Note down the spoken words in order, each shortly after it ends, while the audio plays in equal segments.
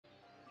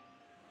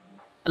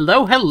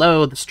Hello,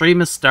 hello, the stream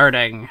is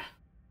starting.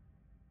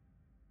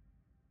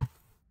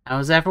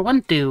 How's everyone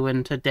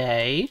doing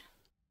today?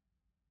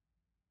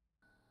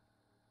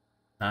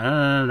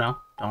 No.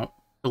 Don't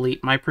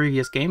delete my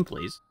previous game,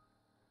 please.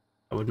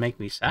 That would make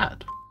me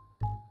sad.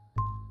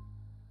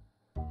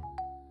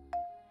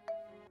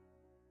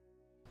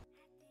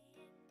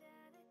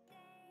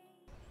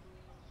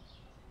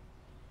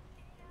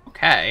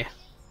 Okay.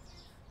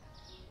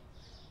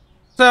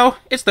 So,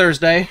 it's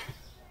Thursday.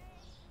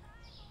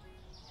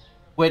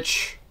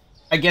 Which,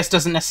 I guess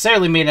doesn't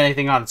necessarily mean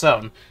anything on its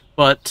own.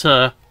 But,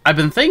 I've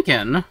been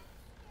thinking,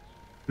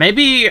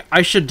 maybe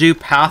I should do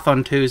Path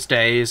on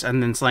Tuesdays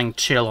and then something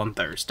chill on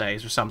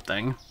Thursdays or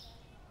something.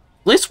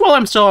 At least while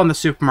I'm still on the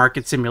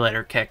Supermarket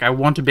Simulator kick, I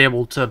want to be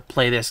able to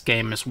play this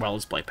game as well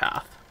as play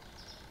Path.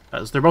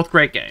 Because they're both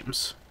great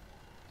games.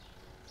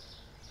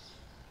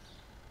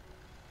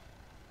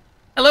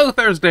 Hello,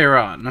 Thursday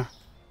Ron.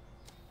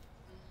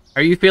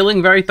 Are you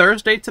feeling very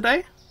Thursday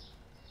today?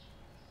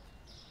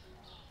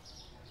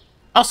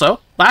 Also,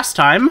 last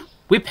time,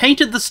 we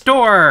painted the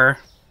store!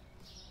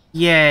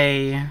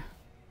 Yay.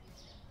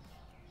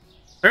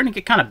 Starting to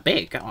get kind of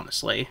big,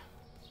 honestly.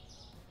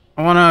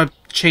 I want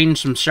to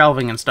change some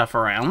shelving and stuff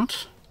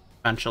around,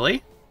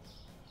 eventually.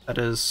 That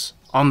is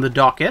on the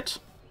docket.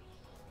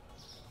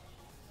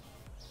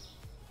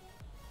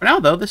 For now,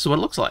 though, this is what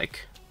it looks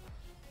like.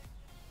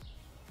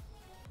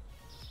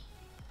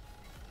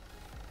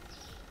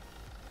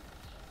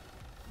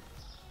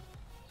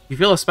 You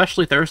feel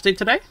especially Thursday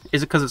today?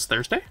 Is it because it's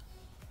Thursday?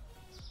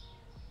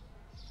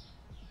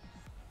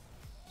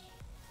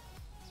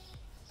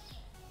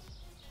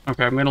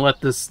 Okay, I'm gonna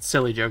let this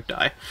silly joke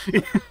die.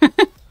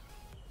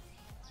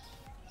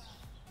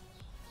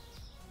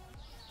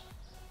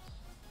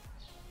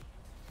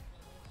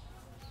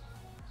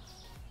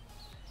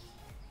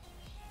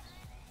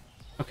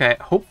 Okay,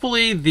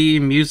 hopefully the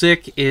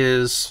music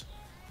is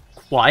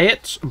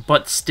quiet,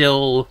 but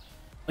still,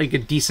 like, a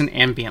decent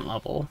ambient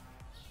level.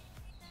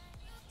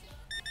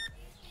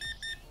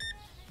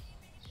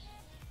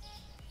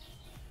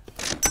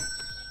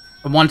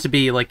 I want it to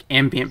be, like,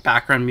 ambient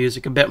background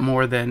music a bit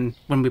more than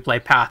when we play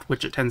Path,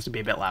 which it tends to be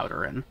a bit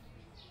louder in.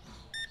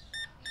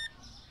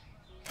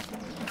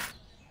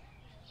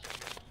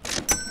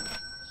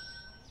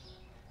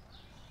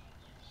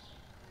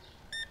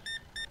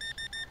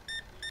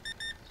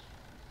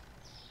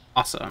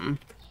 Awesome.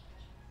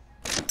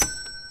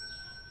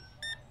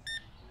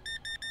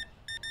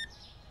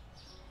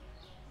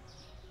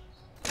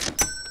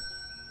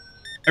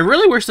 I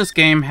really wish this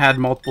game had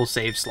multiple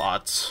save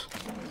slots.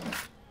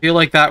 I feel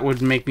like that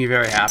would make me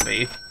very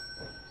happy.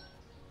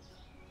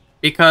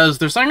 Because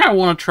there's something I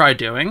want to try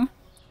doing,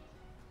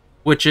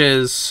 which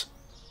is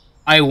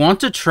I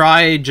want to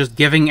try just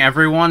giving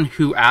everyone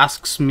who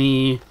asks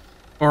me,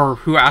 or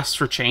who asks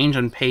for change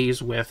and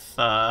pays with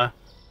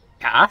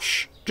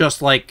cash,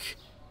 just like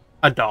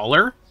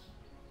 $1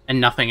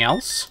 and nothing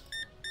else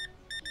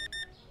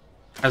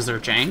as their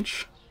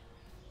change.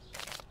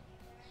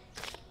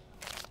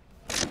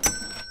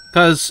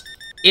 Because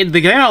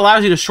the game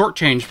allows you to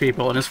shortchange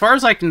people, and as far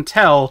as I can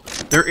tell,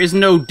 there is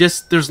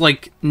there's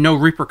like no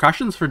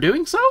repercussions for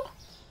doing so.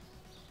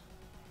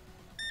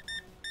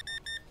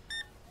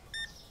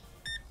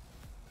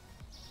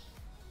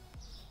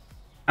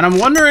 And I'm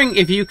wondering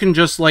if you can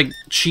just like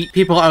cheat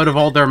people out of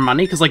all their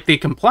money, because like they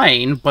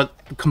complain, but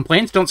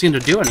complaints don't seem to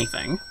do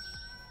anything.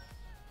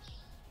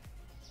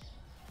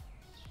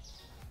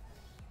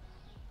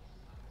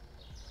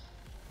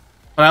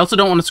 But I also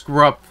don't want to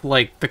screw up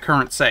like the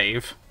current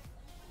save.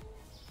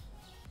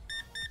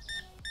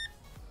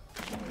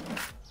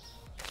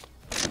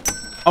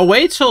 I'll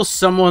wait till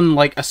someone,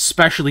 like,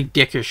 especially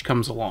dickish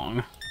comes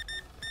along.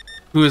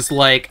 Who is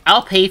like,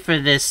 I'll pay for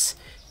these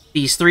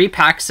 3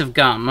 packs of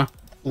gum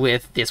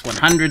with this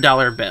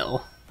 $100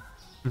 bill.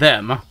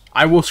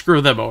 I will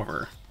screw them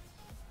over.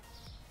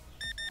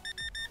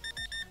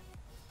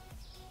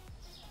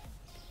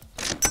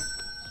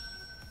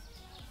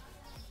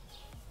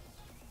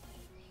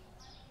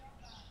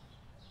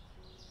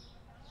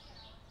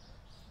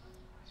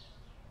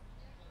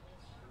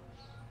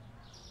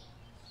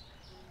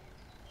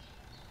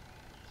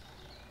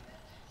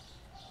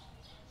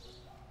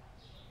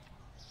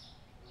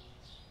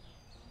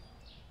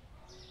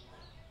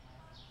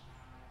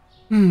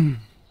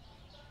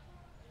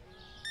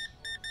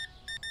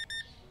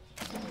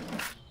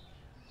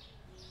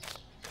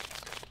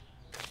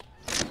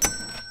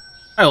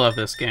 I love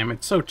this game.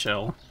 It's so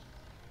chill.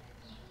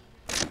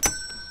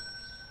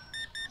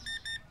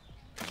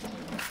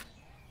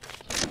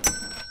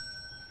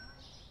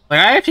 Like,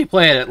 I actually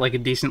play it at, like, a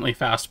decently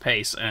fast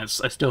pace, and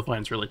I still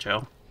find it's really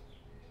chill.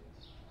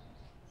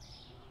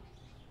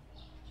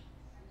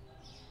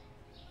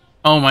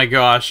 Oh my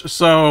gosh,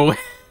 so...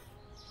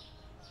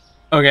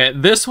 Okay,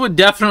 this would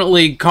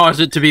definitely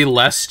cause it to be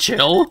less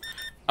chill,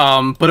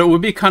 but it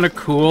would be kind of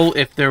cool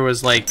if there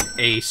was, like,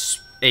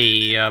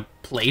 a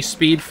play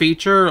speed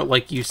feature,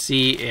 like you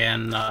see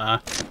in,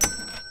 a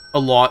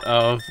lot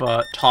of,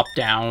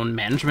 top-down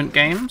management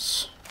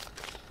games.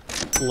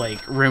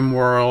 like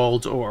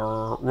RimWorld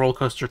or Roller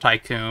Coaster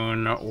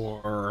Tycoon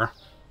or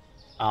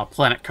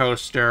Planet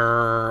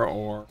Coaster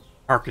or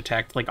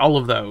Architect, like all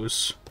of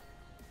those.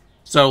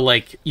 So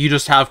like you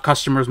just have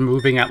customers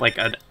moving at like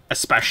an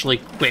especially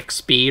quick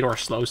speed or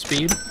slow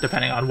speed,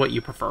 depending on what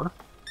you prefer.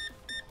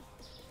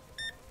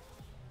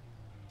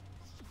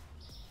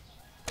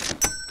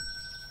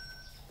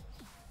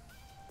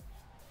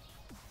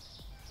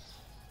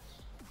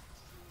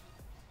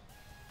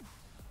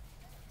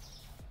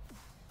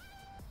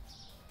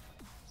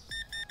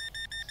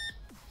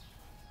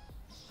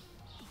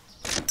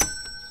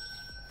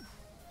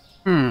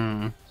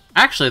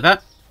 Actually,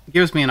 that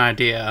gives me an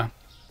idea.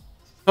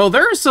 Oh,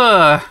 there's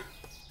a...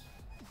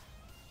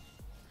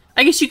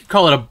 I guess you could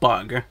call it a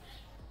bug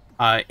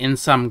in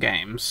some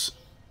games.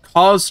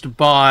 Caused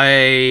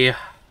by... I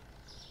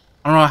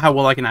don't know how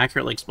well I can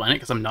accurately explain it,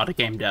 because I'm not a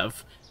game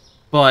dev.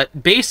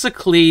 But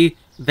basically,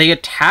 they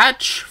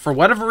attach, for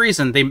whatever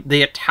reason,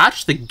 they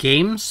attach the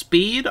game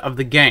speed of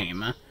the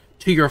game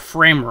to your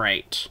frame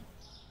rate.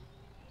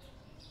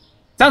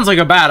 Sounds like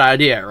a bad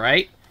idea,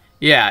 right?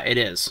 Yeah, it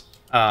is.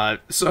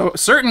 So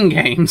certain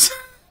games...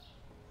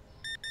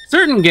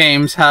 certain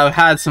games have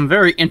had some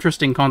very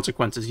interesting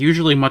consequences,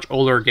 usually much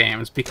older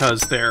games,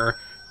 because their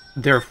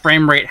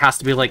frame rate has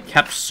to be, like,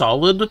 kept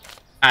solid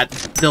at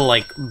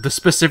the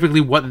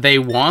specifically what they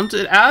want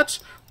it at,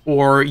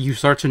 or you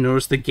start to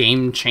notice the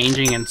game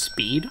changing in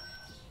speed.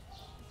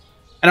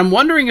 And I'm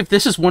wondering if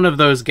this is one of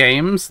those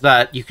games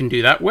that you can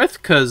do that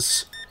with,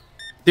 because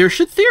there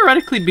should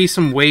theoretically be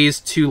some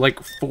ways to,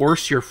 like,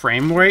 force your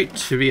frame rate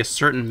to be a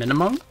certain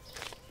minimum.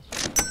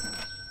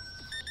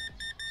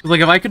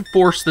 Like, if I could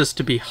force this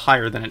to be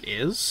higher than it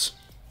is...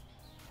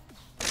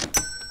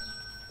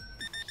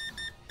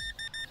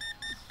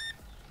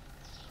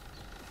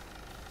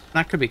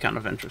 that could be kind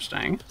of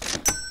interesting.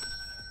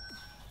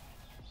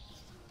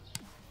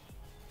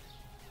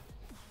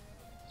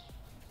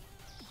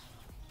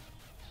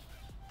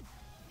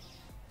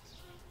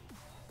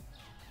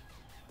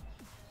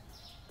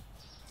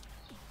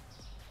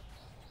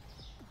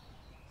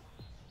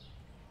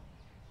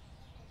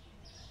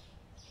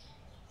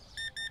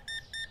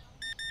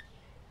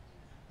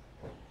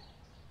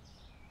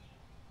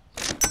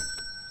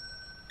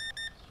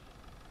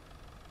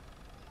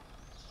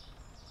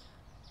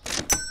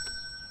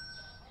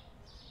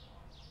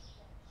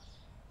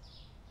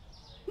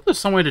 There's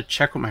some way to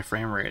check what my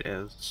frame rate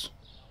is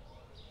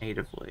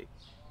natively.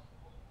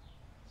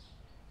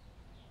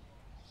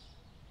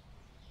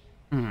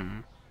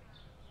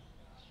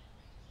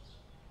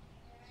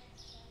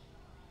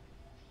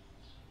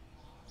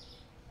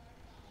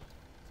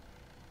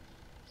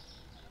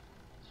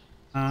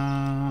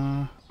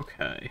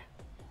 Okay.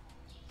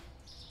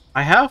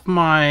 I have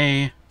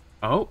my...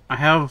 oh, I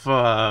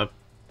have,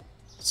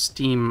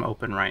 Steam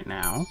open right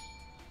now.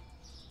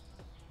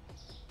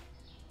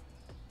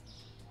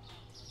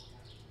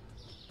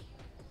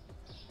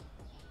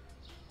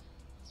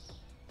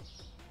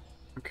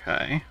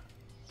 Okay.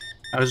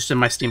 I was just in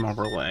my Steam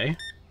overlay.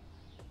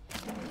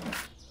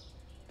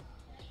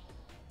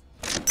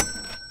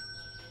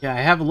 Yeah,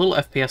 I have a little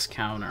FPS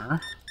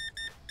counter.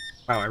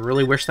 Wow, I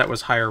really wish that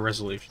was higher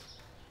resolution.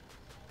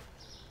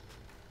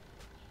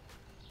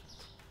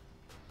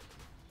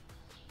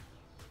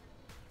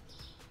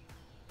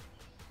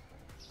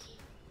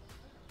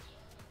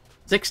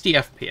 $60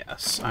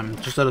 FPS. I'm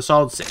just at a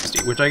solid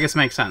 60, which I guess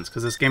makes sense,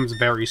 because this game is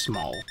very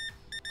small.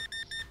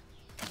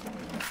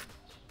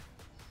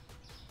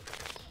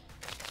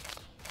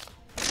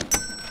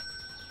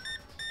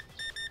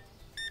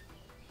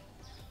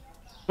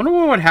 I wonder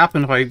what would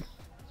happen if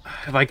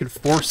I could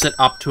force it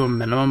up to a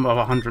minimum of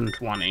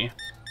 120.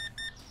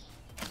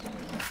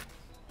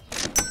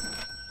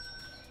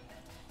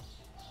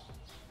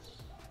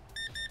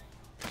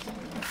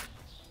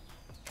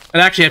 I'd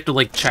actually have to,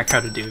 like, check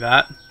how to do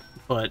that,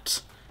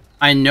 but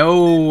I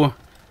know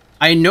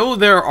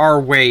there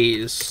are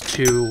ways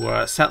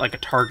to set, like, a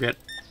target,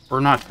 or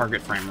not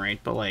target frame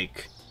rate, but,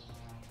 like...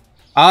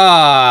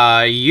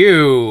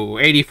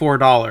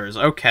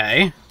 $84,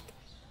 okay.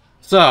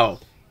 So...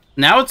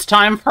 now it's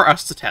time for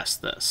us to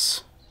test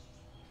this.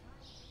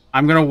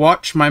 I'm going to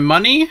watch my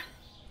money,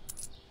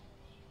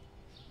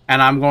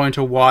 and I'm going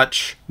to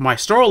watch my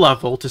store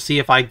level to see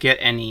if I get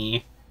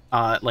any,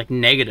 like,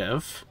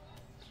 negative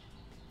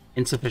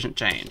insufficient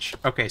change.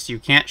 Okay, so you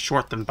can't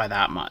short them by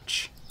that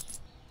much.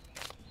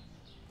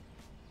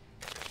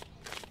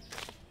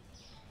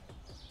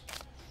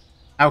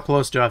 How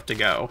close do I have to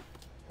go?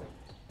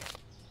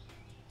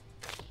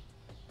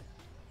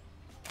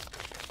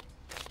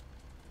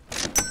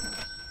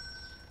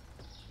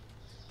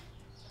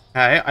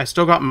 Okay, I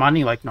still got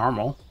money like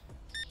normal.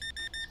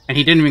 And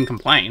he didn't even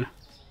complain.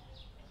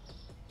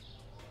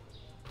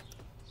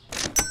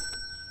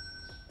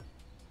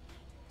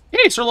 Hey,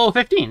 it's a level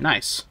 15.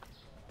 Nice.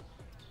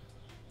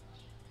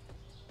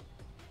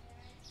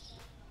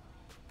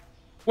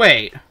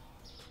 Wait.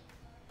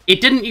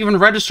 It didn't even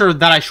register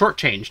that I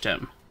shortchanged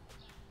him.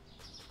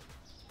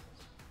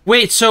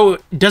 Wait, so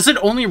does it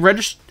only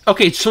register...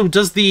 okay, so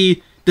does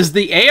the Does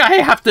the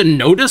AI have to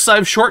notice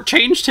I've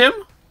shortchanged him?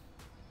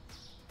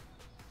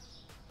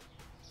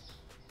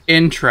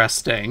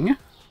 Interesting.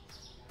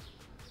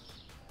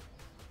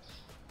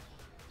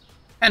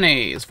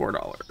 Penny is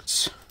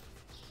 $4.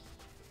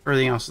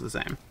 Everything else is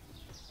the same.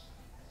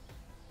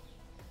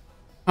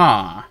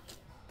 Huh.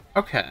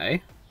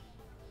 Okay.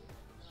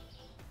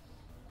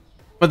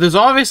 But there's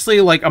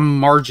obviously, like, a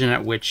margin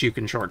at which you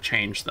can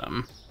shortchange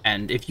them.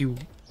 And if you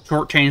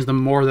shortchange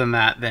them more than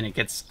that, then it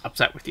gets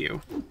upset with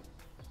you.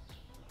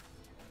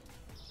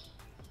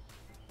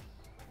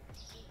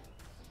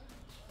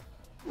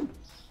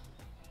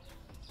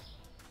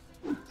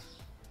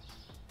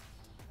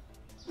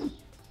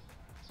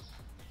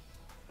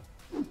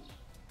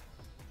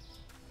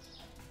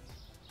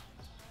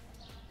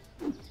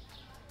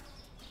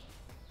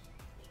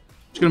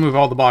 Gonna move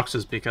all the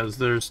boxes because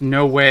there's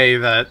no way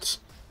that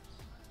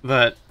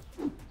I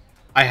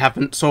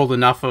haven't sold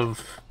enough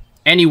of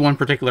any one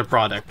particular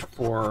product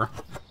for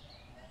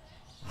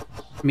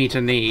me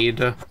to need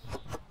to,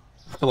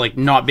 like,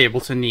 not be able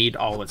to need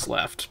all that's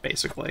left,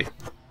 basically.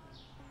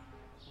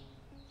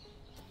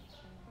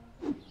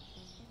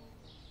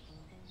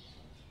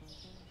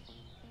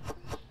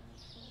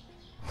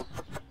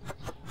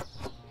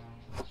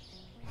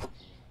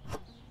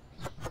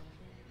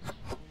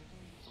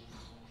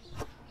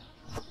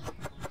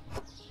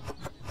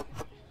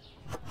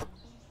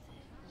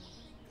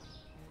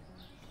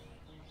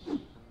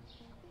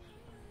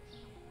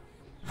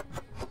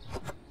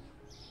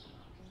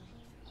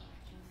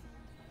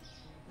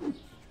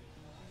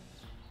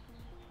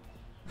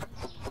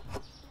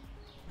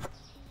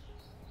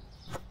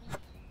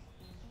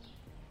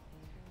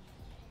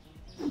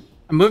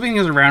 I'm moving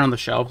these around on the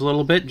shelves a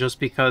little bit just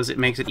because it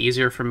makes it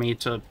easier for me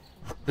to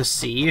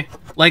see.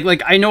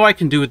 Like I know I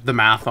can do the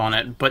math on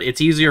it, but it's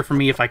easier for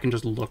me if I can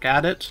just look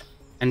at it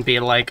and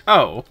be like,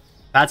 oh,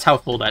 that's how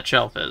full that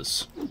shelf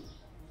is.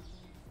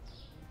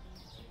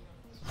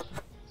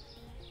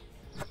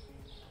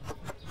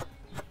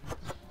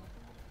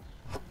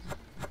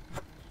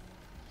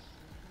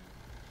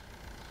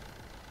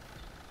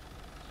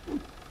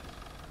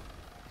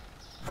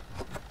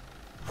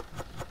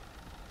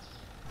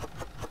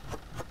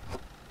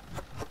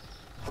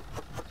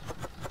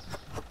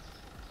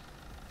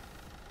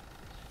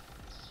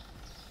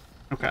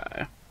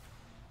 Okay.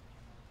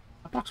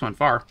 That box went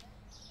far.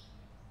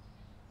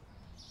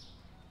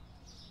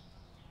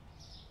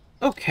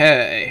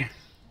 Okay.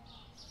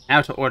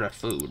 Now to order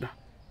food.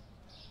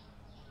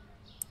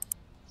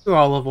 2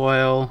 olive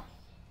oil.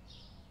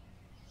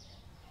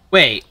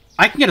 Wait,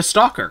 I can get a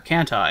stalker,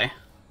 can't I?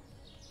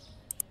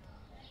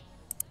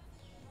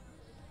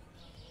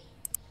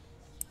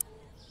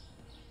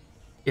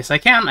 Yes, I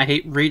can.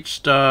 I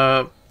reached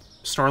store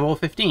level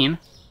 15.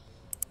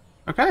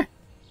 Okay.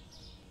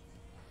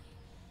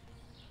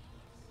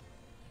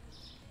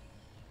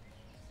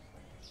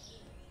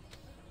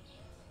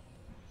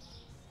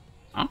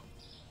 Huh?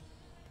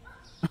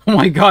 Oh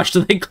my gosh,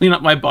 do they clean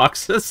up my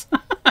boxes?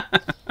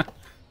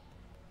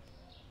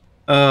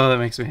 Oh, that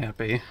makes me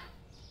happy.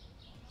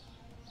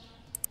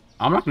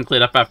 I'm not going to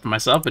clean up after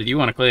myself, but if you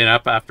want to clean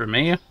up after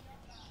me,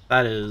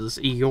 that is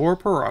your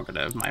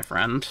prerogative, my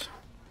friend.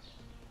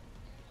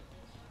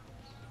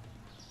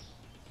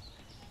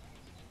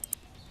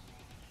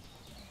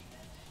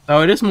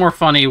 Though it is more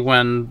funny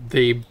when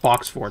the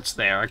box fort's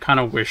there. I kind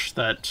of wish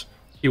that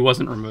he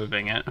wasn't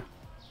removing it.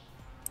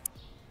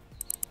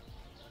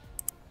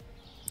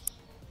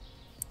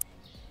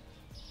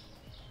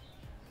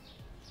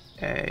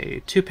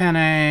 Okay, 2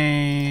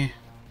 penne,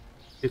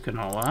 2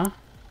 canola.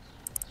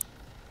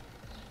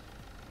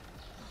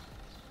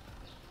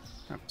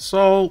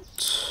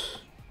 Salt.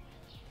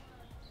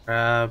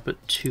 Grab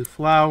 2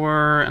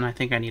 flour, and I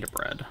think I need a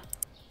bread.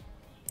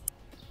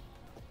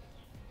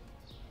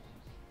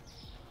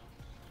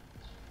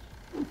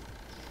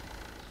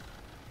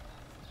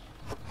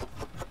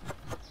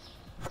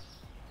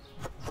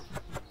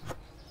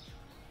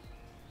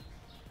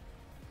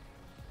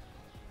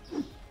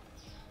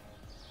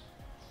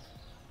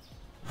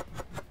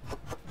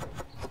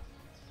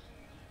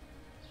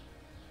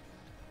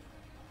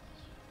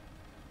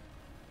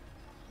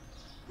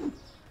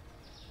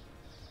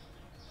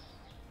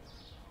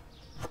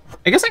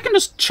 I guess I can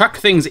just chuck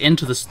things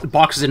into the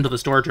boxes into the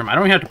storage room. I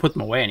don't even have to put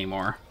them away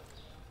anymore.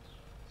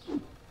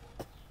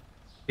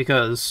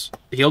 Because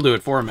he'll do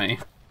it for me.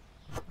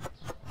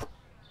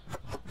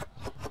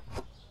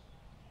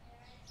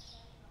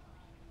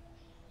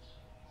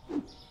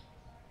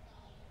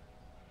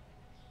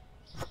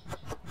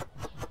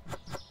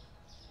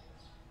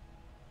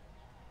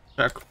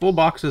 Chuck full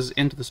boxes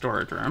into the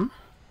storage room.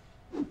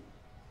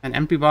 And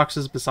empty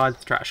boxes beside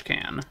the trash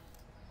can.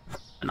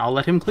 And I'll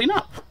let him clean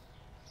up.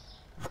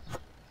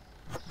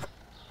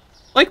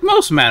 Like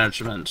most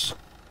management.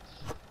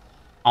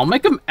 I'll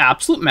make an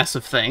absolute mess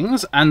of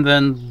things, and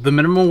then the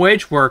minimum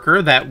wage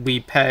worker that we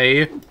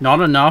pay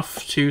not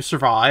enough to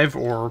survive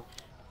or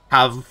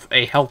have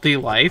a healthy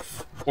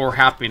life or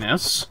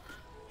happiness,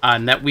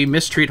 and that we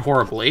mistreat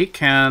horribly,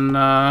 can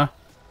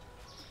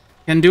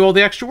do all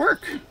the extra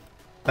work.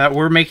 that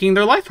we're making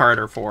their life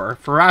harder for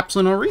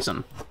absolutely no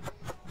reason.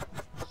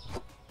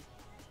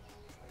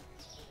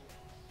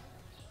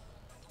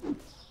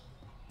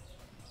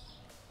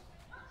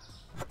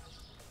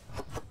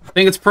 I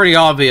think it's pretty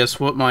obvious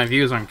what my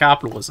views on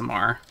capitalism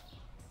are.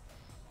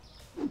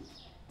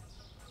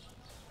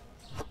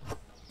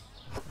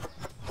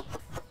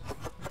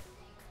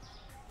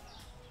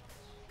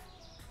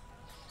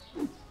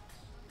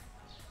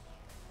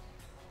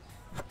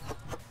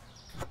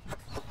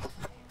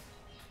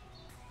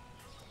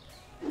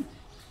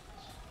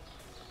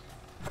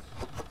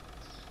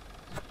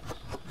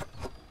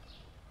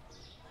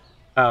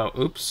 Oh,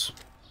 oops.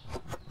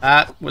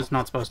 That was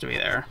not supposed to be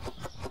there.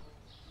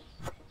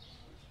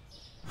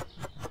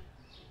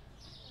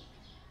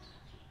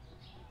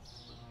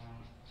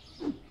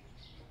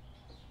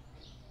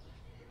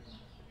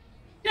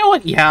 You know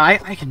what? Yeah,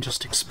 I can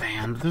just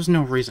expand. There's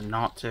no reason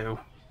not to.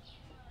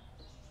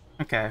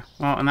 Okay,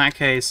 well, in that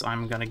case,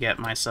 I'm gonna get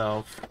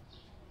myself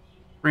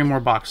 3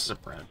 more boxes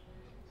of bread.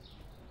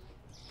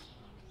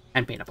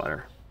 And peanut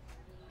butter.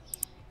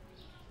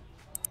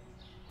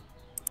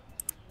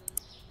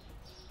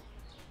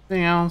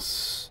 Anything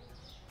else?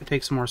 I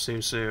take some more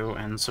susu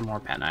and some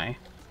more penne.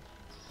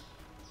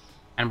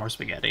 And more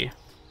spaghetti.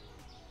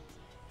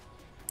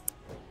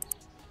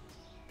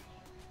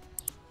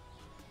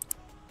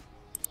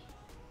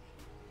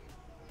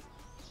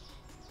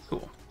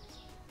 Cool.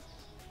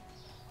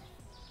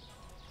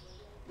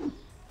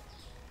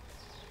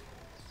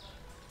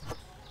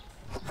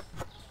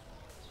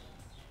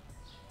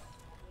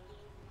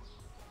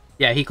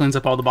 Yeah, he cleans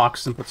up all the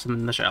boxes and puts them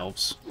in the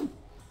shelves.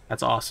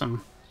 That's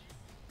awesome.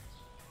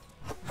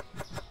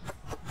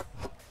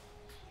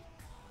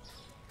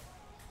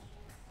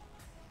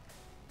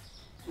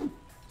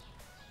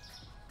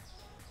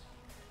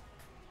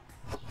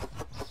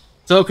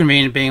 So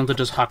convenient being able to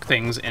just huck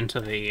things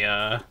into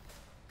the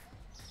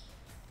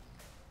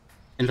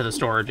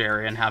storage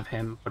area and have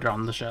him put it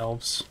on the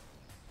shelves.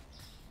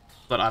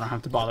 But I don't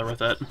have to bother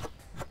with it.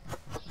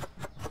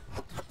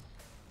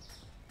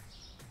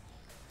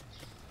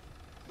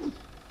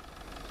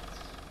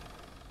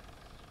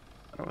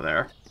 Over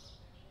there.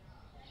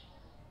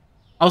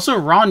 Also,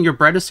 Ron, your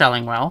bread is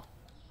selling well.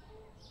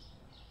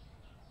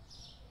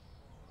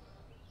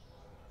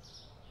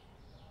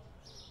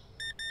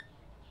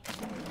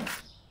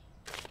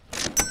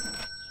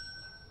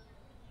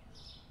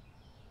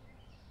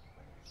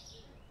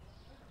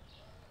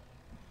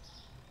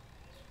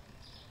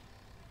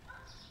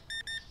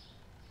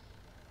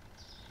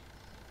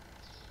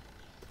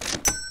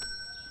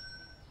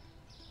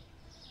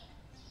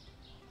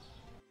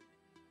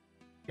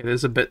 It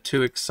is a bit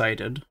too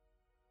excited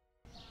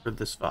for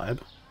this vibe.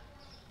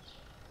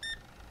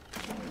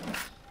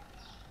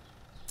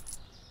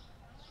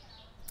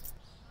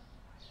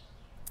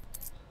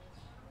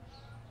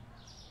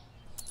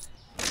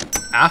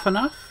 Half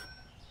enough?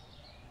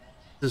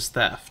 This is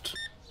theft.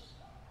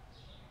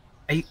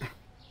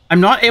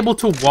 I'm not able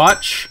to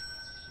watch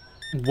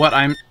what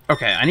I'm...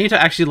 Okay, I need to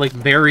actually, like,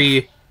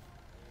 very,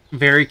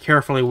 very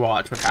carefully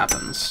watch what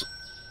happens.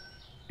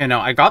 You know,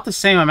 I got the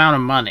same amount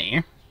of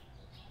money.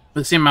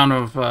 The same amount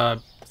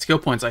of skill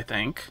points, I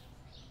think.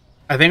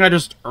 I think I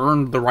just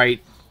earned the right...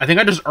 I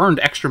think I just earned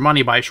extra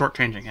money by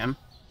shortchanging him.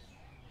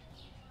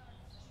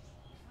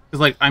 Because,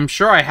 like, I'm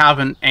sure I have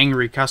an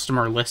angry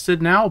customer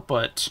listed now,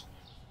 but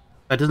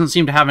that doesn't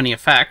seem to have any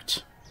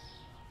effect.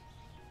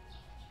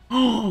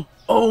 Oh,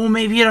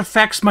 maybe it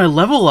affects my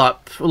level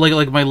up.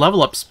 Like my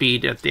level up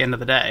speed at the end of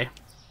the day.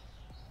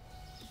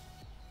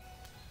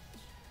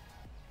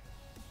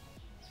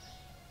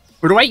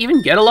 Or do I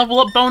even get a level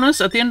up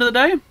bonus at the end of the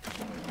day?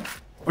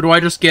 Or do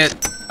I just get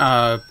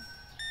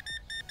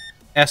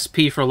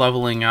SP for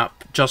leveling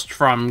up just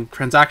from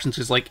transactions?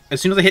 Because, like,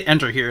 as soon as I hit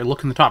enter here,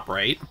 look in the top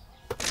right.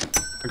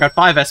 I got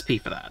 5 SP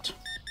for that.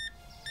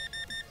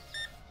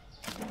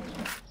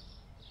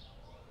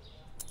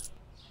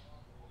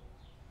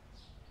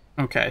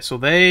 Okay, so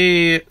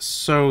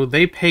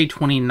they pay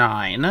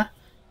 29.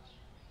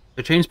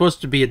 The chain's supposed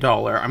to be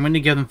 $1. I'm going to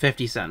give them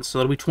 50 cents. So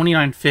that'll be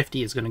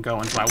 $29.50 is going to go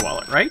into my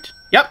wallet, right?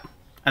 Yep.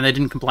 And they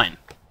didn't complain.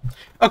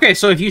 Okay,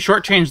 so if you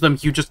shortchange them,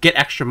 you just get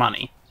extra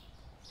money.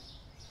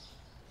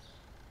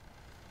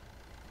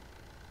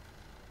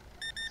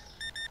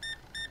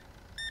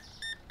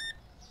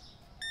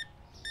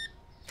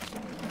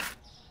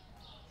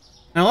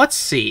 Now let's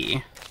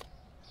see.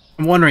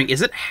 I'm wondering,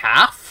 is it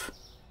half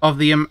of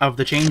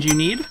the change you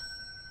need?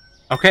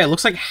 Okay, it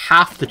looks like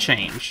half the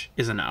change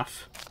is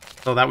enough.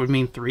 So that would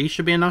mean 3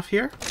 should be enough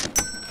here?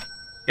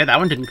 Yeah, that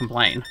one didn't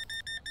complain.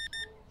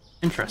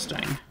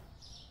 Interesting.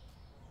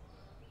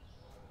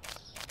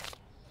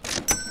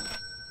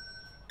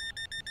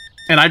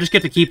 And I just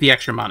get to keep the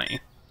extra money.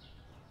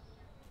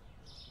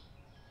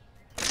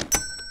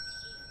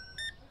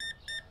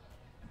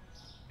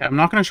 Yeah, I'm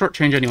not going to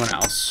shortchange anyone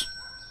else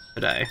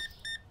today.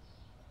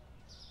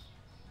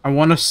 I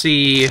want to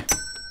see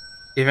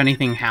if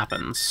anything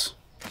happens.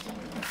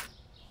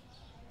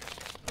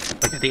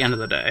 Like at the end of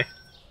the day.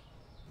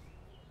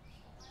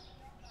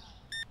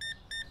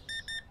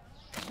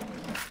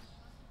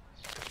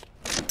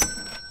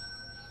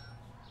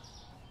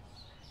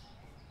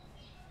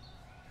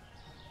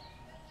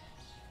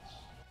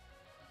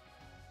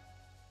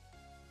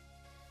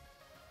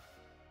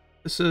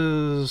 This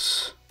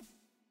is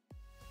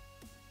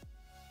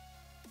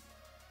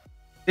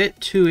a bit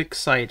too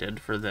excited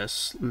for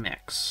this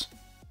mix.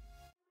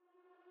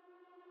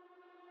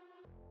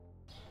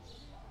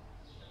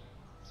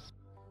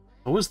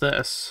 What was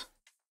this?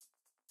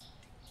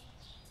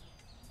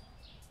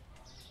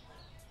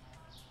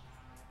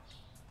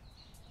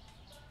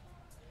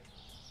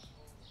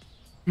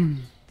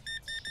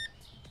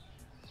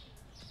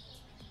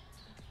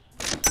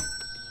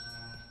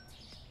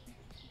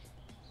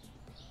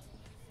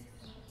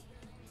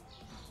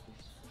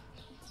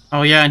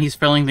 Oh yeah, and he's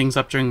filling things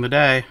up during the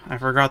day. I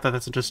forgot that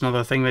that's just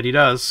another thing that he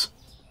does.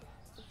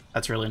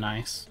 That's really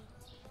nice.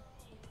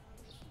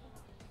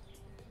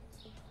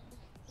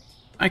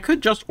 I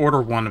could just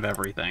order one of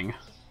everything.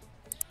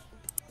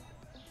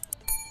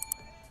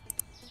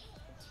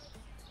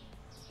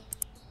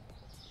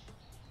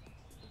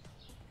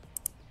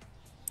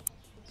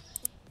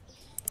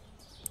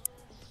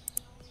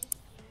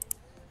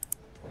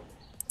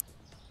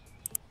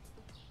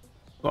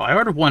 Well, I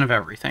ordered one of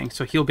everything,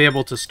 so he'll be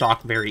able to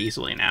stock very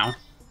easily now.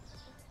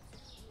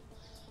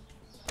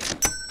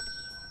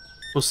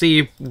 We'll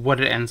see what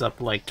it ends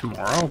up like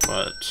tomorrow,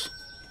 but...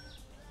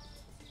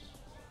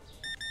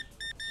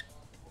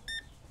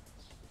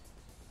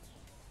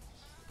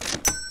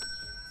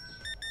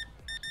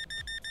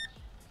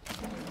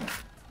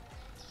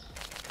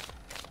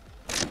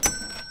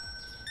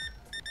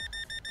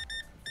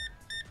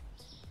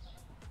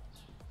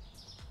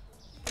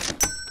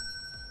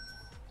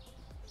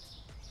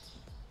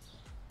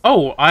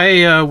 Oh,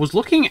 I was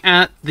looking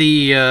at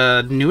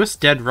the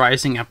newest Dead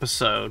Rising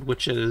episode,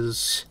 which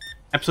is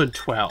episode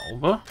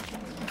 12.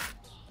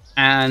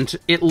 And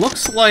it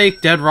looks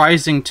like Dead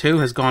Rising 2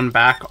 has gone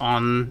back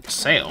on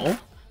sale,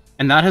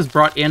 and that has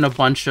brought in a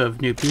bunch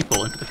of new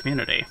people into the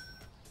community.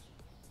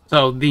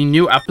 So the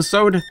new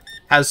episode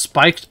has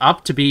spiked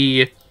up to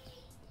be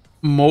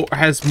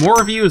has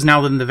more views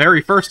now than the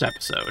very first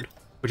episode,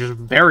 which is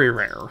very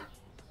rare.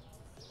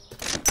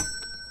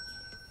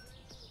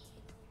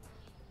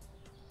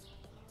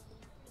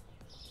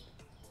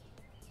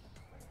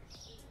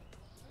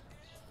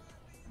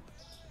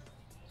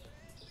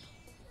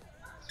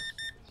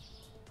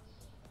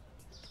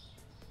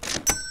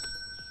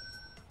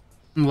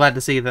 I'm glad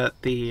to see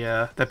that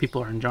that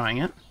people are enjoying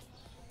it.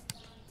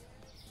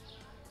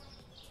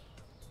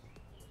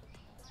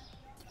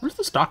 Where's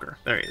the stalker?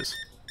 There he is.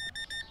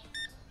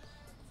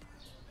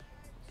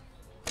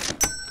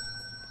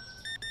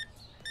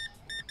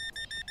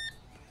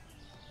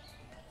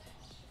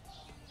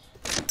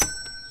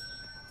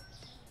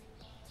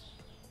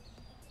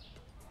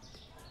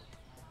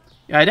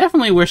 Yeah, I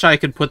definitely wish I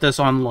could put this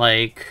on,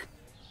 like,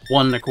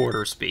 1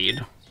 1/4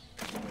 speed.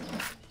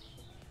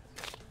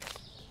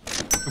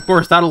 Of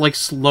course, that'll, like,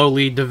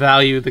 slowly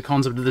devalue the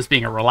concept of this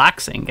being a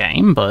relaxing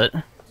game, but...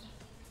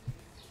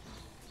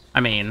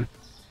 I mean...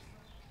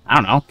 I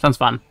don't know. Sounds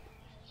fun.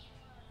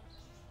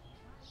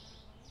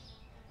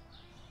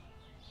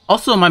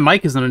 Also, my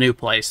mic is in a new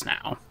place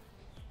now.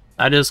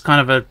 That is kind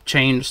of a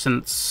change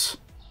since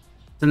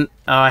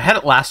I had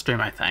it last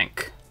stream, I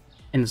think,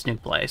 in this new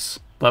place.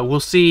 But we'll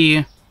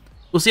see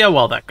how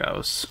well that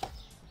goes.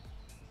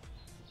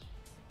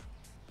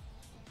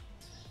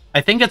 I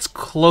think it's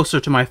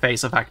closer to my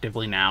face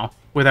effectively now,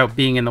 without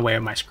being in the way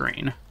of my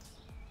screen.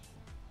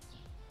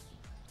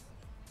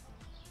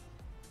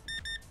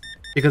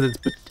 Because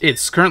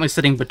it's currently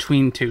sitting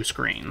between 2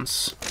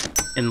 screens,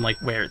 in like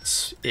where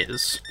it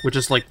is, which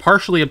is like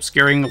partially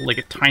obscuring like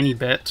a tiny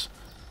bit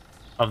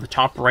of the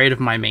top right of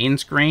my main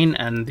screen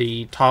and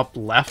the top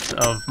left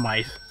of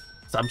my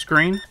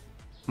subscreen,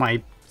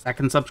 my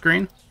second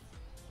subscreen.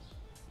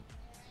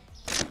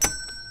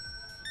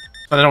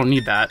 But I don't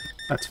need that.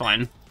 That's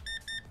fine.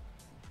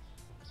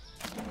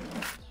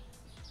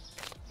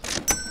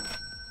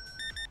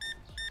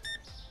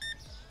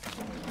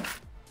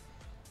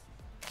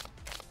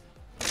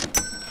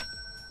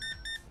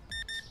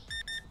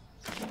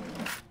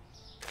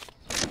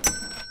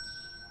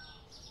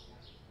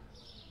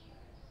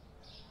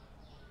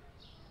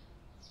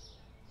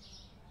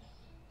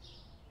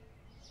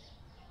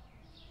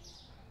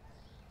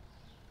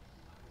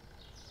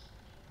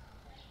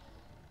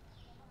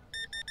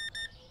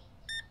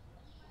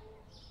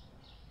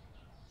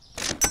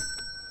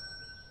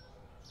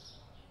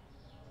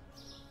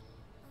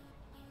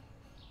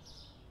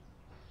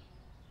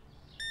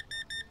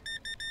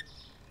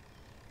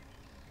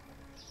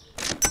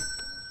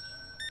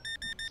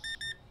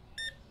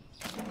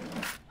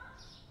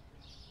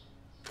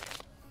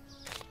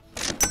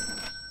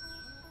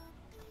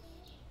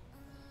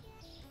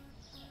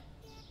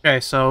 Okay,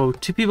 so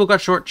 2 people got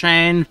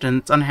shortchanged, and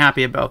it's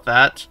unhappy about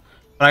that.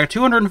 But I got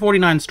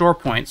 249 store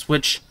points,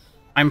 which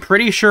I'm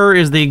pretty sure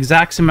is the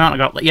exact same amount I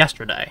got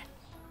yesterday.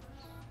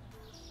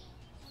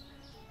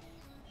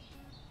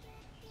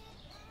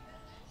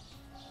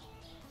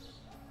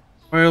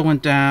 Oil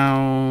went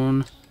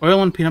down.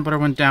 Oil and peanut butter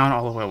went down,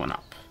 olive oil went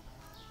up.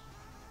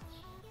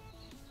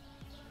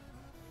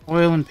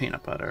 Oil and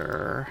peanut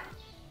butter.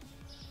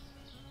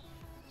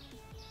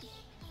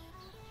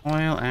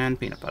 Oil and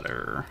peanut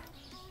butter.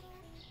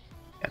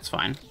 it's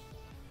fine.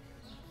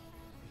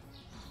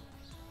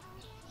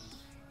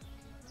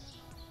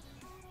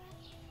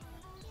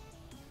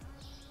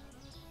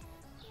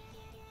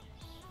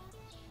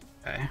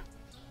 Okay.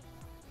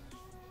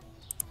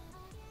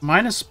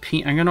 Minus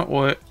I'm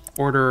gonna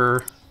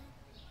order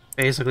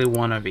basically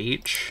one of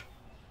each.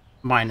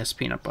 Minus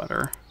peanut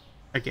butter.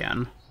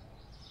 Again.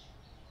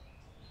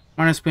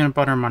 Minus peanut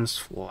butter, minus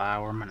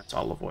flour, minus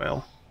olive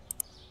oil.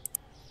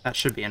 That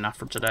should be enough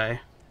for today.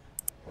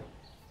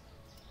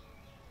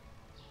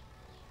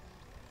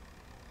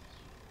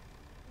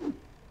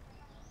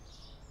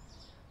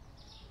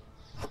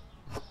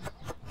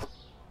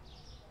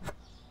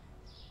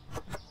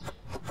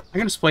 I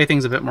can display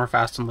things a bit more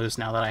fast and loose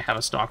now that I have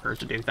a stalker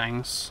to do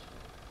things.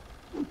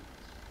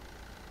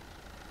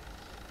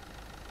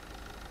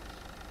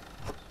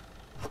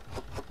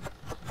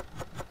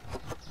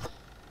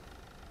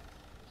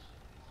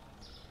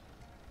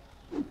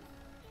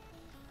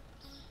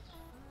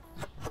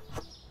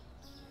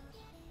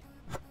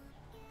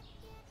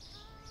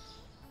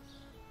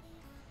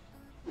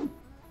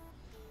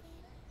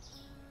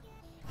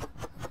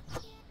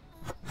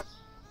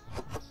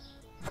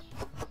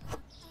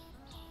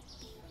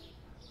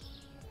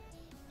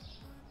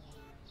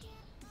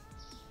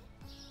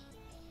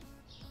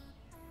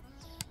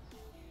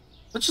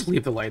 Let's just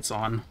leave the lights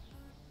on.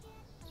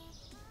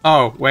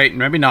 Oh, wait,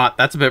 maybe not.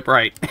 That's a bit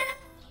bright.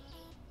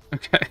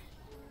 Okay.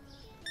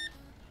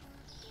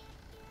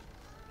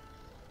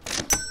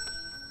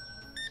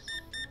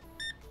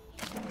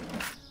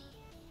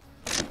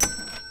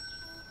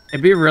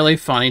 It'd be really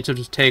funny to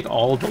just take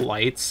all the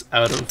lights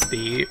out of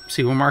the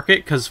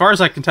supermarket, because as far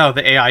as I can tell,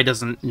 the AI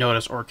doesn't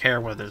notice or care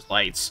where there's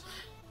lights.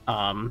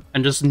 And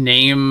just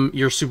name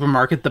your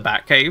supermarket the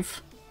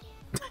Batcave.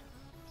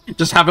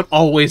 Just have it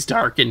always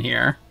dark in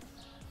here.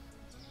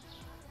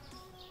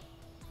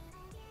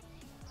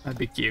 That'd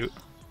be cute.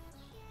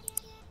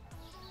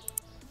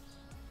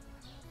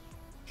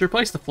 Should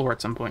replace the floor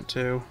at some point,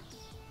 too.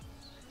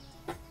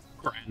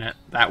 Granite.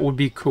 That would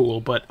be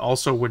cool, but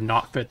also would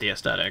not fit the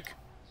aesthetic.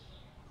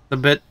 It's a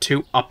bit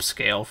too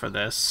upscale for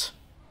this.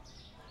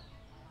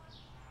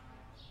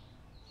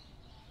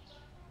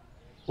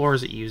 What floor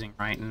is it using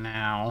right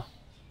now?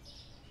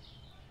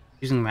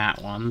 Using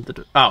that one.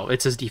 Oh,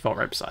 it says default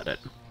right beside it.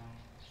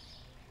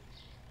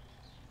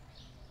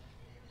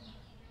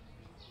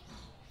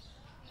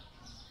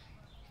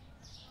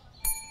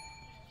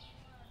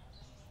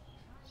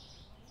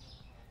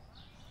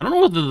 I don't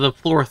know what the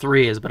floor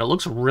 3 is, but it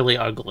looks really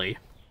ugly.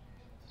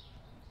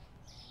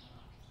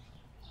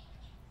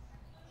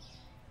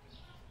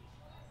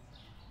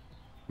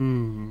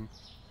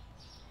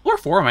 Floor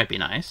 4 might be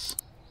nice.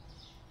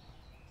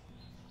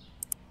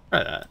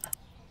 Try that.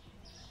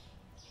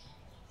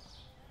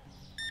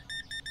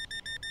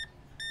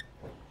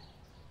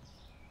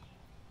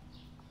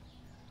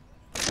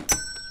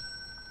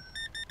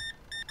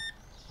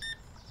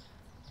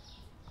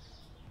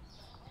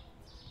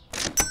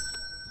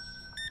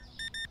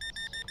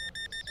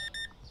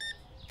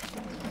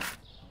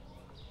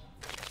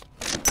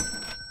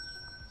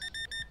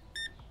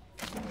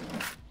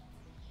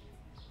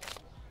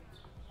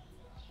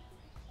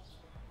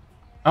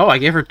 Oh, I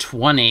gave her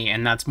 20,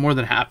 and that's more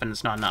than half, and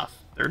it's not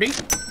enough. 30?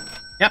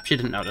 Yep, she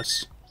didn't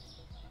notice.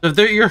 So if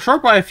you're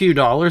short by a few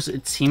dollars,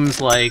 it seems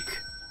like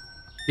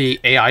the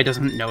AI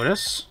doesn't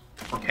notice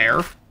or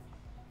care.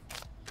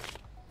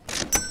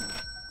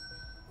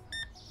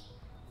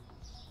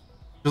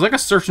 There's like a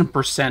certain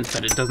percent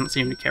that it doesn't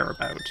seem to care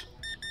about.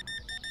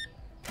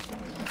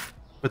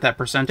 What that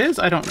percent is,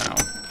 I don't know.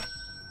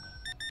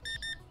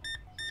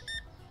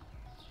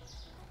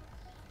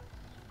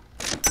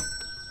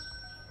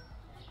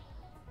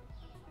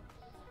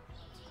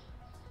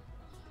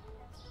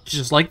 She's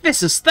just like,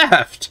 this is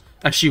theft!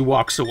 As she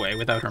walks away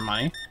without her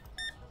money.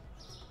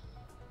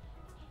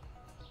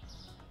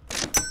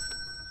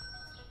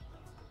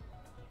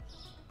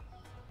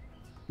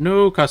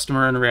 No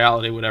customer in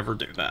reality would ever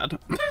do that.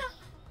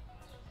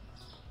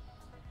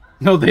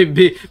 No, they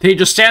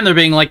just stand there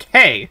being like,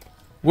 hey,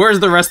 where's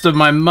the rest of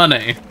my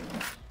money?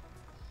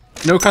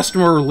 No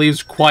customer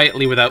leaves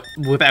quietly without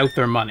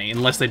their money,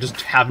 unless they just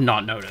have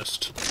not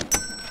noticed.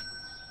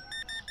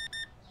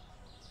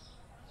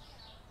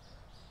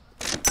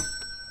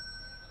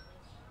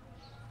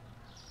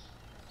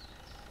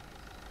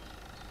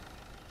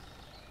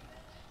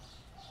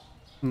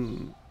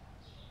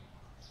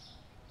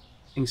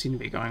 Things seem to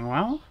be going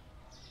well.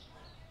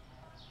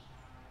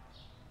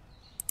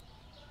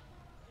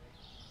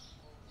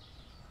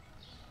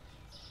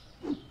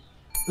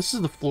 This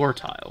is the floor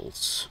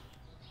tiles.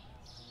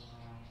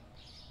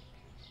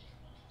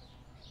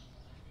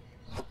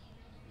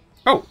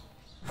 Oh!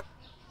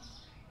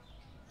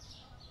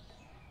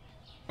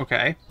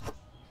 Okay.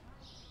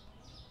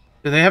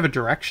 Do they have a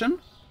direction?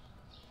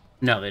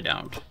 No, they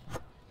don't.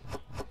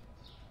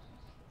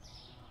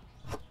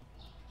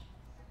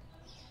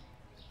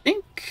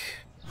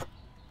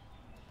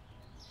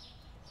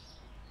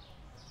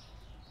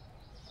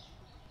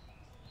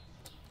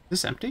 Is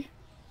this empty?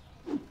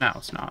 No,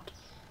 it's not.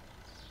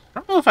 I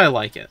don't know if I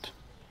like it.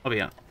 I'll be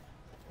honest.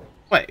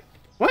 Wait,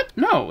 what?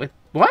 No,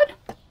 what?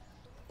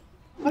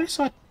 I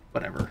saw...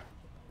 Whatever.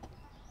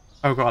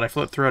 Oh god, I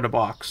flipped through a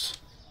box.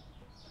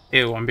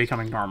 Ew, I'm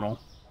becoming normal.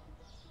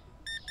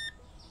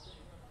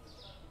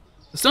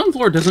 The stone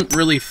floor doesn't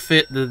really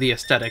fit the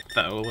aesthetic,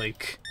 though.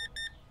 Like,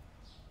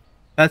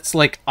 that's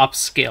like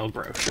upscale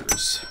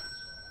grocers.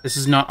 This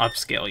is not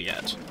upscale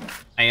yet.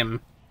 I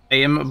am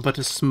but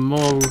a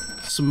small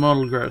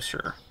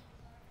grocer.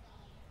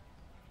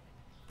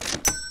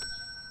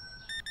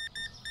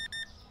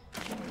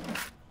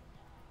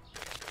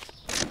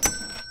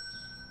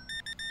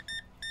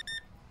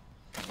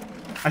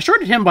 I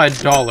shorted him by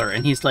 $1,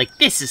 and he's like,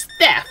 "This is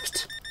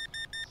theft!"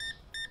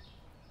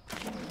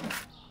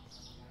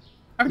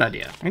 I have an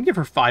idea. I'm gonna give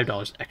her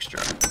 $5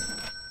 extra.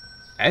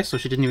 Okay, so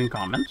she didn't even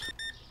comment.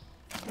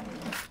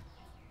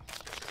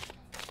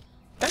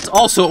 That's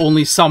also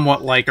only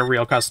somewhat like a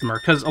real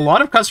customer, because a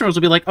lot of customers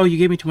will be like, "Oh, you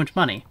gave me too much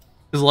money."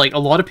 Because, like, a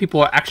lot of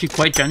people are actually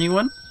quite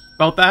genuine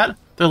about that.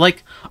 They're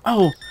like,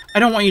 "Oh, I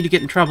don't want you to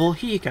get in trouble.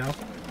 Here you go."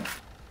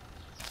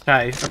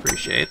 I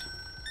appreciate.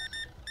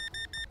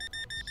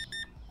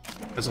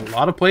 Because a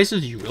lot of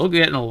places you will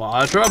get in a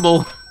lot of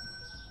trouble.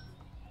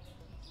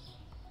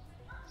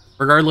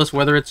 Regardless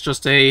whether it's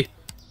just a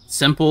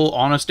simple,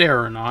 honest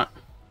error or not.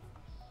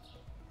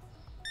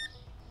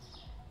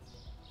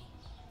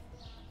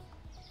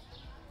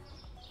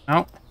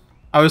 Oh.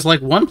 I was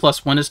like, 1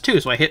 + 1 is 2,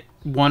 so I hit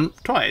 1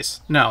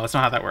 twice. No, that's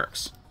not how that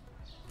works.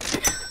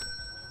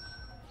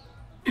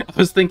 I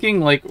was thinking,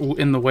 like,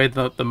 in the way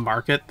the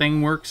market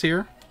thing works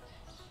here.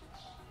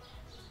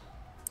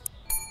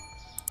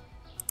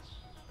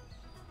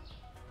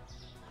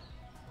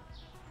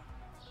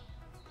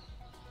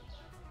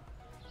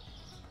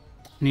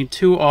 Need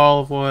 2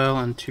 olive oil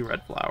and 2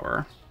 red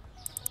flour.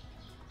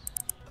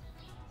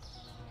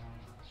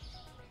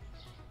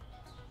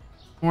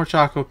 More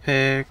choco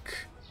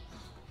pick.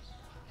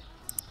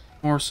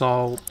 More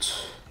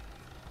salt.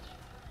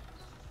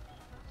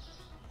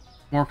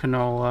 More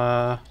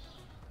canola.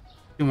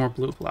 2 more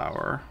blue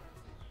flour.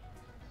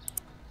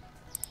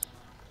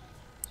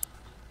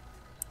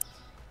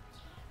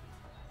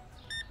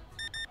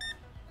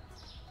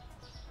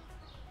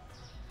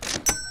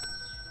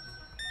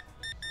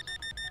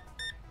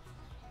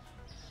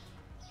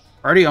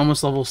 Already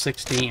almost level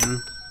 16.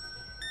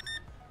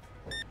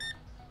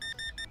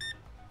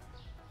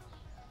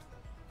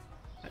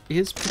 That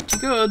is pretty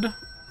good.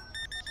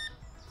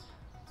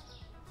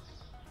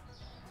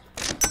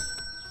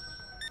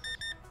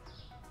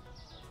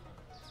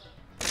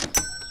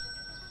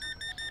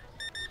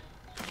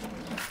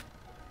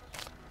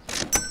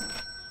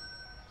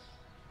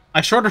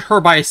 I shorted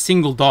her by a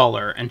single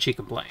 $1, and she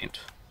complained.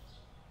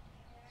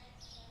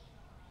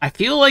 I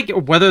feel like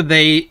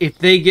if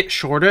they get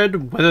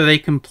shorted, whether they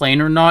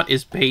complain or not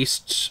is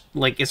based,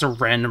 like, is a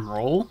random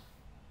roll.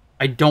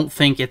 I don't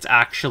think it's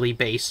actually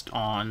based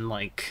on,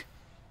 like...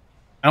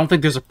 I don't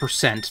think there's a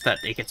percent that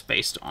it gets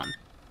based on.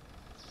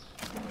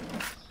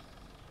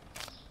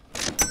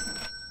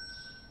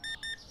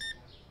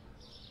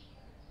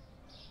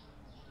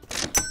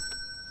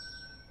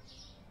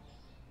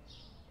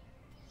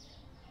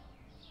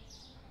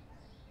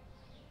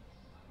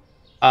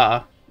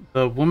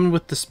 The woman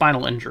with the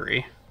spinal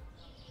injury.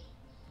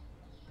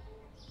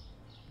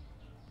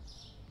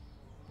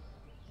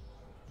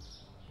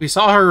 We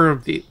saw her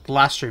the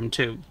last stream,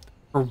 too.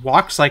 Her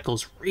walk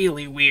cycle's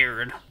really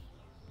weird.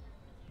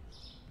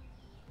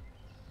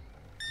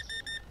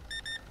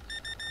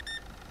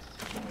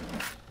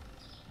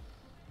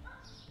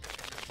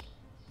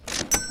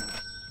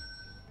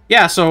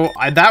 Yeah, so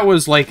that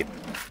was, like,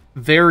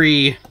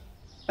 very...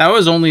 That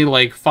was only,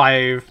 like,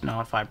 5... No,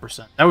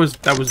 5%. That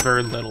was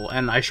very little,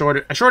 and I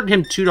shorted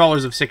him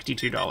 $2 of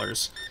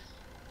 $62.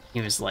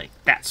 He was like,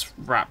 "That's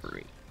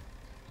robbery."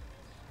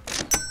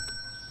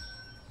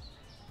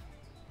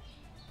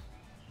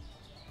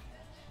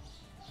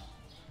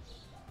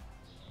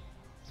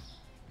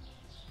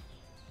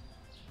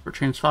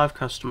 Returns 5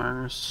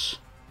 customers.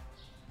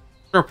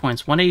 0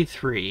 points,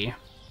 183. Is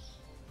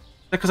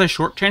that because I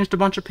shortchanged a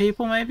bunch of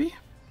people, maybe?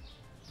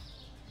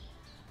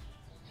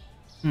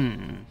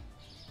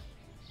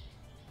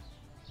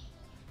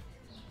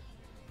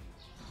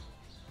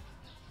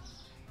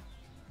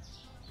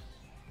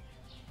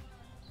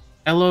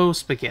 Hello,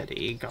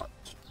 spaghetti. Got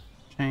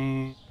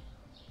change.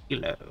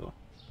 Hello.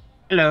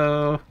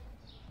 Hello.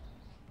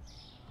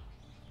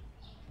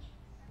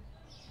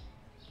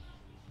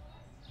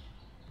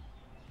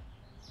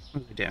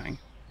 What are we doing?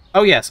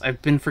 Oh yes,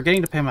 I've been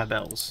forgetting to pay my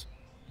bills.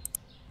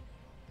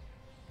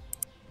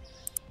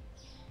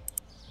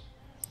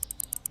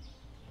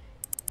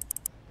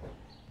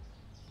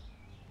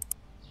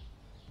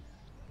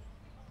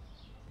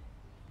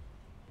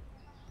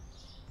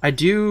 I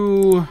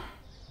do...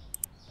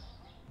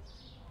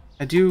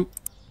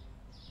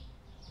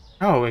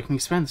 Oh, I can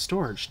expand the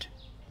storage too.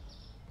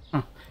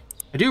 Huh.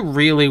 I do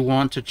really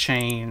want to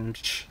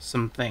change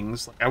some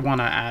things. Like, I want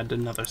to add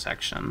another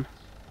section.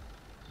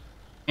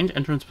 Change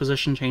entrance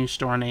position, change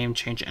store name,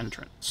 change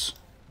entrance.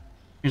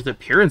 Change the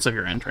appearance of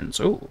your entrance.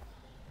 Ooh.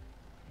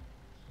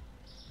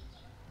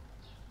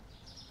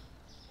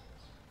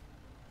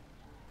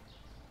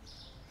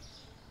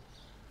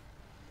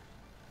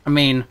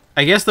 mean,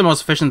 I guess the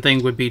most efficient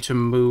thing would be to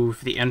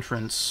move the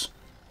entrance.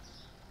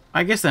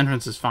 I guess the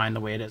entrance is fine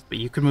the way it is, but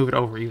you could move it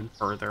over even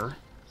further.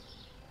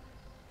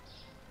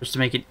 Just to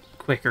make it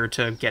quicker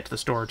to get to the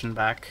storage and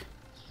back.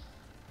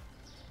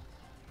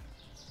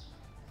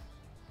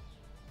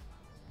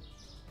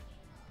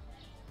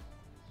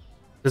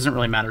 Doesn't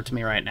really matter to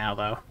me right now,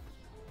 though.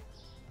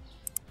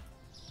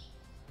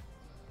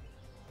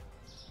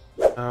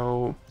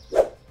 So...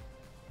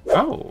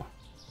 Oh.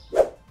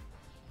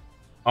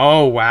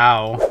 Oh,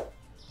 wow.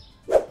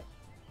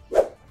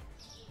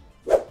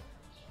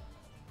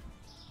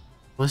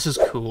 This is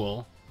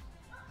cool.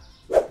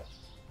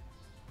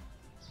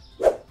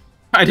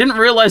 I didn't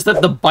realize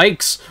that the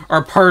bikes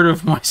are part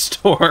of my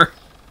store.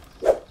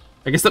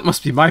 I guess that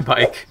must be my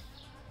bike.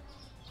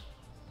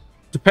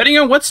 Depending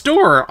on what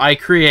store I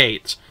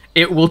create,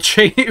 it will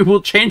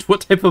change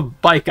what type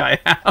of bike I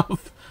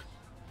have.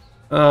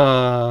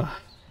 I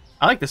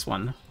like this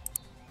one.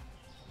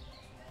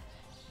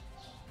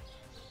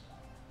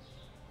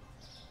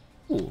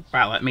 Ooh,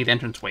 wow, that made the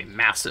entranceway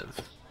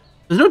massive.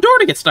 There's no door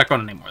to get stuck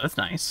on anymore. That's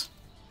nice.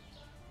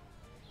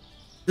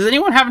 Does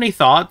anyone have any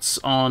thoughts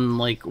on,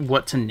 like,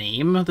 what to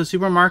name the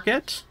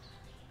supermarket?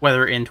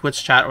 Whether in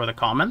Twitch chat or the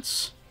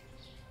comments?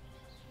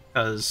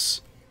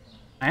 Because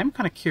I am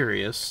kind of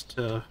curious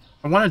to...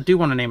 I do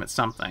want to name it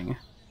something.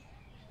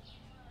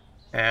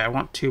 Okay, I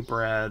want 2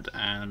 bread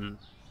and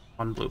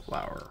 1 blue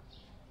flower.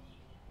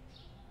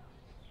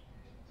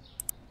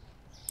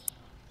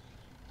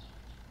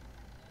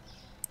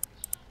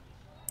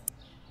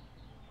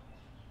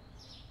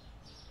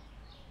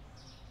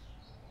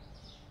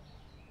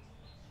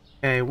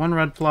 Okay, 1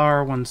 red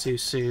flower, 1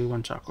 susu,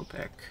 1 choco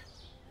pick.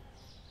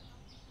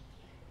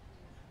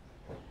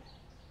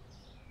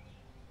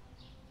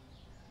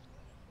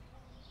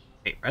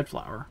 Wait, red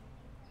flower?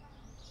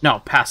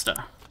 No,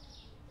 pasta.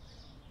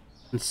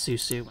 And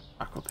susu, 1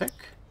 choco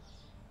pick.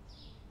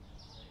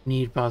 We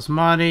need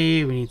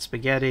basmati, we need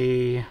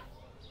spaghetti.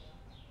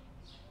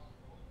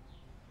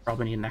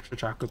 Probably need an extra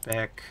choco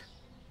pick.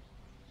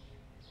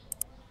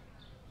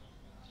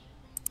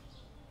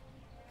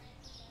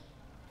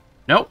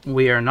 Nope,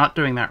 we are not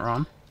doing that,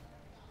 Ron.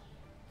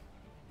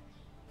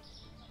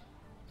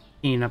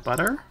 Peanut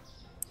butter.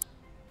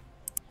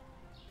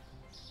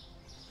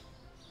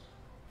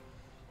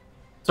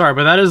 Sorry,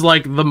 but that is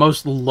like the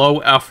most low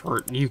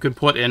effort you could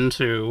put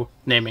into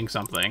naming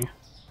something.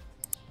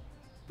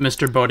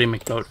 Mr. Bodie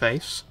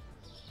McBoatface.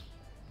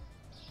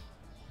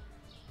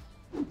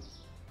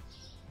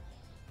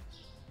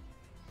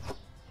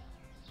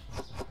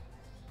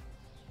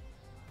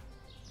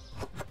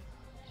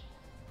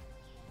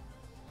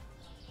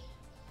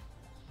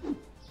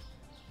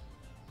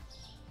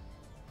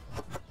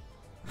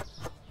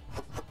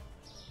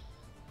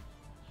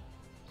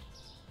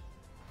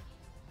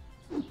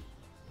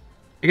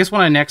 I guess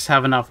when I next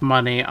have enough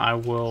money, I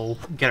will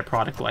get a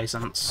product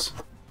license.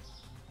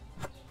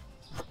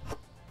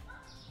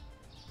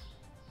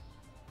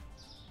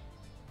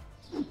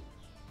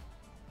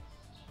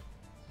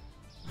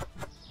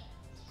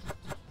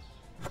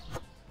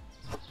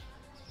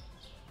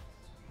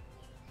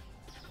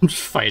 I'm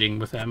just fighting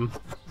with him.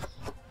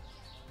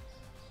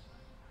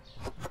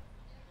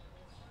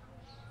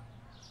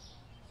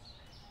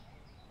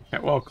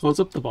 Okay, well, I'll close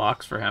up the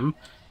box for him.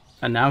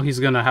 And now he's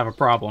going to have a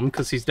problem,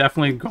 because he's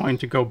definitely going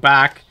to go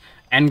back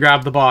and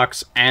grab the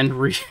box and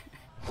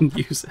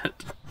use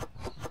it.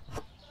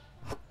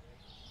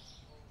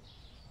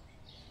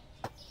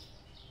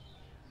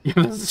 Yeah,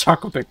 there's a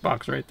Choco Pick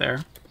box right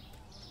there.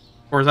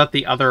 Or is that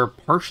the other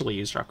partially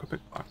used Choco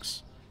Pick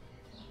box?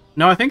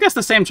 No, I think that's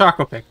the same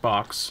Choco Pick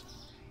box.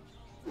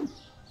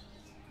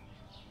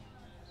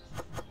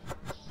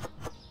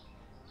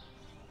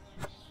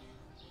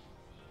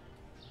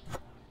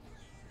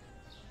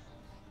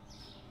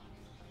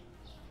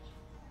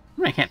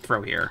 I can't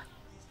throw here.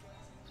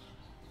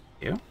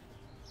 You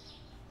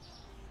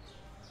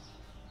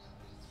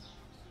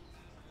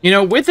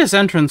know, with this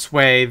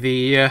entranceway,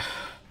 the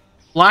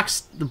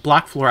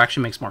black floor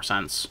actually makes more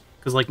sense,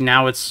 because like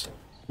now it's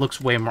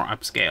looks way more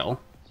upscale.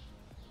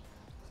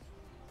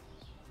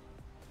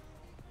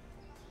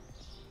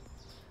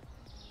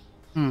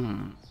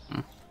 I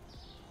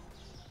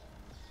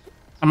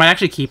might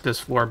actually keep this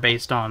floor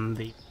based on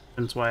the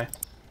entranceway.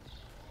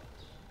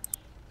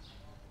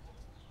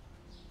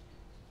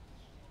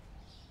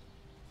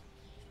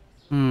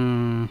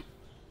 I'm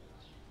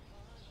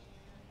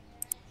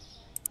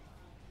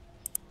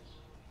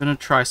gonna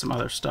try some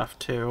other stuff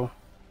too.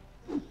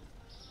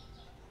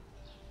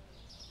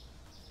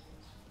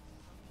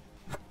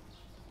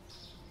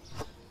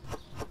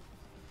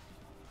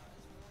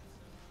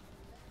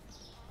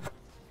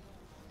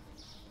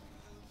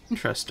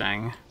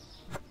 Interesting.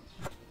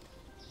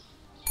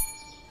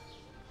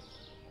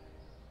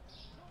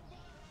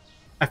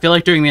 I feel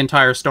like doing the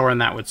entire store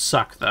and that would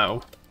suck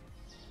though.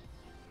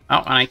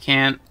 Oh,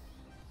 and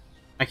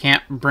I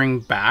can't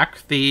bring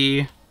back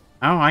the...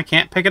 Oh, I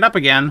can't pick it up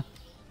again.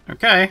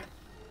 Okay.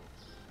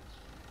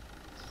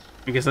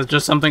 I guess that's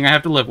just something I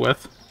have to live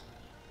with.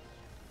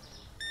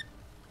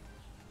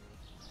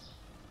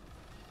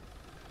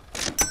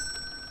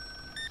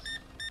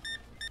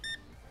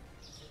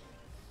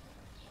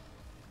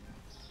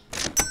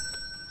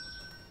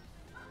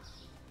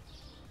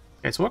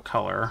 Okay, so what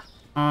color?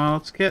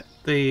 Let's get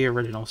the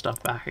original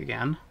stuff back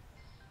again.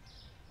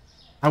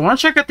 I want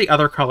to check out the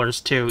other colors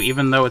too,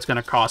 even though it's going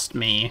to cost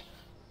me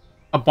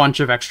a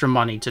bunch of extra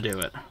money to do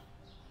it.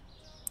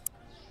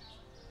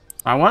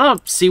 I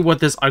want to see what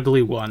this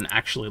ugly one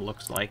actually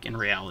looks like in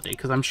reality,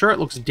 because I'm sure it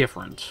looks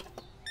different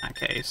in that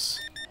case.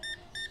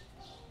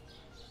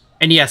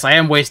 And yes, I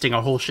am wasting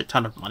a whole shit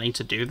ton of money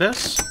to do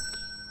this,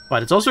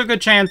 but it's also a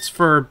good chance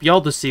for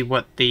y'all to see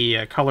what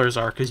the colors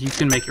are, because you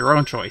can make your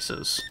own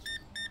choices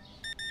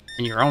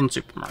in your own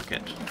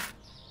supermarket.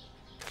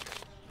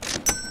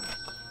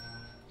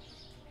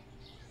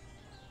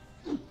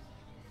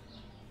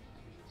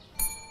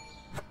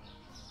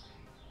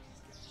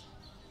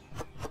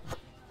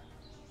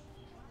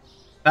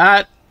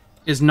 That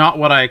is not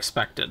what I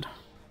expected.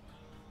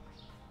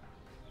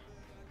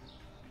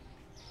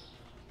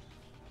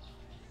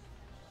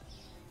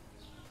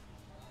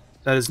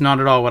 That is not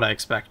at all what I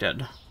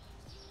expected.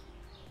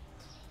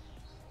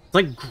 It's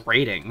like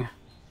grating.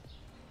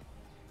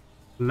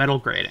 Metal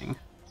grating.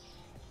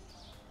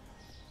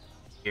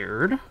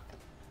 Weird.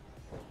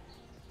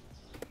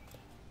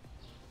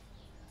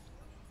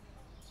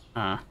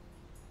 I'm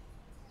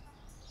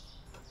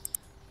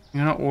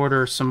gonna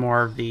order some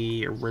more of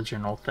the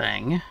original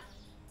thing.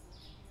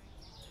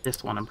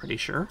 This one, I'm pretty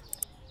sure.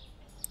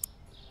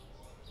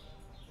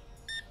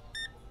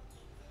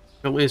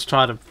 At least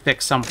try to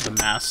fix some of the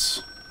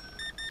mess.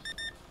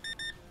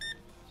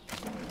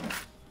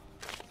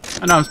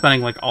 I know I'm spending,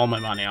 like, all my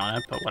money on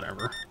it, but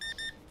whatever.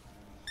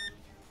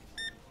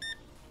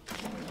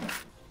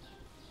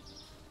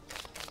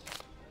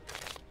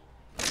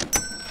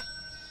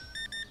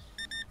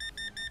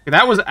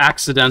 That was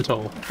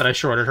accidental that I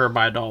shorted her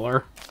by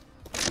 $1.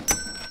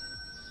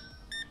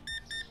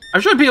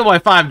 I've shorted people by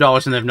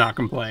 $5 and they've not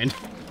complained.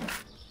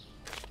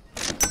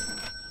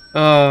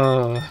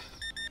 I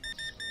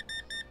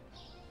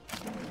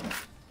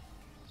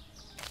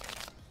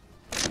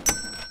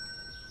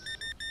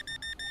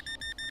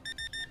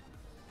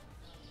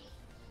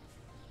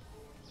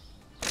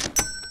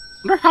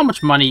wonder how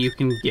much money you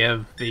can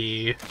give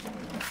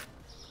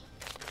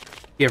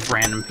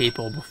random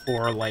people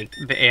before, like,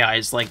 the AI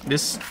is like,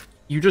 this,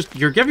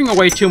 you're giving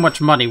away too much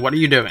money, what are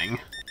you doing?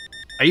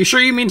 Are you sure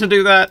you mean to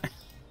do that?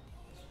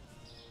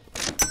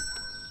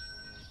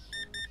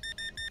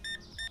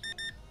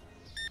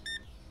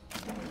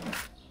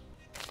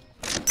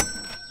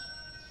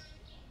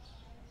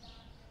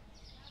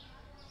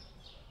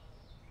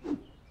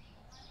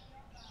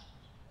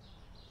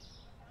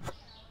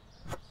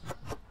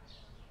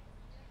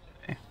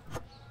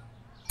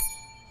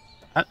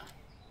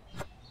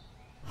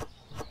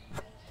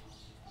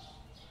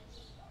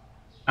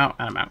 Oh,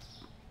 and I'm out.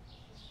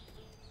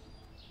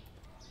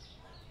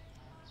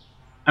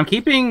 I'm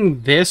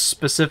keeping this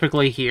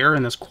specifically here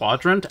in this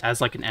quadrant as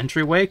like an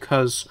entryway,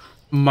 because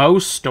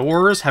most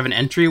stores have an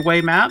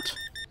entryway mat.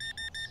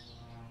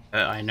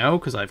 I know,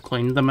 because I've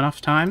cleaned them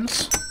enough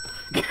times.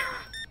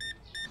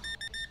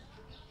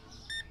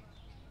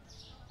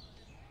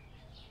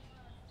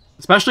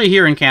 Especially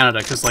here in Canada,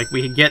 because like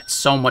we get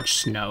so much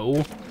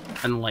snow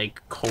and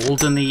like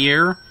cold in the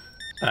year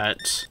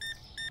that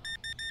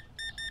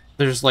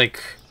there's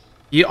like,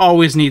 you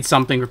always need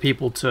something for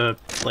people to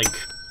like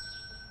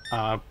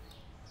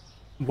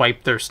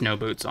wipe their snow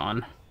boots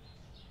on,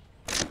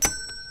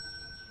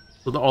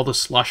 so that all the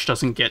slush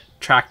doesn't get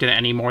tracked in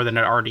any more than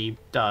it already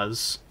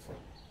does.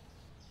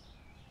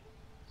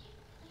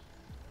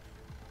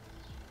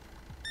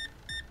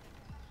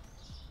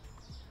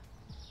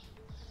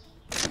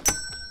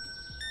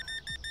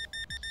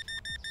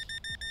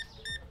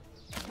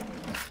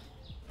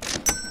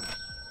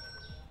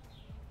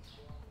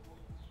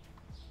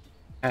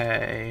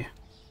 Okay.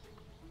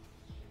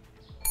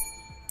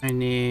 I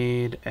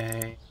need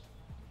a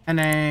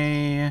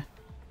NA,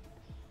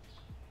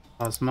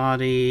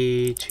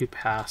 basmati, 2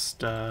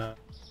 pasta,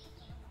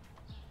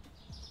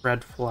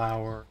 red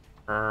flour,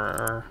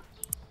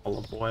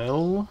 olive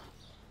oil,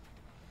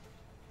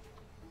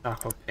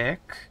 taco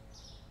pick,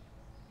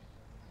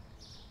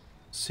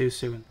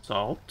 susu and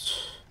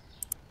salt.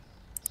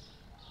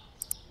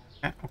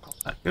 Okay, we'll call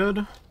that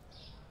good.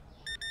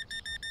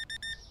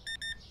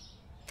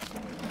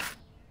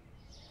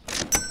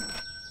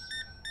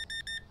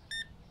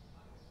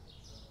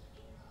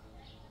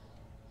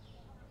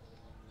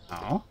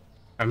 Oh.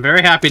 I'm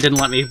very happy it didn't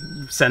let me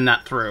send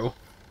that through.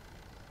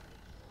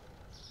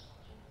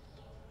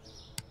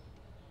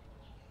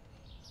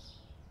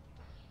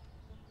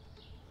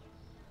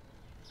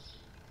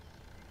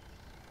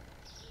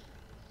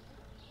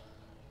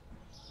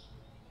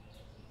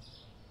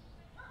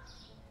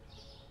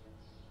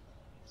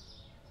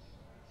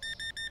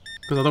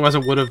 Because otherwise I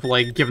would have,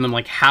 like, given them,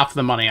 like, half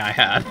the money I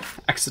had,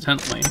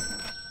 accidentally.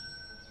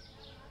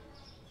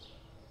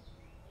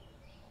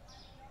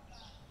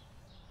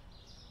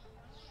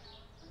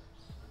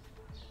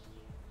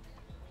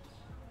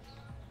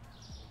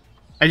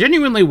 I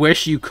genuinely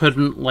wish you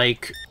couldn't,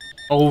 like,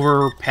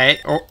 overpay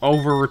or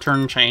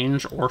over-return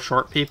change or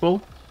short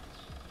people.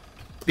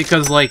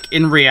 Because, like,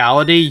 in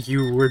reality,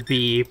 you would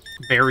be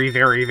very,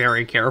 very,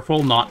 very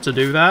careful not to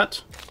do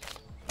that.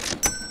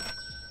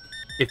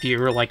 If you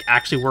were, like,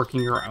 actually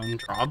working your own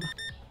job.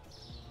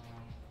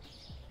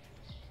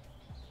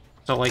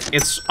 So, like,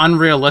 it's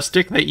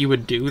unrealistic that you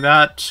would do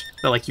that.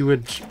 That, like, you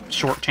would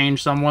shortchange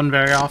someone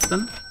very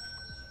often.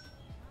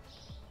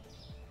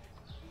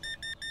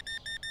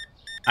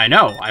 I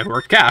know, I've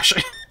worked cash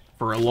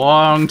for a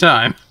long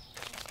time.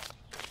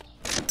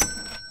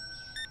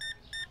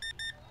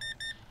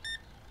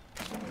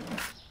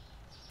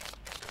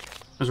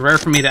 It was rare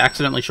for me to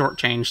accidentally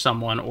shortchange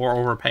someone or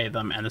overpay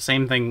them, and the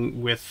same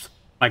thing with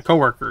my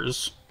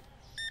coworkers,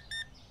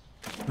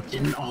 who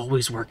didn't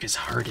always work as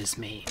hard as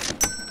me.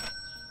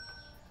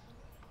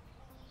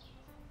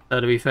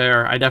 So to be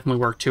fair, I definitely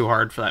worked too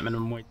hard for that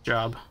minimum wage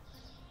job.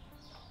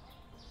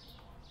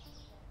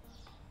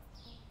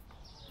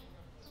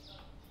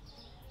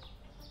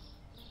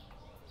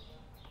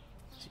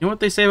 You know what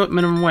they say about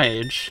minimum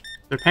wage?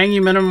 If they're paying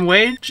you minimum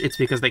wage, it's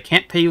because they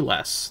can't pay you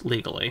less,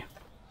 legally.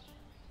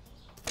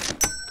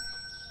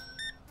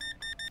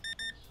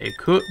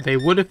 They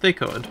would if they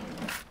could.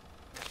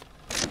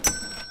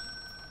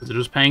 Because they're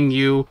just paying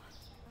you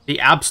the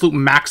absolute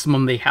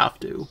maximum they have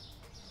to.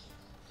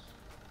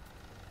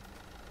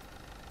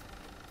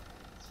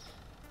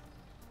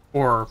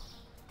 Or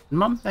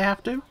minimum they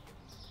have to?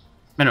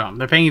 Minimum.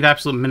 They're paying you the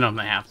absolute minimum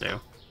they have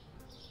to.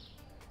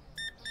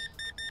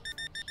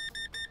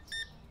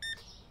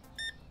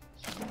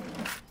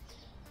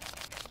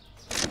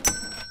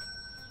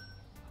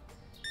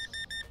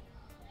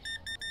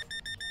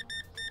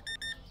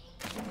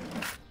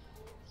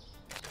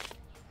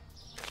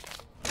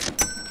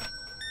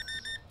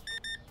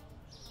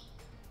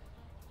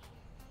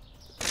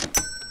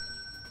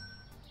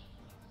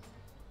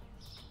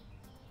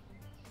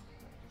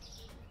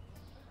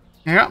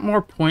 I got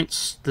more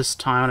points this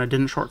time and I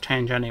didn't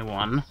shortchange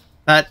anyone.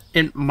 That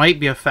it might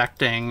be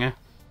affecting...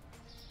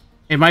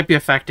 It might be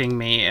affecting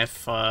me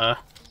if I'm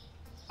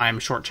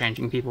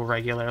shortchanging people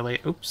regularly.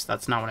 Oops,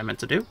 that's not what I meant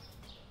to do.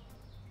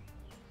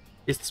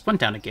 This went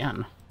down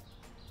again.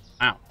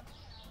 Wow.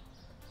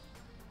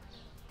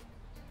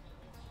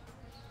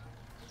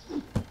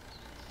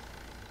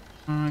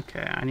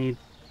 Okay, I need...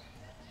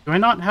 Do I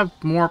not have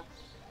more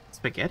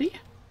spaghetti?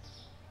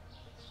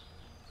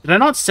 Did I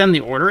not send the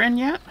order in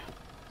yet?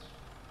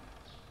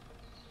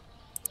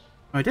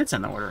 Oh, I did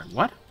send the order in.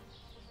 What?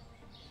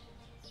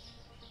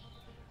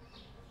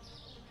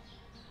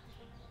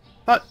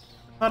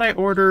 Thought I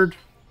ordered...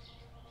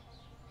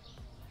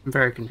 I'm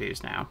very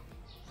confused now.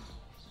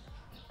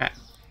 Okay.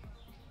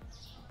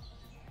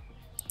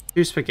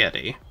 2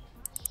 spaghetti.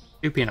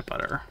 2 peanut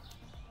butter.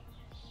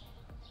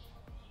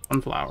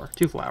 1 flour.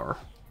 2 flour.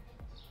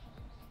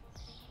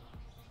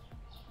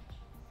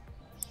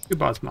 2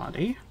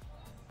 basmati.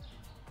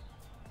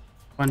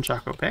 1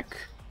 choco pick.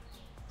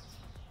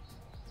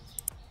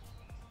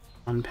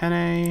 1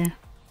 penne.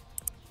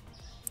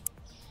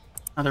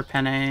 Another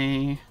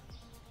penne.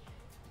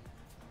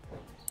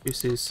 2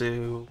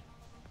 susu.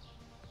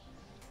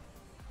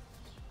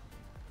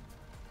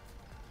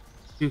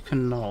 2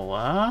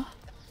 canola.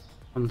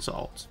 1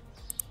 salt.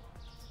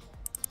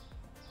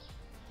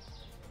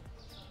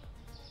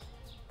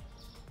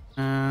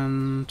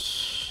 And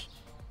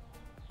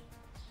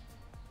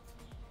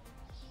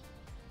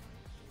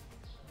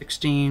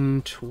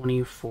 16,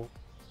 24,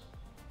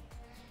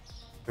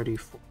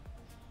 34,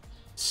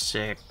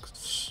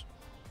 6,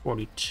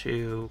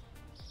 42,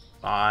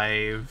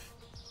 5,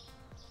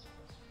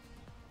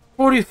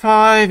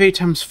 45, 8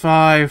 times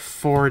 5,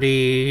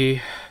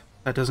 40.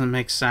 That doesn't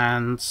make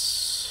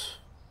sense.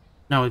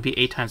 No, it'd be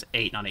 8 times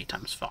 8, not 8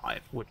 times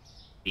 5. Would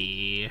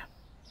be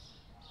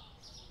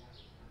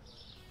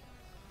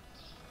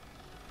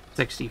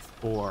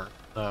 64,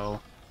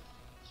 so...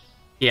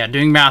 Yeah,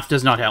 doing math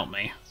does not help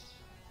me.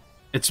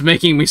 It's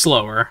making me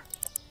slower.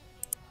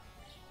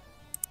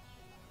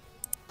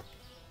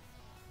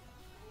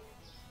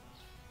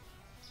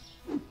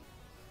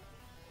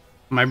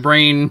 My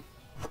brain's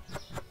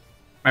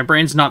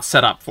not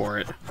set up for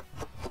it.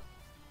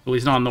 At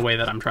least not in the way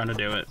that I'm trying to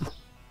do it.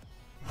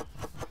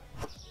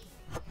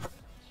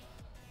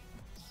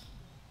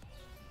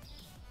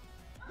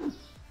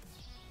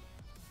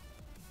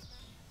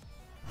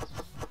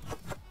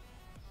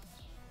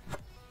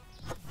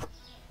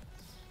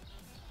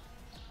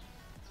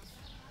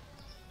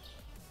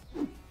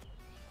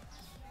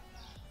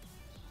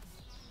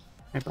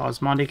 Okay,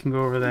 Basmati can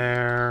go over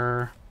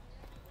there.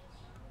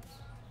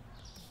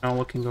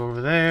 Canola can go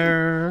over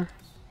there.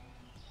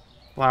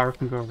 Flour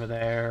can go over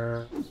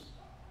there.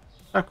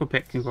 Choco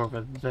pick can go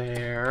over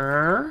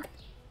there.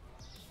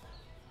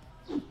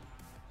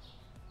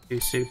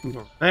 Susu can go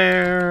over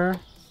there.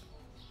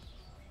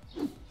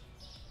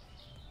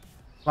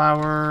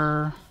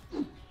 Flour.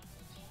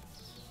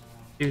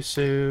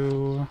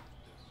 Susu.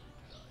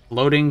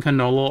 Loading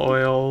canola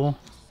oil.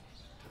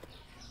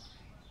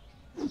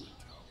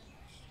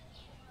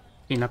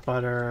 Peanut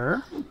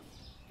butter.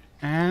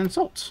 And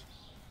salt.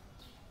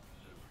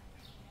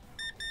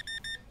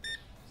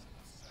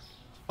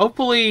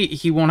 Hopefully,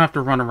 he won't have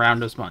to run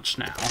around as much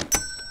now.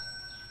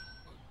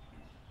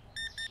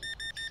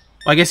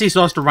 Well, I guess he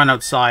still has to run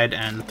outside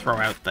and throw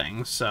out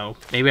things, so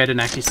maybe I didn't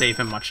actually save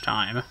him much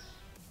time.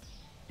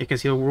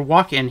 Because he'll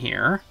walk in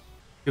here,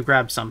 he'll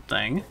grab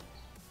something,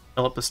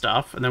 fill up the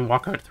stuff, and then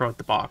walk out and throw out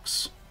the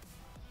box.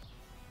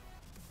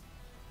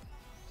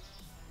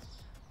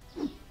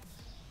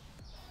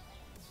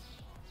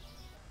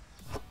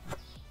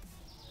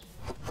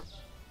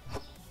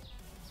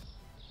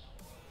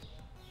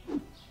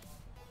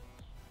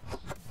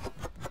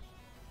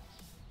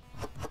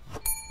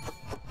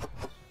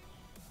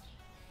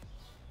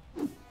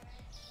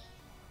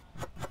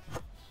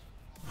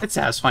 It's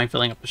satisfying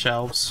filling up the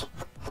shelves.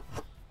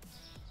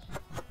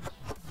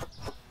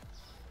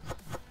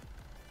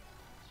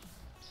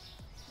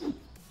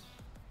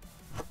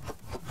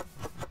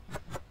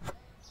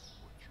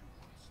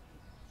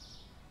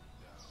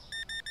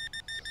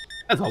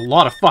 That's a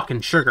lot of fucking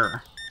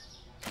sugar.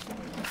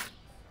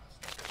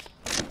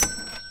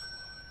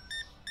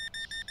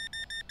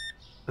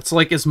 That's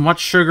like as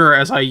much sugar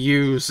as I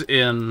use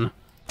in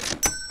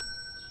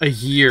a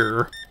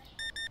year.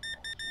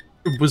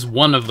 It was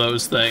one of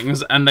those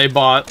things, and they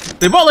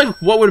bought like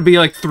what would be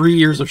like 3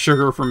 years of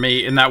sugar for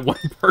me in that one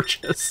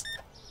purchase.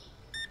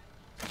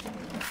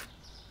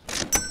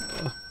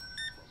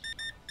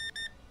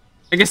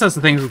 I guess that's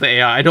the thing with the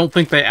AI. I don't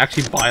think they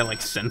actually buy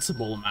like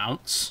sensible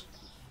amounts.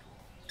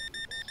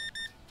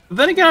 But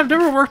then again, I've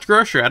never worked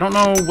grocery. I don't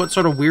know what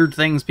sort of weird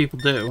things people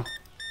do.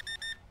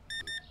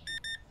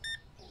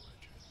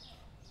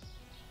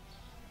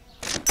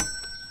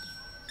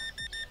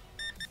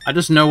 I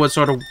just know what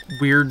sort of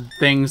weird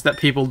things that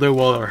people do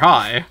while they're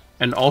high,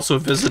 and also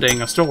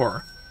visiting a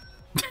store.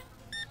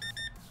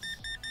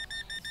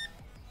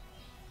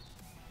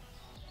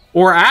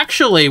 Or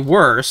actually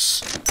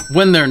worse,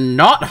 when they're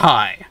not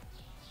high,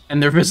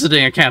 and they're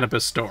visiting a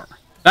cannabis store.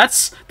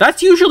 That's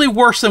usually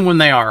worse than when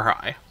they are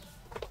high.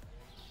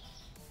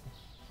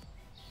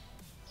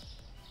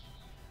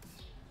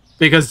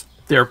 Because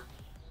they're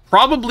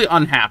probably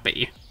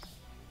unhappy,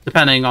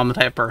 depending on the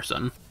type of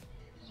person.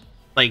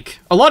 Like,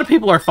 a lot of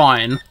people are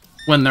fine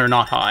when they're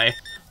not high,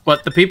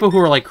 but the people who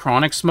are, like,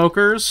 chronic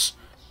smokers,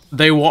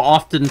 they will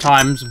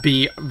oftentimes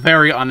be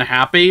very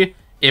unhappy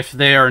if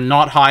they are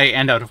not high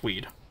and out of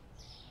weed.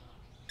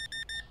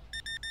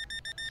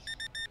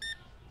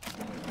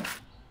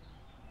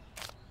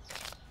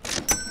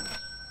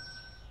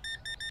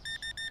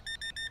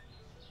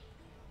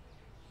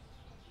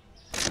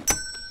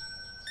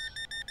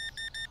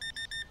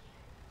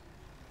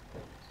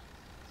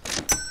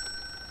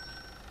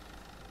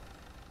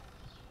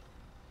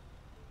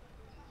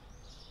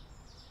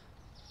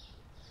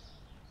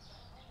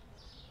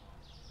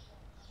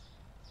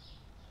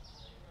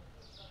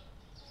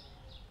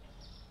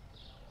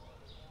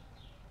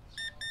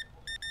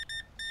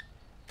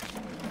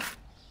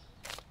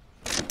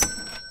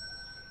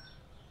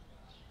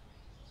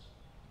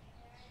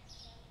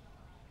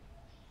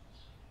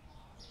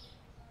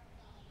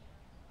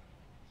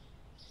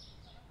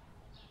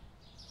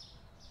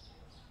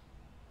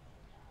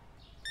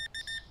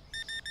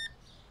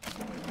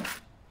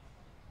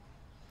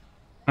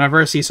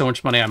 Whenever I see so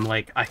much money, I'm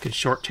like, I could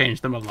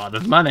shortchange them a lot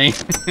of money.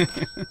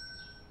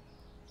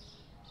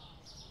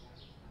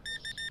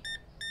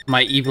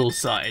 My evil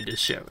side is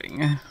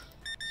showing.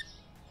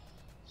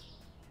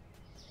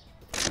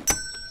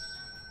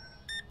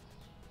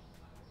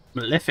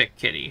 Malefic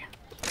kitty.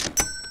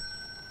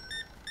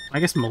 I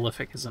guess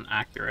malefic isn't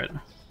accurate.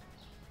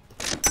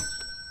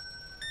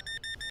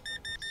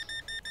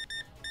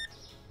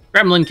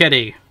 Gremlin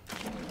kitty.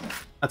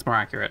 That's more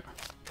accurate.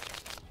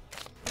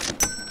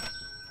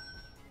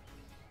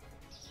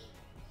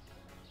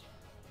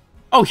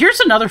 Oh, here's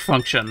another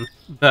function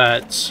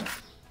that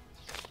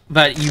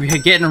you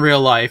get in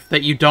real life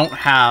that you don't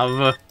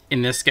have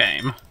in this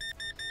game.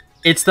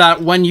 It's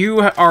that when you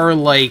are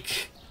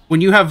like,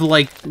 when you have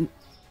like,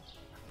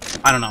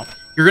 I don't know,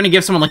 you're gonna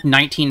give someone like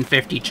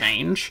 1950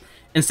 change.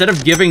 Instead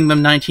of giving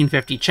them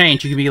 1950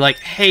 change, you can be like,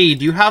 hey,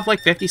 do you have like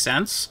 50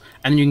 cents?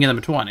 And then you can give them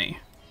a 20.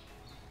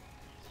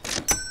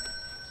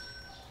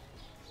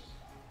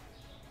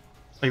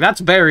 Like,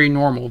 that's very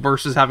normal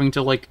versus having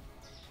to like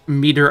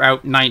meter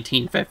out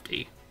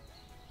 1950.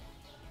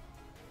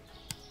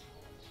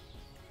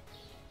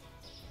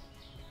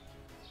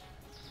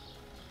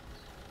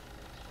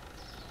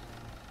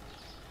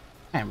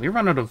 Man, we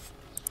run out of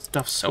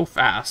stuff so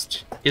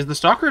fast. Is the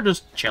stalker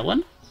just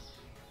chilling?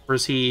 Or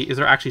is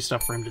there actually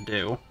stuff for him to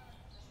do?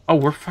 Oh,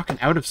 we're fucking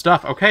out of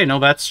stuff. Okay, no,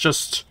 that's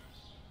just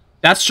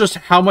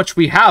how much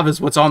we have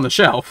is what's on the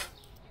shelf.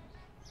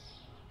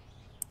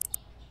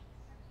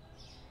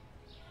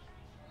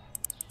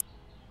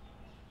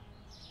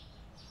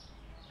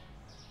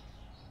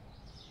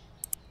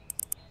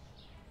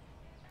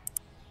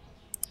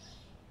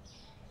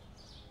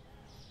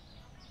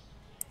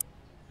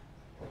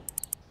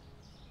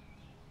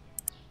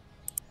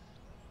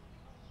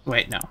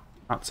 Wait, no.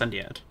 Not send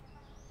yet.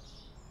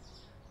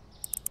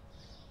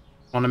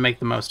 I want to make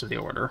the most of the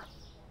order.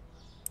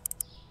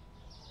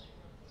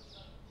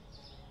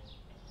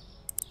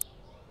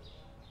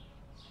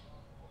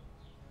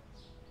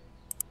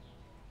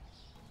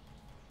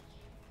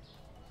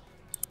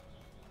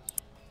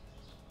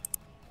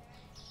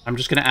 I'm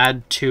just gonna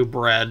add 2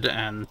 bread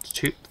and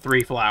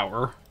 3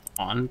 flour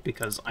on,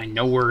 because I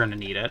know we're gonna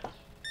need it.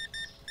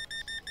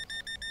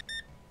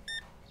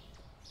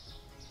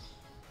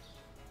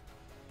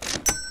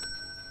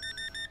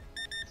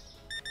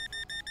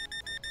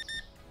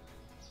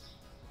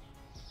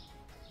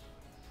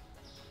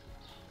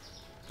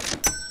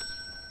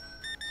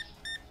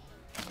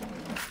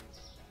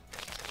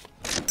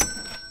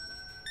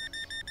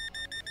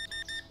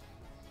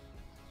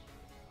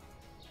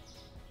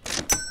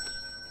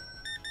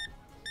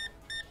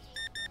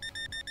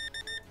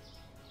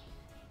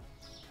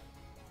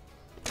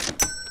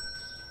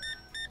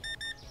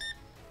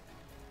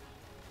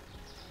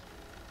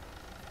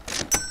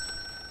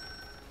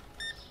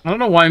 I don't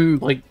know why I'm,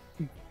 like,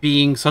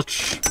 being so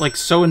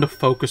into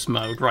focus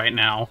mode right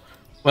now,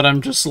 but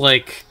I'm just,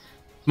 like,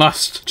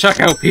 must check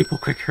out people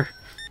quicker.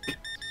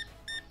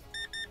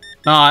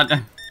 Not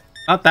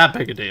that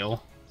big a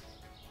deal.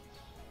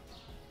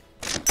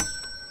 I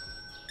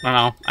don't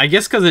know. I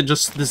guess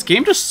because this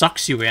game just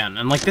sucks you in,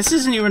 and, like, this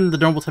isn't even the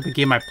normal type of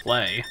game I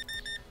play.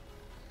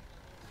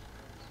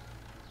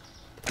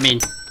 I mean,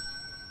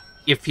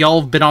 if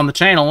y'all have been on the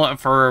channel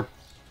for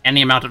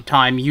any amount of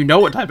time, you know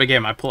what type of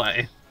game I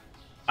play.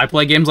 I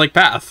play games like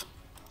Path.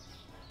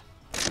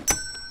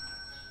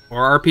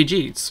 Or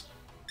RPGs.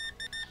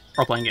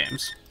 Role-playing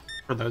games,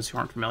 for those who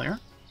aren't familiar.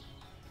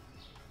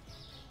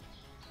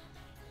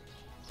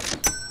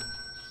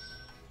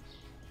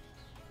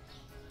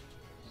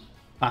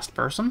 Last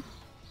person.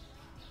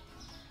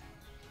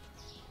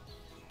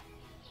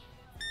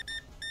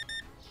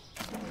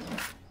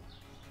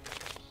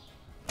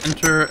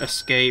 Enter,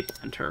 escape,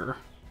 enter.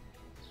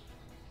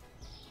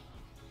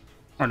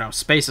 Or no,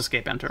 space,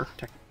 escape, enter.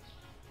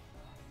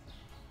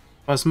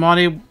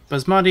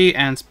 Basmati,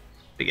 and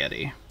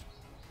spaghetti.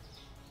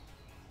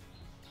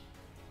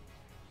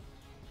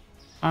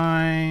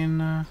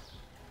 Fine.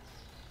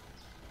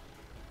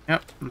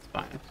 Yep, that's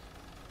fine.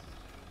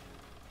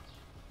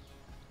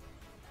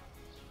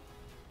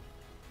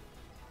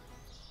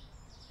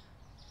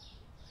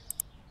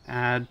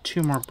 Add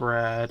 2 more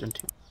bread and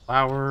 2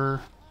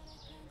 flour.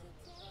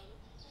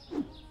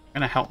 I'm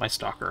gonna help my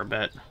stalker a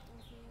bit.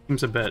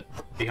 Seems a bit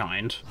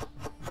behind.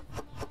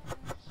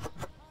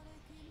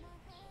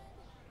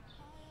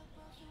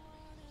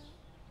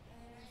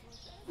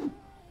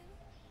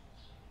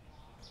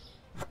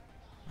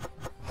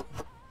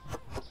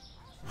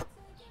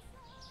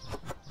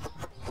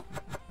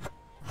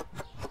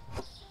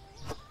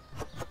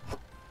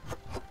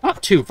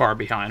 Not too far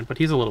behind, but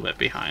he's a little bit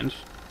behind.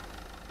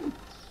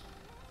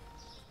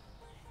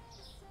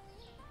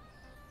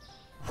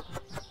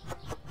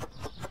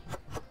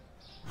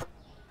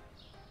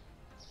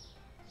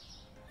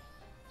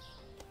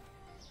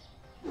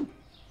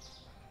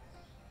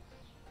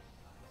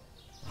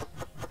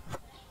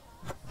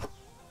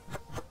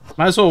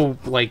 Might as well,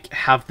 like,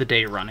 have the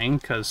day running,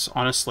 because,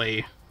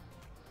 honestly,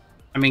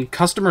 I mean,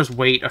 customers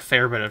wait a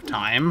fair bit of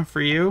time for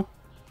you.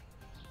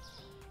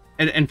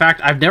 And, in fact,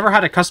 I've never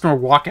had a customer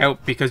walk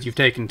out because you've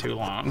taken too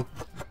long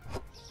to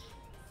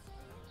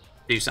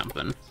do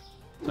something,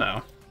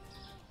 so...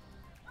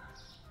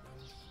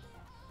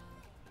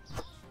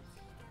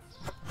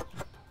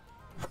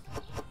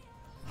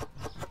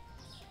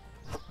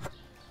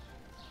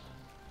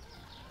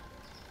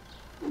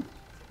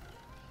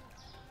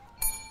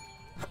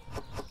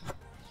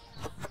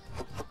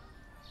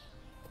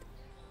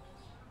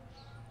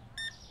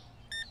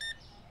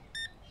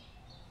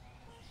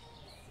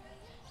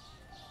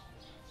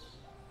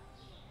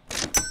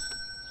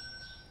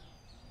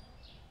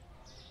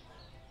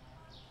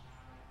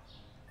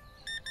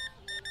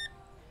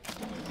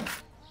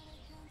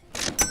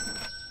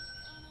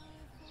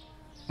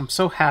 I'm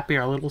so happy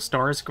our little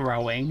star is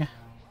growing.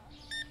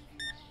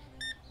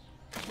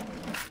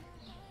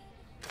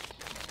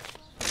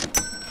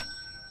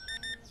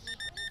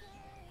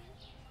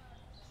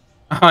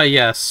 Ah,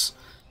 yes.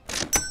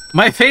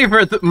 My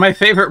favorite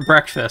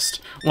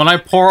breakfast, when I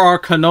pour our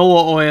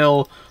canola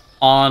oil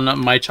on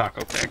my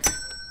Choco Pick.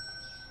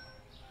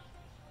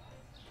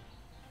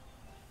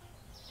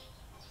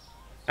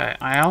 Okay,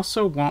 I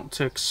also want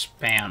to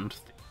expand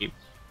the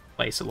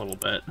place a little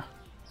bit.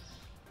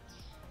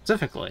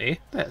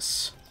 Specifically,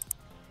 this.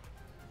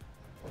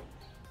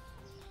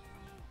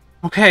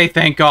 Okay,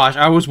 thank gosh.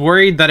 I was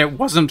worried that it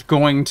wasn't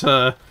going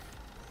to...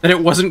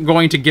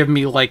 give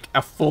me, like,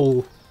 a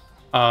full,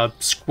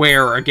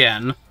 square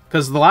again.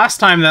 Because the last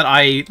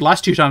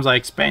 2 times I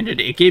expanded,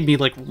 it gave me,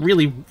 like,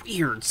 really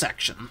weird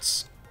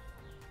sections.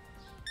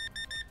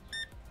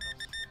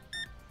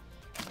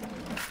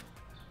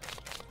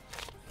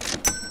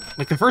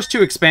 Like, the first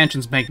 2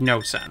 expansions make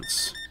no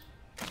sense.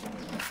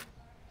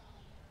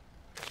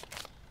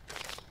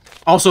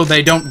 Also,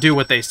 they don't do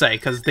what they say,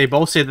 because they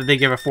both say that they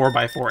give a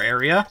 4x4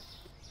 area.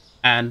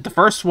 And the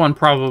first one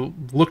probably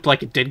looked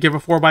like it did give a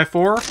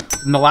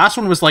 4x4, and the last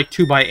one was like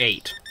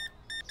 2x8.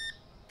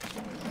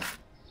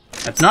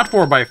 That's not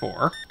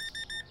 4x4.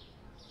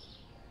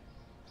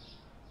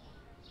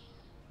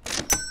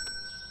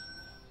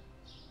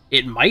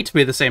 It might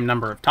be the same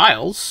number of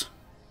tiles.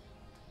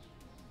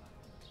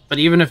 But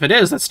even if it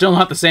is, that's still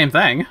not the same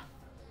thing.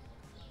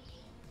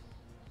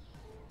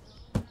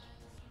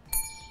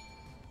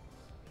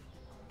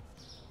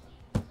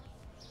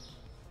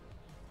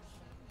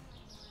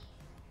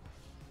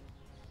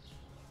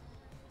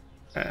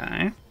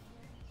 Okay.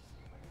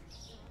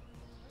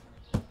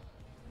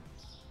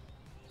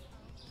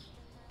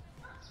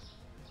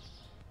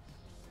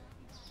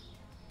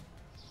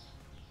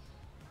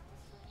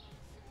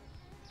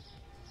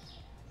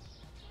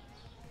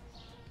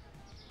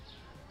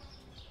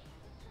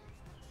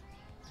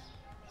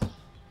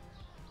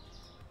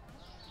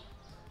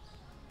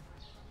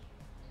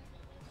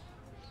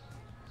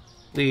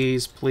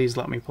 Please, please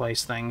let me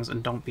place things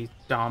and don't be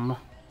dumb.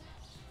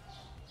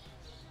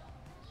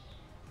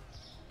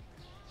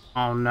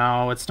 Oh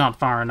no, it's not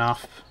far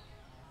enough.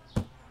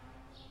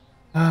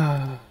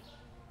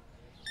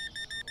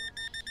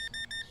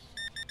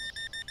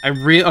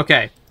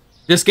 Okay.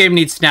 This game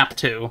needs Snap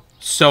 2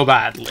 so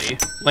badly.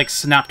 Like,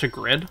 Snap to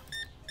Grid.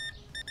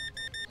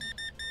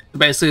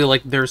 Basically,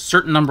 like, there's a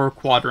certain number of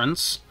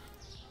quadrants,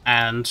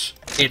 and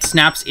it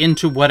snaps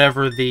into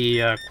whatever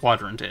the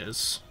quadrant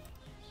is.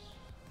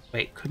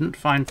 Wait, couldn't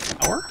find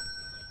power?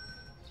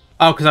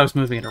 Oh, because I was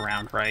moving it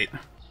around, right.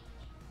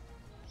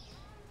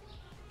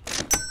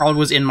 Probably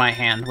was in my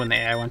hand when the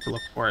AI went to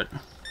look for it.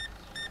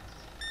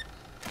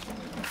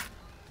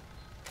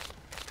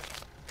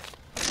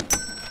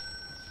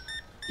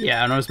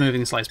 Yeah, and I was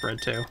moving sliced bread,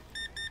 too.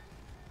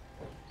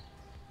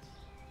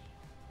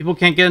 People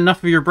can't get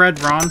enough of your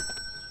bread, Ron.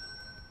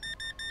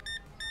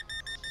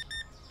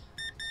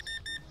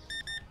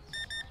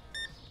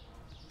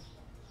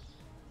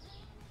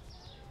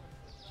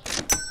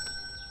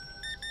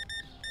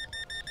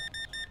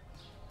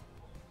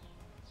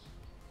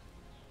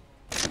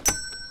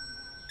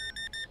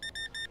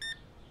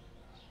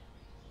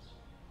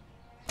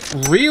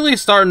 Really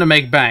starting to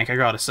make bank, I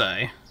gotta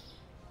say.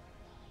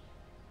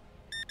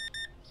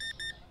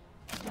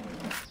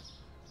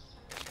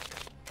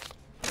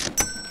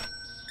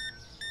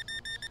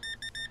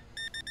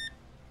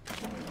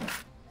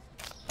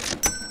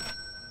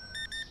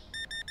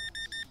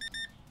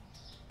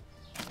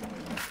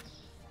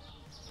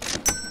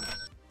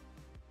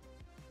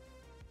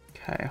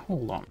 Okay,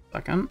 hold on a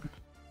second.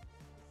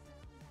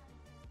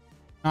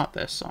 Not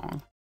this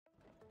song.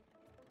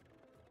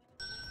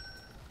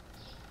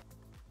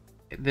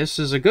 This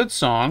is a good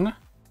song,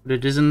 but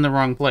it is in the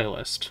wrong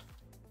playlist.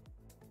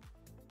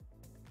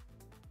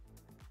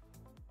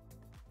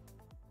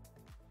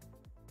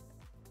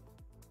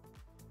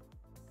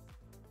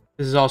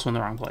 This is also in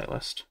the wrong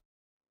playlist.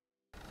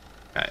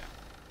 Okay.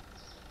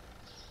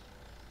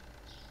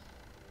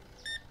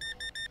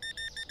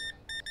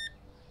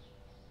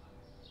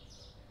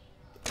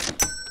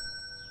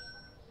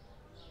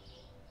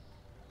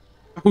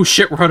 Oh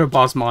shit, we're out of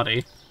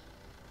Basmati.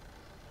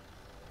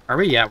 Are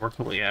we? Yeah, we're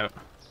completely out.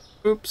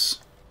 Oops.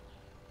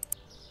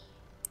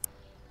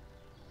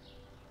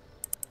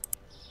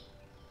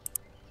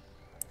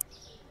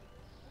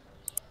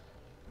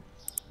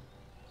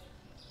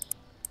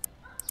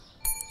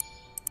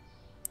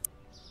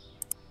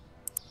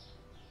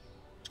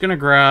 Just gonna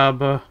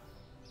grab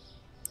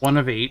one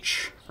of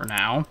each for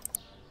now.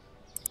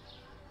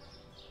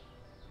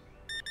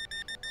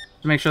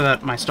 To make sure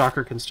that my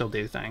stalker can still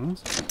do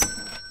things.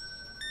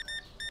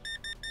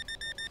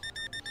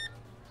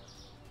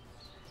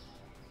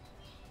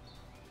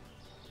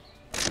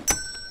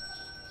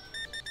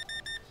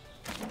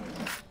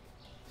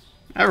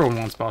 Everyone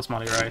wants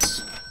basmati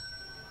rice.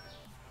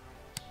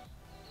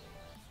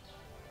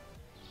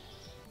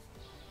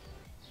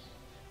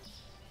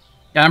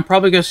 Yeah, I'm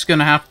probably just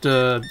gonna have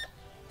to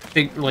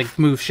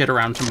move shit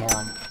around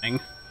tomorrow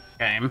morning.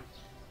 Game.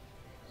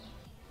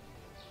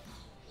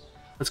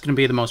 That's gonna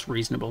be the most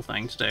reasonable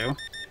thing to do.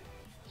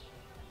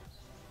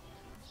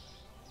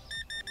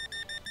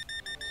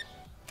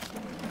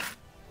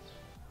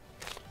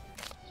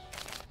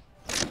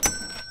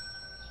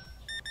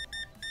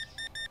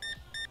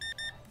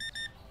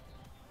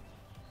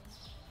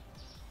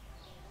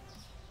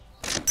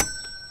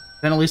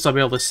 Then at least I'll be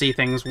able to see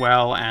things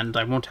well, and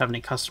I won't have any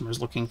customers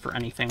looking for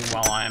anything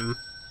while I'm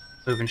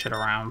moving shit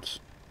around.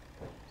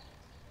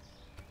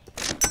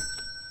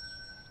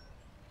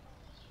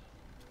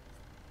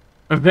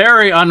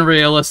 Very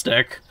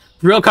unrealistic.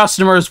 Real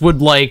customers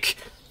would, like,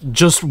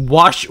 just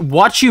watch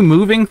you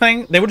moving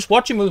things. They would just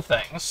watch you move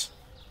things.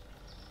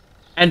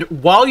 And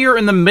while you're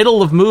in the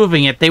middle of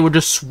moving it, they would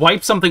just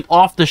swipe something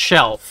off the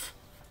shelf.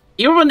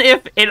 Even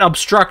if it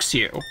obstructs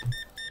you.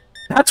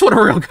 That's what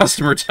a real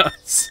customer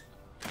does.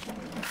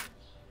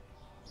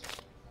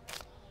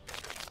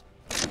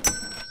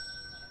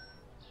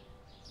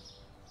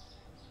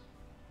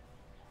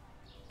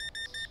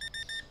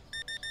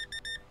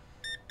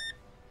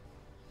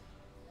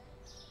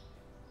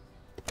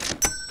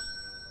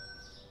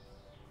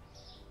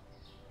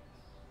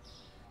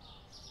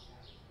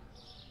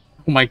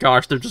 Oh my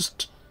gosh, they're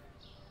just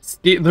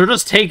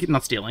taking,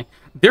 not stealing,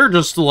 they're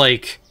just,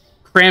 like,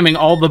 cramming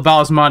all the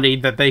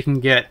basmati that they can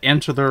get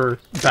into their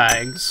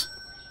bags.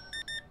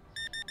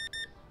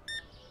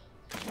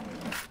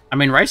 I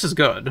mean, rice is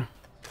good.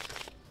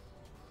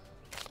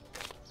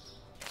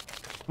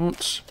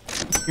 Won't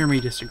hear me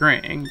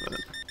disagreeing, but...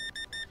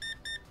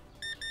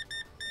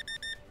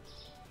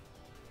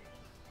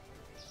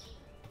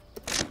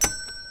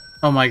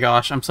 Oh my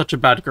gosh, I'm such a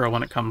bad girl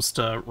when it comes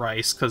to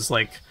rice, because,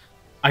 like,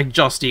 I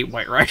just eat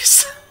white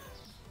rice.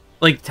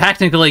 Like,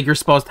 technically, you're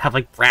supposed to have,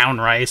 like, brown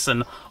rice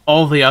and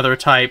all the other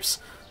types.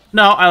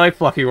 No, I like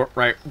fluffy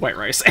white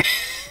rice.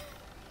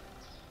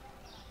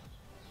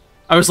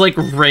 I was, like,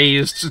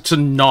 raised to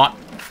not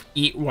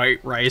eat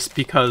white rice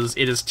because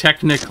it is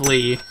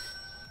technically,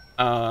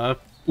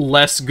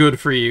 less good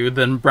for you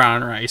than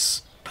brown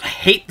rice. But I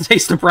hate the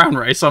taste of brown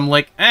rice, so I'm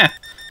like,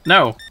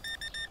 no.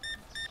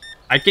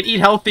 I can eat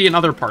healthy in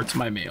other parts of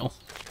my meal.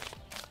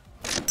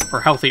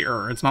 Or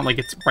healthier. It's not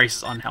like rice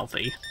is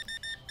unhealthy.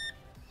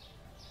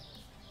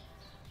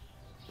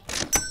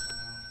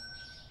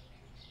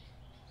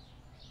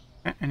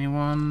 Okay,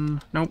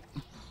 anyone? Nope.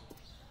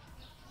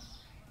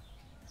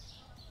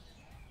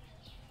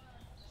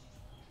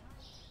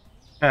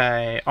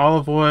 Okay,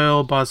 olive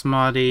oil,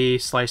 basmati,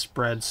 sliced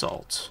bread,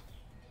 salt.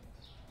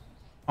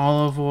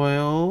 Olive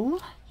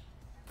oil.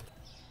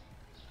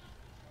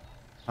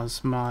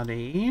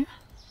 Basmati.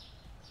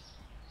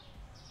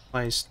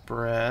 Sliced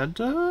bread.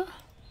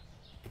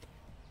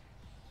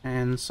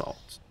 And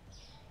salt.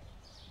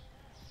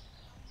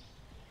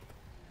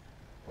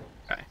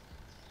 Okay.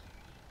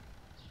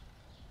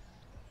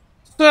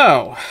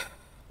 So,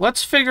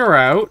 let's figure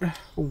out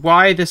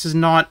why this is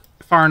not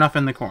far enough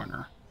in the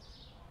corner.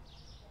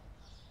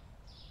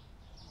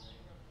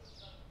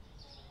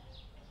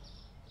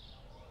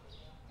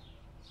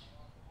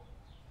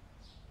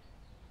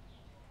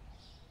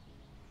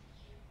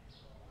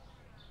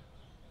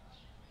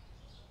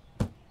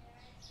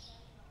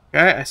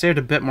 Okay, I saved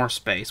a bit more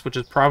space, which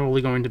is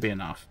probably going to be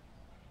enough.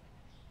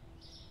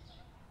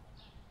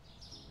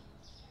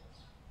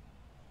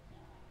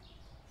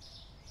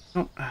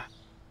 Oh.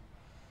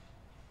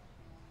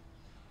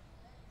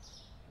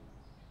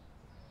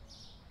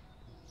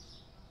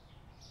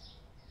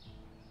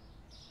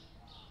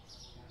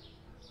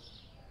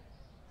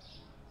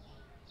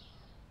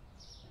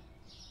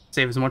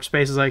 Save as much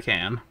space as I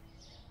can.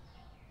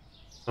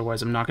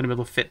 Otherwise, I'm not going to be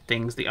able to fit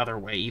things the other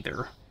way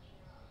either.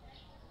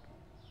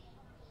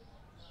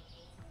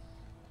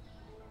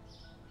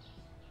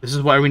 This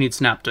is why we need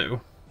Snap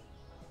 2.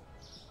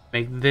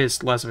 Make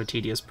this less of a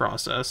tedious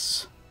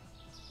process.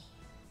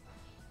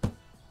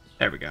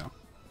 There we go.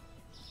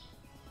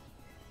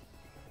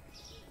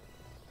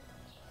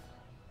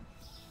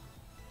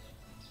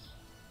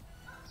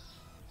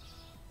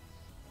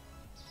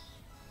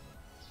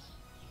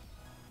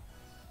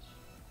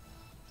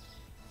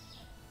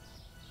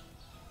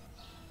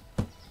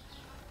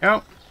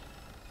 Go.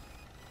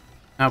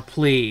 Now,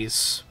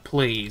 please,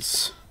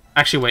 please.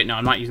 Actually, wait, no,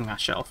 I'm not using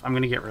that shelf. I'm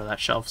going to get rid of that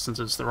shelf since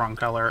it's the wrong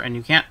color, and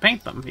you can't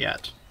paint them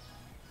yet.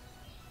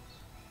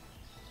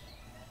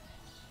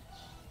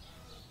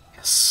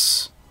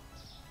 Yes.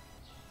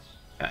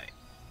 Okay.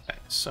 Okay,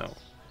 so...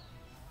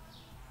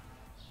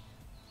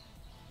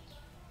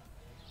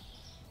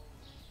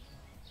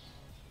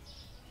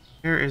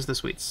 here is the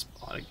sweet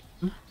spot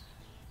again.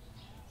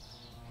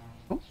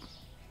 Oh.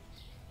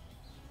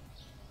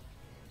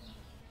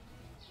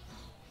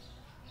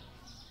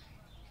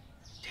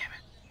 Damn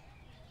it.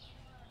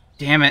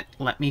 Damn it.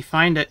 Let me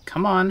find it.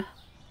 Come on.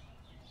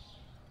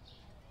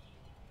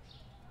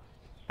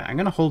 Okay, I'm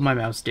going to hold my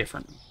mouse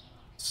different.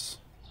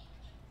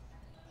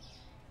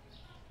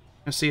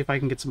 Let's see if I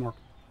can get some more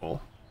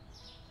control.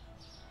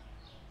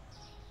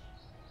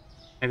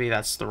 Maybe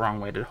that's the wrong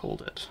way to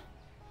hold it.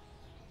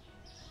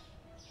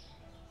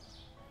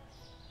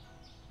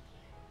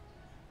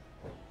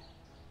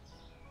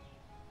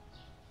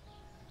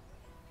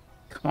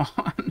 Come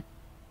on.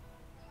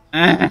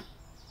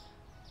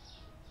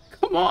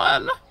 Come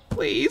on,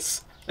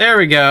 please. There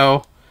we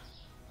go.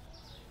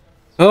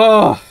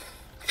 Oh.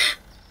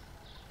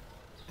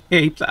 I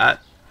hate that.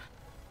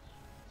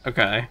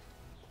 Okay.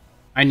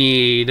 I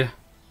need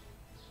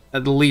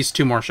at least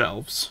 2 more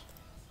shelves.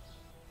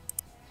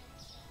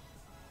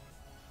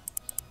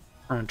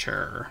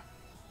 Furniture.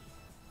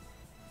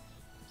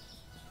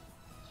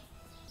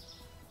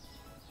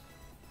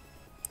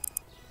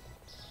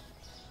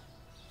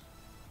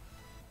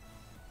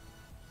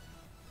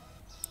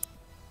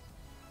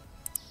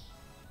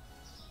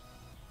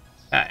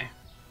 Okay.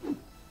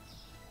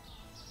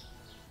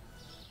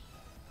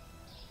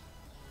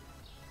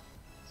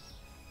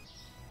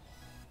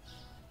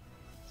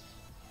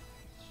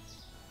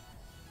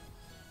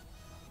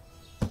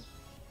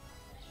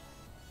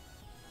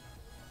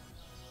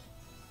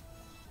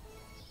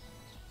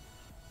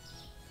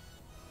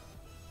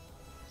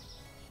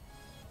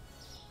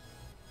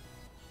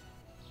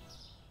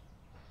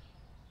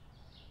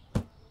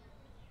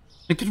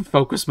 I think in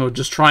focus mode,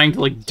 just trying to,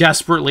 like,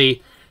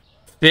 desperately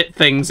fit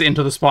things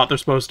into the spot they're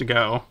supposed to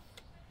go.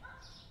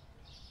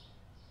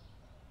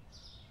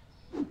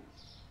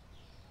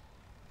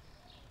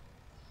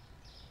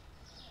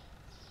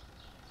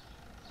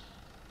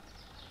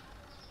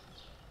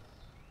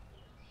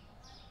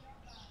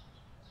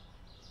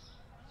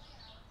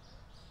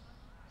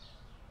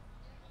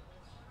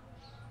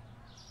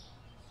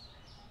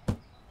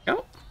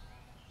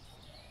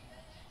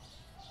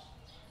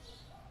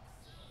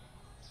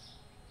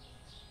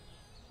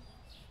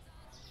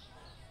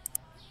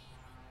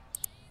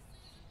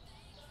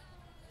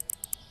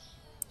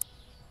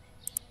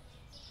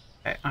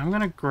 Okay, I'm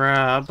gonna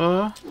grab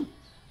a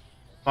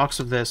box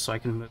of this so I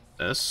can move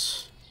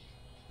this.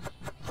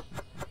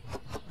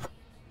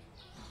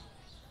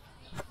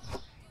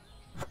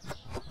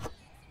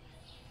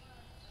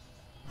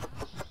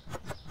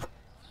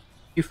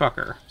 You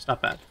fucker.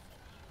 Stop that.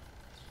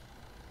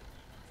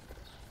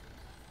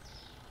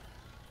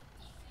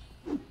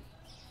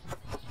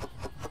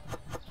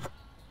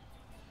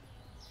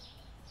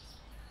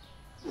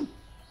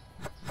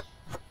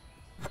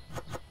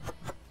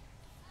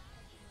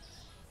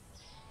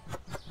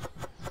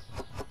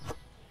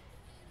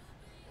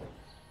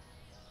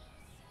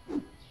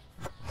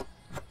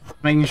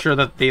 Making sure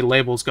that the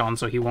label's gone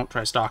so he won't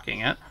try stalking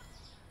it.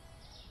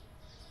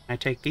 Can I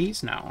take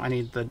these? No, I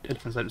need the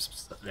different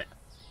size.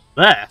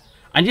 Bleh.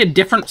 I need a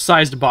different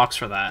sized box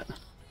for that.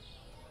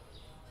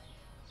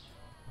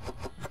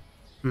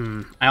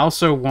 I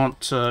also want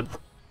to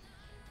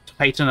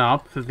tighten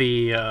up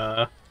the,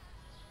 I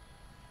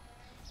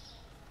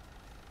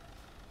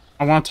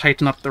want to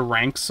tighten up the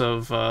ranks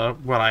of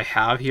what I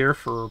have here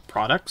for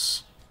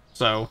products.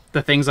 So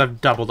the things I've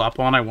doubled up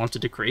on I want to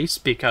decrease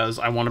because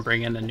I want to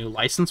bring in a new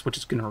license, which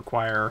is going to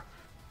require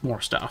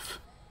more stuff.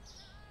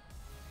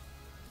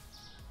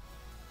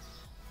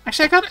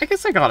 Actually, I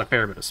guess I got a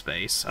fair bit of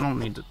space. I don't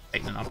need to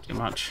tighten it up too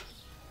much.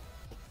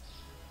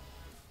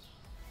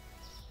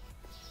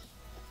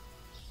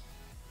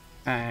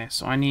 Okay,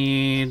 so I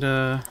need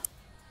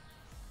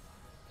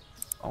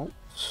salt.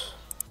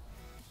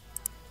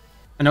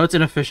 I know it's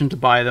inefficient to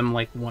buy them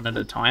like one at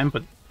a time,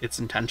 but it's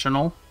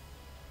intentional.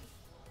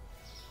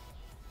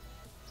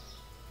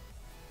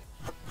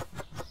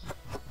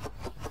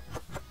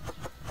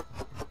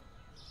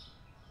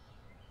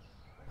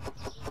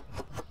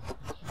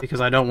 Because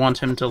I don't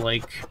want him to,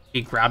 like,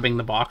 be grabbing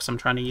the box I'm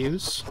trying to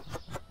use.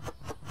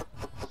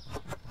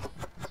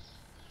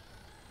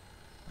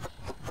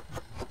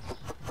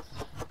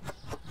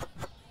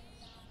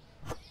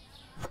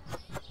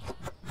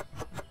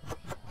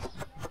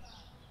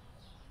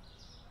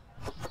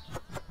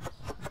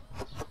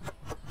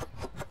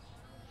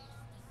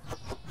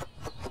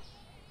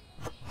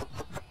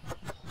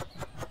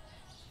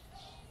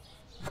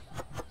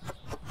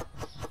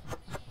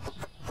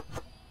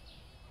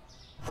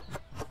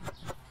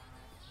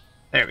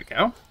 There we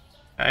go.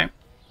 Okay.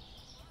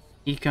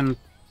 He can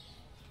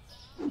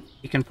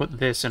put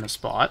this in a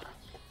spot.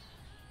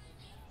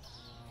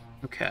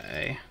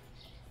 Okay.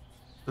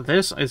 So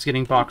this is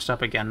getting boxed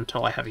up again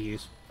until I have a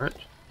use for it.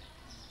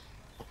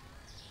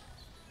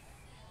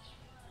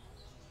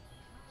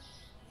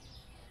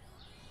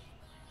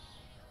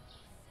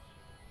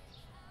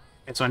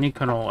 Okay, so I need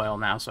canola oil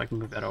now so I can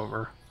move that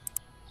over.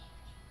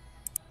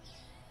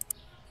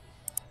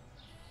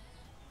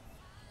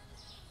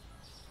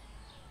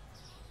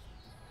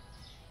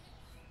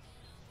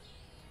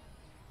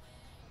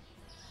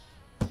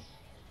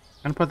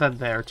 I'm gonna put that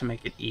there to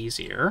make it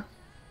easier.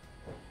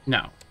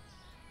 No.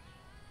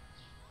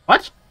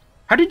 What?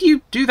 How did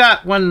you do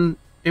that when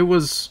it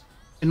was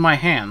in my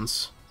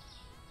hands?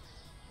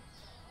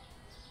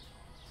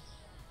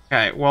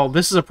 Okay, well,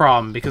 this is a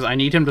problem because I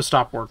need him to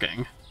stop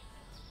working.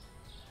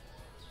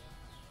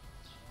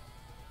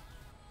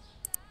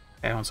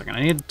 Okay, 1 second.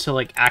 I need to,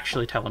 like,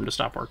 actually tell him to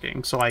stop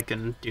working so I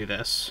can do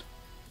this.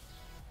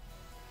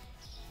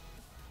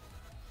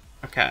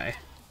 Okay.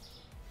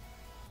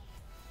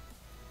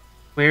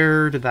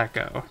 Where did that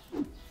go?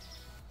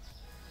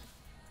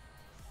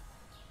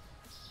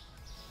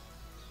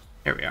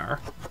 Here we are.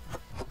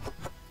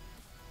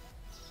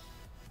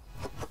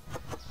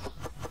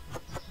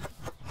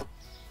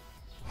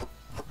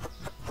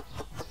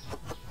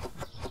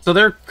 So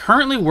they're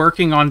currently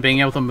working on being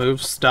able to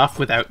move stuff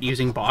without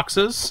using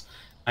boxes.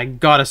 I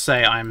gotta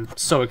say, I'm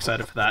so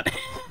excited for that.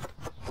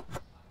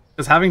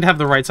 Because having to have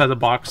the right size of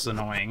box is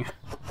annoying.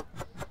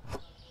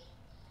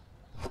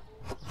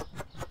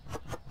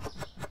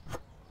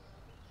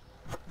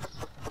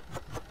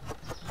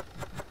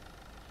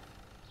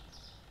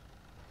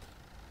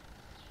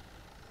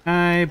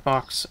 I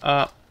box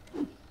up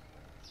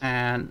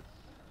and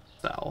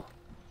sell.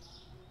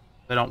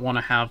 I don't want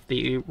to have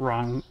the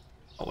wrong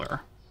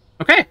color.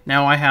 Okay,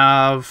 now I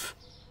have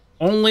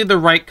only the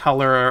right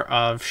color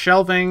of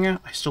shelving.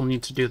 I still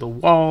need to do the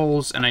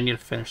walls, and I need to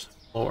finish the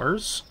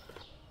floors.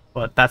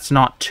 But that's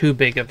not too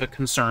big of a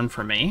concern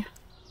for me.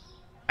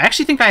 I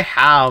actually think I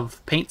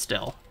have paint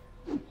still.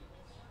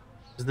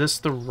 Is this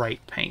the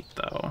right paint,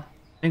 though? I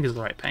think it's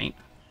the right paint.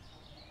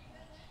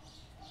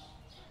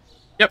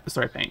 Yep, it's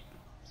the right paint.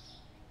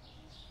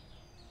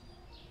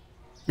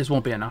 This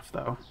won't be enough,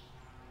 though.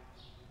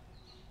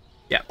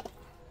 Yep.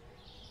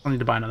 I'll need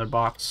to buy another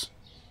box.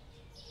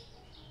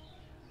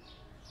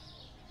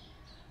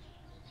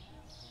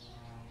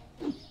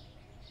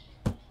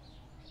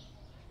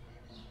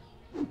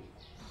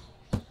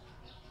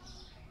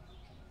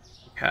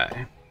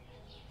 Okay.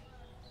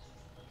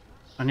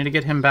 I need to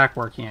get him back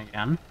working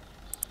again.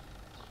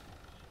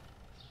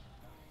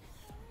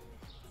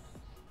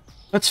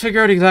 Let's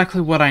figure out exactly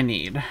what I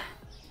need.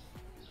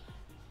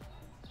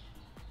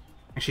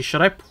 Actually,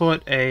 should I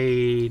put should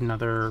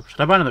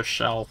I buy another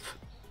shelf?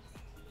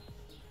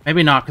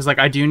 Maybe not, because, like,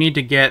 I do need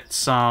to get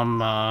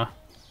some, I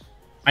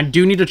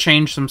do need to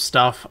change some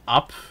stuff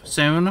up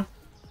soon.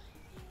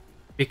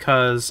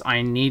 Because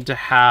I need to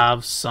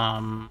have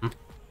some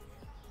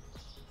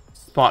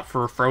spot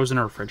for frozen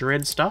or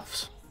refrigerated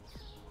stuff.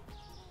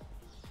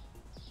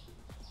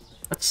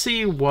 Let's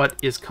see what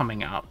is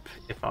coming up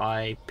if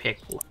I pick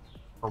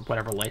or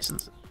whatever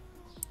license.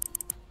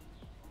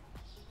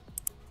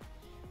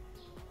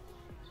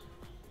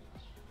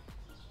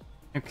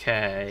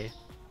 Okay.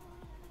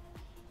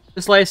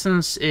 This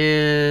license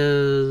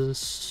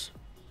is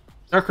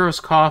dark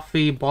roast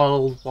coffee,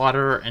 bottled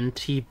water, and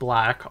tea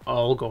black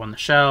all go on the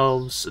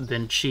shelves.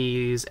 Then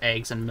cheese,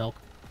 eggs, and milk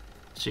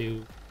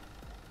to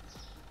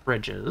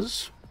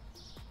fridges.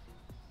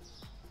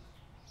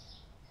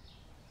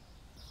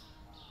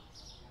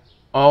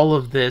 All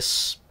of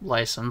this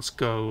license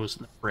goes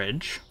in the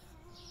fridge.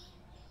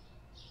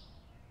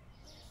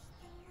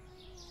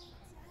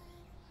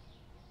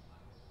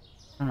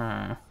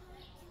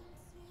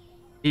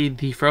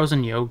 The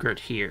frozen yogurt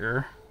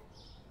here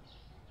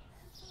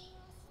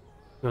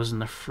goes in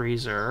the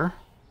freezer.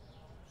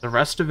 The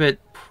rest of it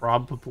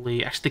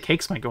probably... Actually, the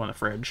cakes might go in the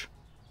fridge.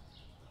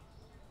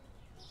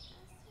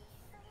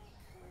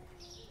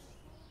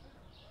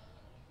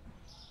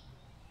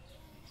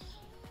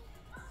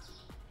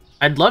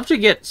 I'd love to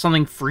get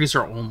something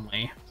freezer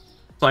only,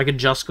 so I could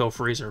just go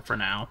freezer for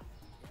now.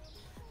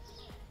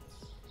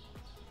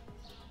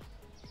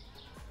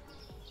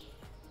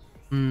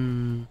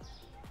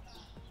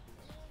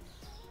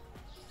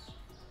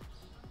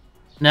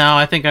 No,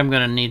 I think I'm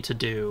gonna need to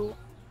do...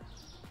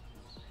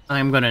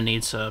 I'm gonna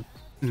need to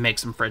make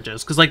some fridges.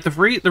 Because, like, the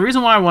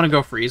reason why I want to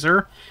go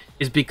freezer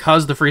is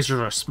because the freezers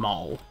are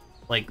small.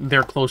 Like,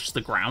 they're close to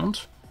the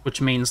ground,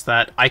 which means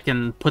that I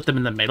can put them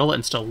in the middle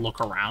and still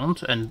look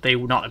around, and they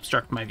will not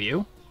obstruct my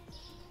view.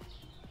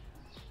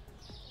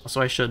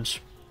 So I should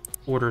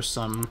order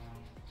some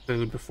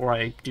food before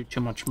I do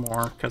too much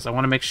more, because I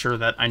want to make sure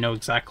that I know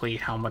exactly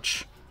how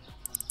much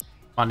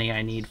money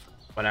I need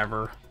for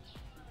whatever.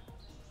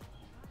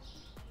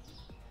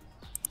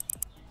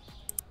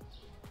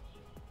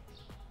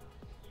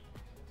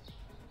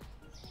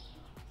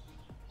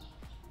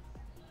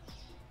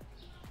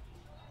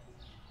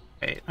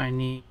 Okay, I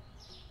need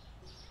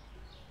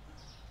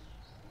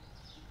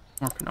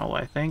more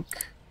canola, I think.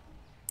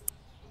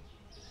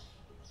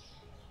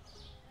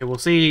 Okay, we'll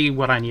see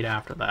what I need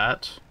after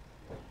that.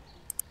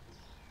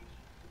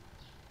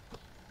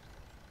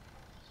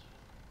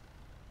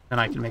 Then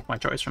I can make my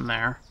choice from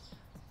there.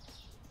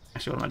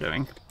 Actually, what am I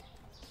doing?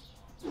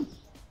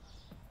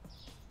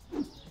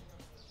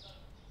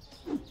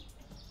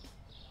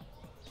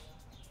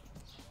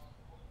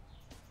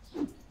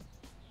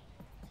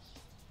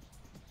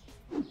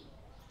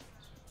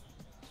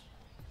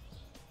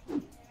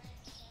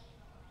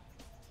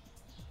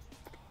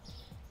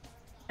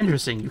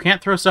 Interesting. You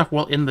can't throw stuff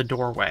while in the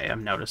doorway,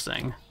 I'm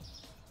noticing.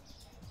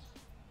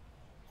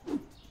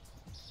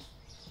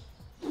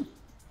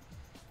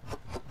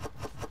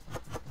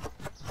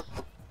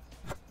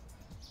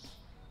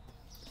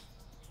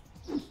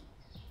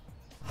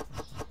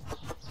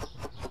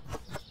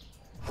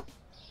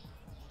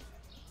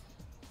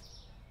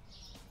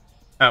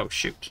 Oh,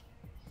 shoot.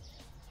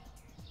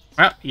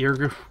 Well,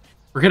 we're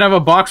gonna have a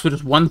box with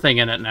just one thing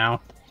in it now.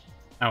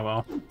 Oh,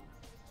 well.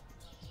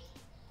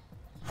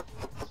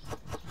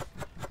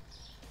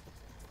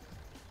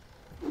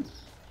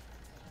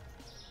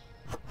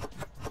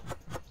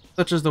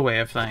 Such is the way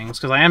of things,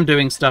 because I am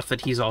doing stuff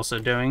that he's also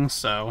doing,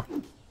 so...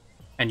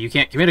 And you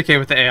can't communicate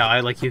with the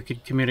AI like you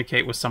could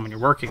communicate with someone you're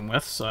working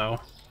with, so...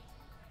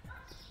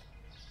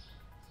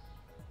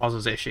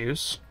 Causes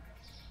issues.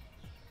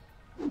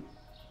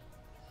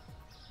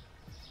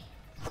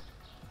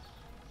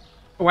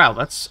 Oh, wow,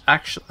 that's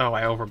actually... Oh,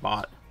 I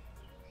overbought.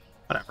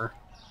 Whatever.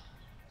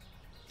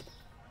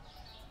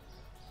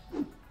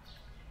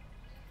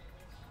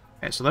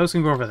 Okay, so those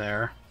can go over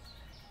there.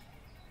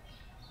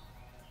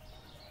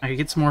 I could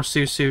get some more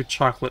Susu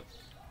chocolate...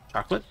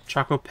 Chocolate?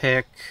 Choco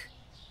Pick.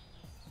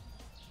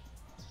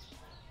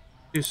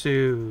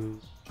 Susu.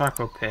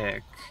 Choco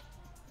Pick.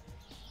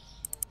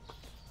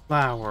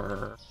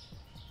 Flour.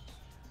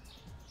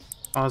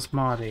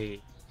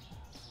 Osmati.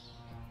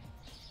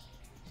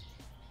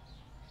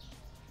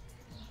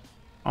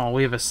 Oh,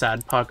 we have a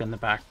sad pug in the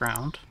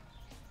background.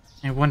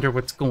 I wonder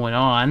what's going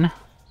on.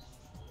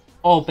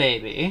 Oh,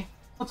 baby.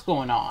 What's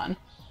going on?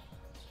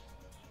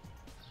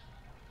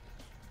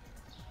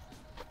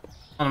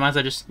 Otherwise,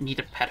 I just need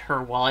to pet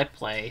her while I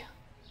play.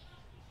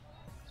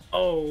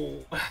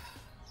 Oh.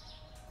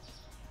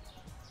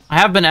 I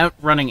have been out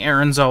running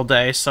errands all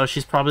day, so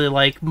she's probably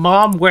like,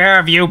 Mom, where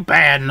have you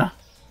been?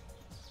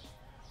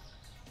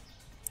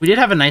 We did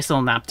have a nice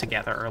little nap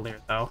together earlier,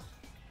 though.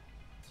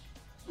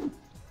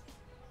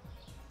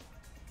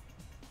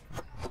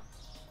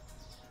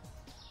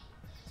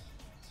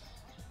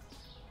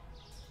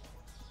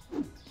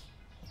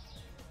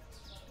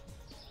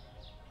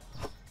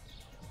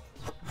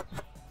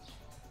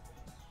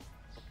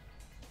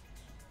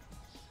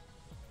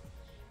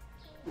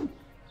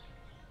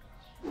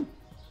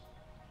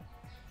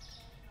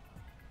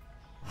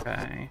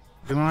 Okay.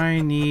 Do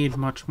I need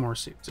much more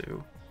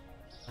Suzu?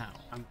 No.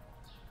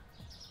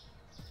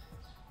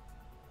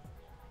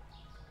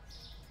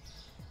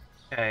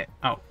 Okay.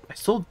 Oh, I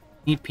still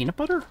need peanut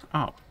butter?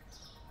 Oh.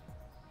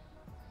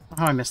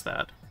 How I missed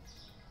that.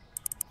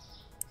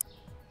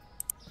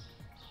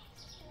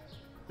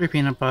 3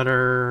 peanut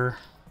butter.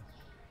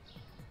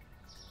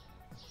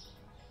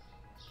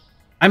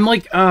 I'm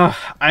like,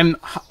 I'm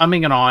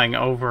umming and awing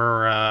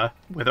over,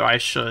 whether I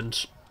should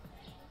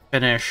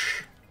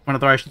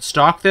whether I should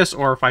stock this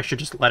or if I should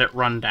just let it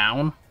run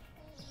down.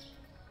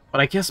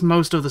 But I guess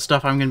most of the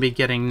stuff I'm going to be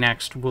getting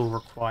next will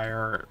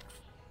require...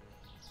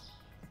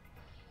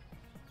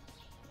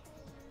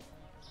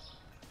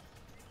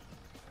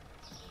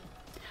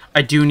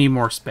 I do need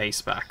more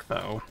space back,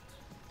 though.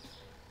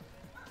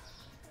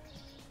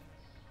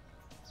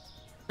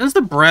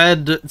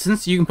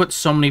 Since you can put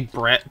so many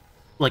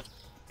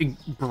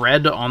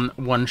bread on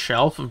one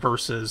shelf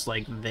versus,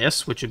 like,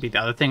 this, which would be the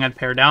other thing I'd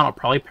pare down, I'll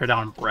probably pare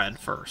down bread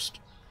first.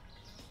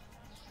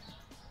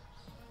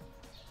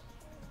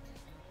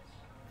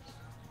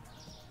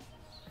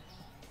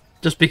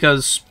 Just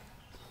because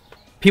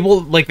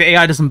people, like, the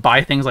AI doesn't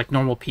buy things like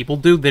normal people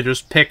do. They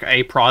just pick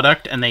a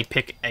product, and they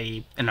pick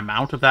an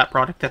amount of that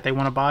product that they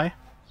want to buy.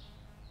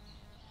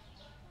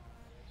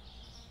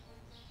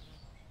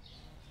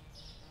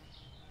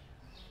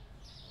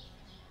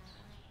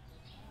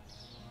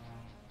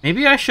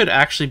 Maybe I should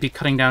actually be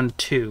cutting down to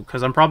 2,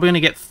 because I'm probably going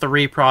to get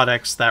 3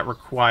 products that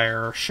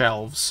require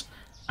shelves,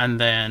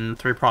 and then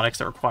 3 products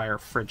that require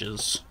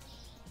fridges.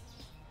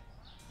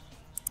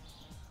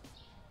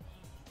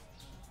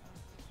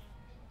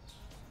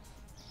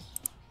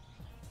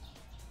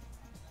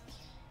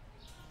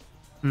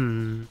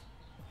 Hmm.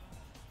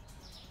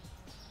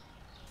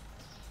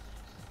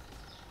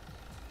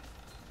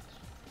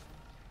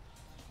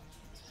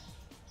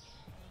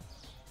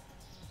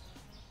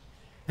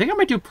 I think I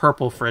might do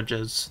purple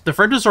fridges. The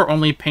fridges are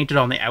only painted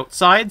on the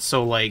outside,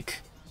 so, like,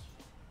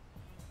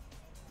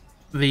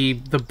 the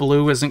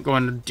blue isn't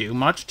going to do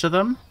much to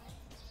them.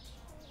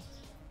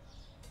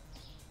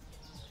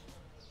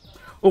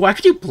 Oh, I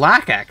could do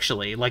black,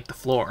 actually, like the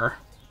floor.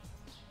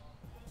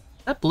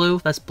 Is that blue?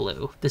 That's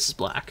blue. This is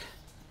black.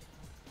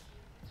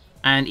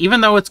 And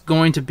even though it's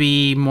going to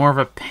be more of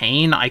a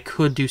pain, I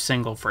could do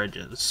single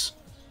fridges.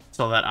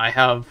 So that I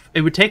have...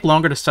 It would take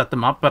longer to set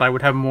them up, but I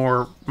would have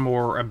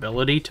more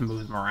ability to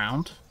move them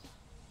around.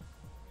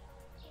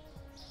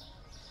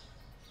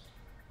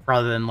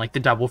 Rather than, like, the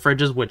double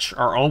fridges, which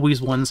are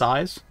always one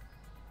size.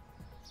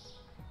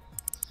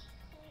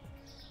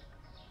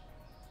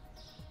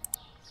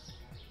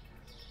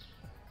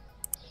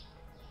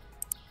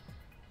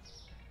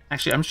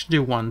 Actually, I'm just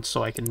gonna do one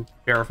so I can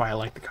verify I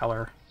like the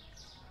color.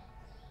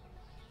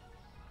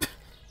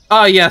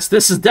 Oh, yes,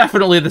 this is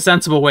definitely the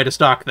sensible way to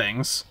stock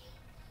things.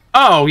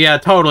 Oh, yeah,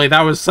 totally.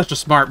 That was such a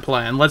smart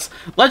plan. Let's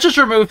just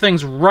remove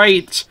things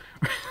right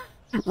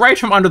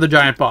from under the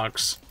giant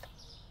box.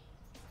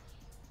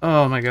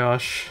 Oh my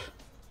gosh.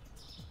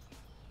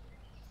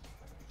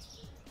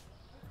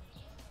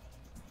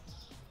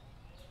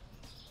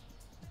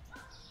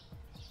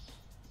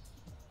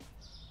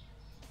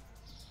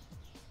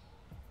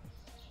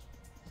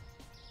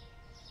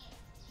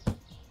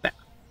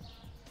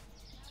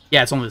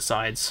 Yeah, it's only the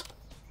sides.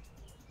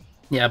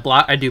 Yeah,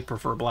 black. I do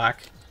prefer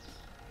black.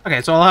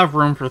 Okay, so I'll have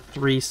room for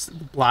 3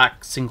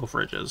 black single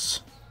fridges.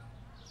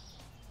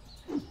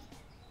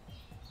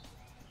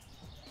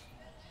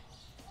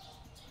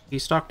 You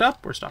stocked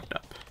up? We're stocked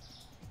up.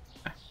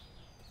 Okay.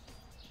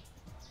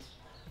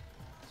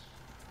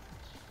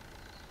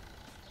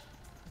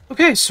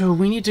 Okay, so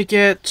we need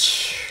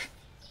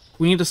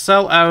to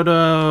sell out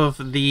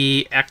of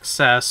the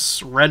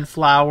excess red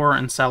flour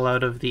and sell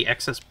out of the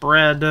excess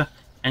bread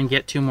and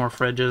get 2 more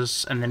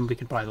fridges, and then we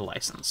can buy the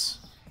license.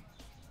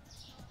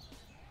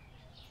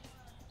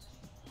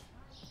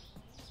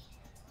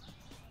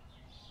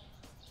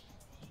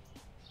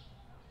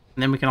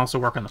 And then we can also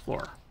work on the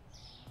floor.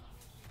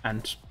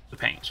 And the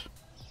paint.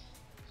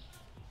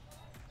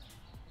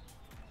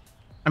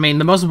 I mean,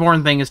 the most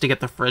important thing is to get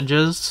the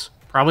fridges,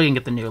 probably, and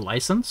get the new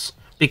license.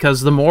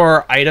 Because the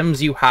more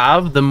items you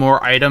have, the more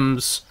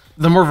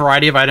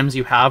variety of items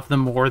you have, the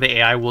more the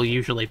AI will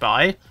usually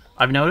buy,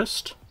 I've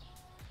noticed.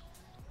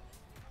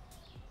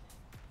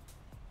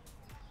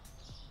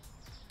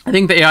 I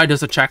think the AI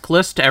does a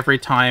checklist every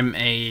time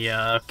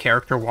a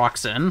character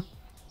walks in.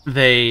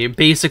 They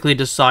basically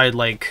decide,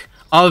 like,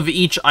 of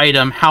each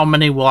item, how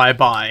many will I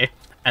buy?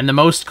 And the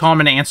most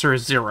common answer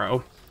is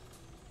 0.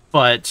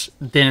 But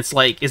then it's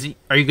like,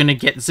 are you going to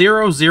get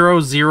 0,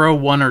 0, 0,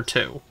 1, or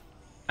 2?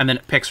 And then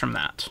it picks from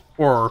that.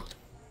 Or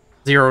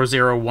 0,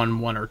 0, 1,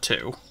 1, or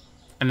 2.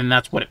 And then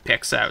that's what it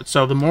picks out.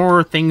 So the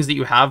more things that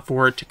you have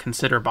for it to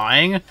consider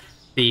buying,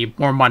 the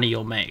more money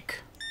you'll make.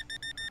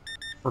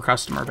 Per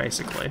customer,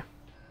 basically.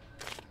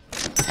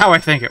 That's how I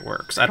think it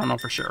works. I don't know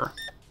for sure.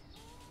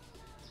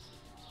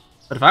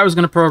 But if I was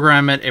going to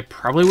program it, it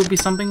probably would be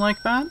something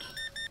like that.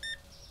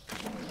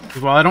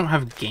 While I don't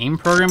have game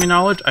programming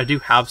knowledge, I do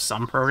have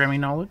some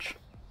programming knowledge.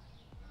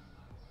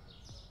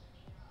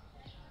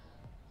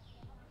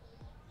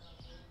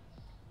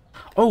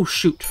 Oh,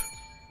 shoot.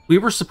 We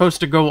were supposed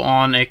to go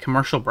on a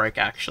commercial break,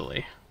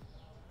 actually.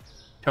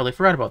 Totally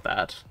forgot about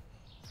that.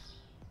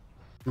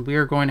 We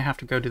are going to have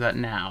to go do that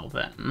now,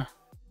 then.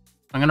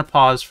 I'm going to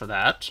pause for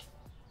that.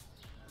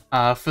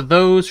 For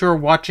those who are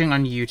watching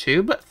on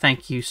YouTube,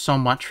 thank you so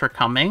much for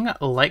coming.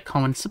 Like,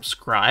 comment,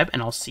 subscribe,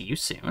 and I'll see you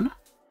soon.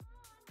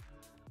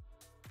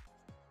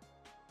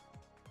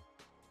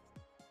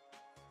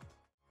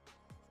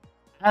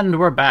 And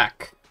we're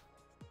back.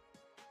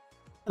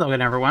 Hello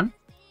again, everyone.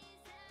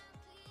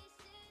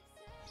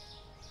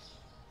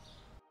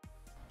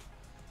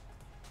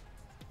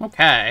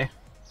 Okay.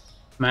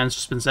 Man's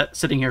just been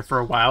sitting here for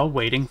a while,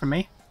 waiting for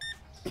me.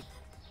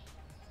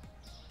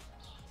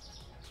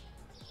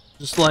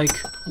 Just like,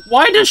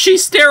 why does she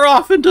stare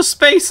off into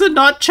space and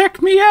not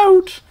check me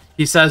out?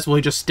 He says while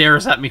he just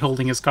stares at me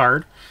holding his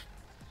card.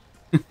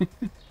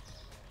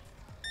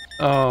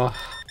 Oh.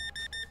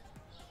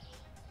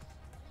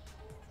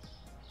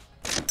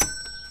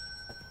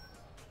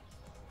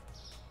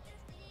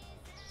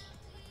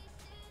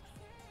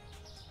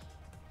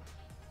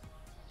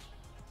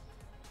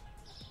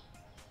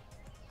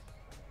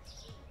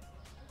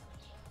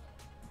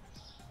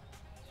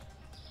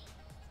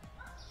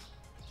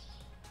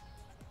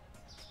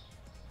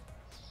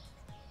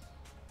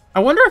 I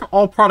wonder if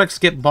all products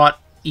get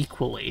bought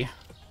equally.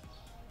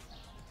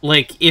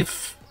 Like,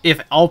 if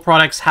all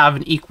products have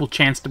an equal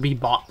chance to be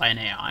bought by an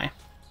AI.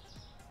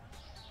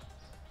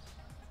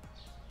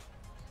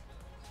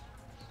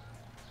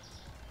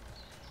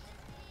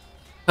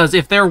 Because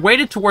if they're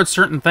weighted towards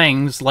certain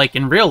things, like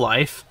in real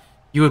life,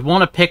 you would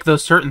want to pick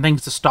those certain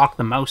things to stock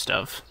the most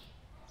of.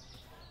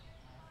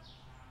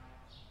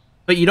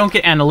 But you don't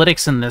get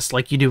analytics in this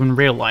like you do in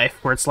real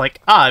life, where it's like,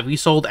 ah, we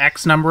sold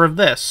X number of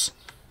this.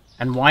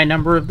 And Y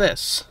number of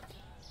this.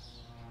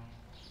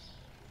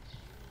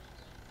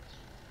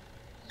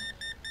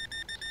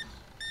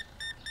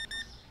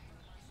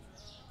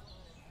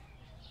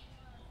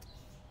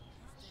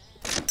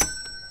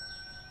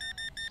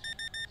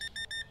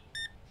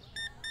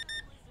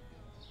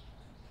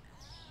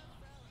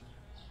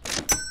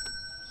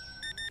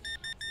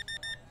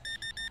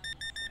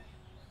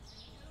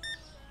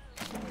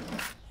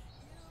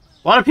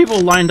 A lot of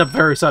people lined up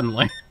very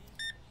suddenly.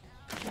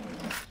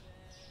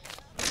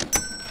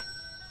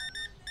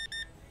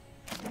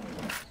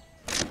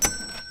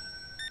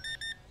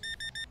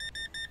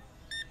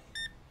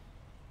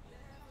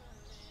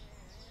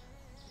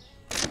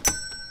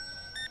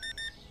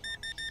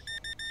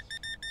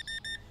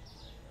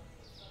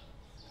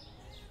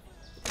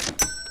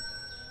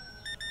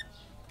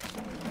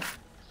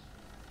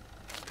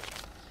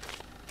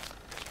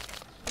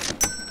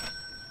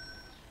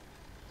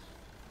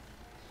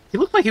 He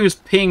looked like he was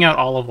peeing out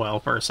olive oil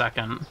for a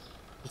second.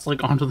 It's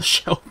like onto the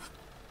shelf.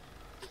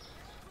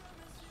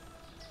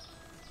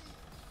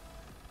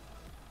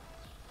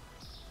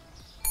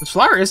 This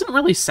flower isn't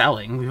really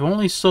selling. We've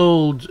only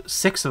sold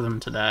 6 of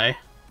them today.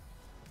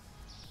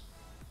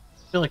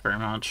 I feel like very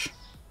much.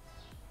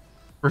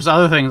 There's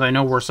other things I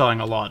know we're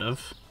selling a lot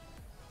of.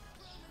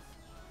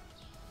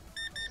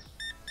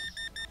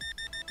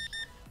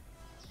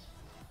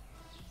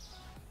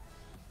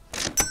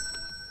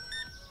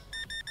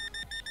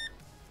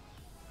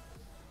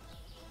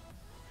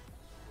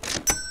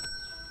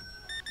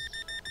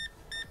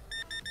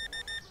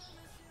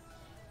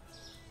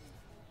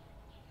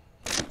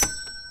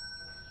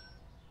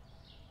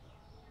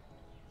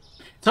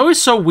 It's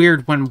always so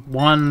weird when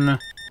one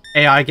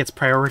AI gets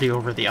priority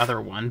over the other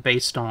one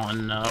based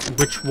on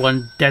which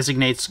one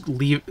designates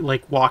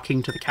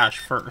walking to the cache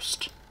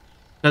first.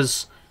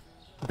 Because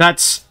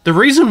that's the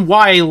reason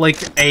why,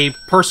 like, a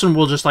person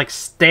will just, like,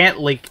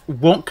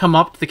 won't come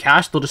up to the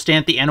cache, they'll just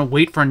stand at the end and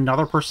wait for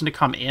another person to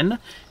come in,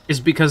 is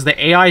because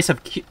the AIs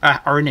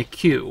are in a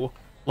queue,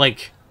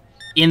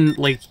 in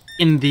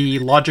the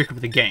logic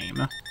of the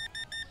game.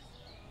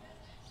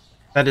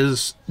 That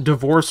is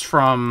divorced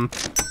from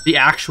the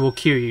actual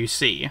queue you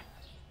see.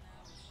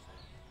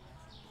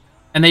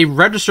 And they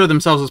register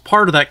themselves as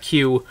part of that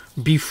queue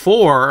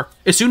before,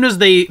 as soon as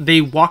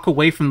they walk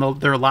away from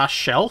their last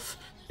shelf,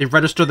 they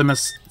register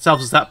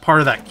themselves as that part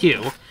of that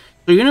queue.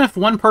 So even if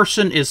one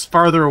person is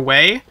farther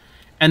away,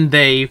 and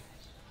if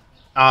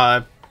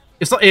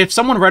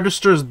someone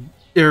registers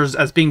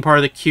as being part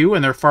of the queue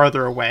and they're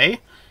farther away,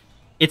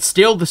 it's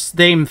still the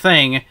same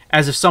thing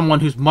as if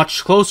someone who's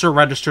much closer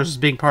registers as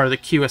being part of the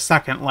queue a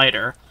second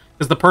later.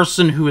 Because the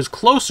person who is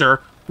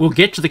closer will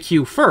get to the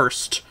queue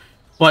first,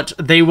 but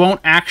they will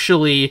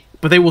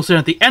sit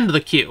at the end of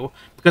the queue,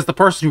 because the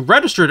person who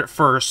registered it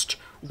first,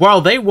 while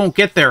they won't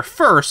get there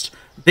first,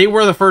 they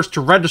were the first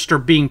to register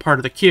being part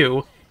of the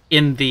queue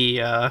in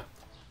the,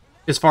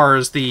 as far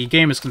as the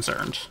game is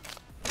concerned.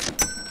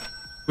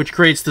 Which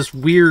creates this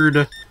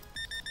weird,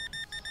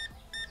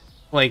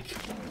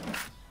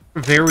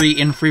 very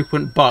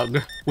infrequent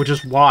bug, which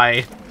is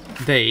why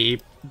the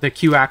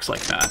queue acts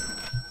like that.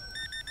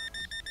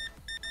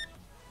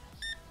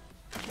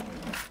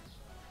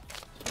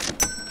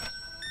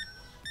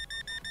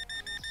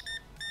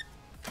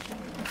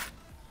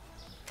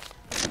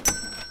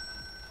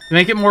 To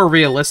make it more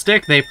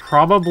realistic, they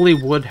probably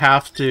would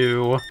have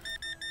to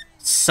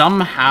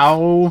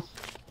somehow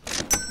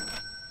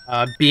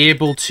be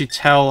able to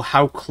tell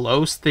how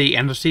close the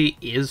entity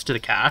is to the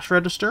cash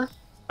register.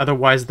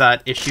 Otherwise,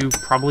 that issue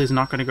probably is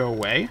not going to go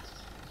away.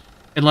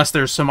 Unless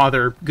there's some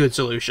other good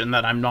solution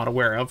that I'm not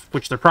aware of,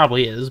 which there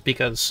probably is,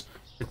 because,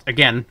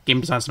 again,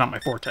 game design's not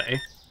my forte.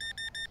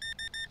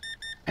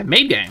 I've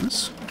made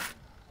games,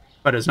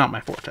 but it's not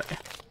my forte.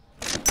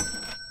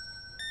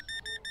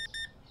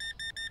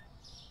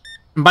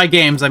 And by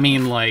games, I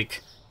mean,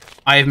 like,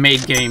 I've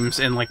made games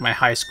in, like, my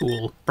high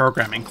school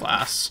programming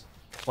class.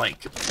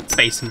 Like,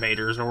 Space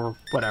Invaders or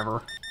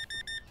whatever.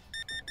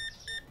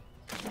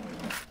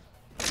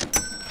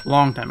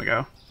 Long time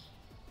ago.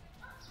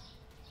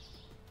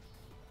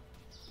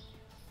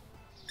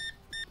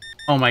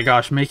 Oh my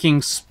gosh,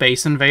 making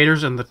Space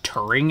Invaders in the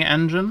Turing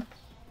engine?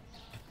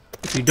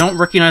 If you don't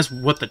recognize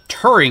what the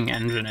Turing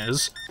engine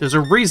is, there's a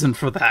reason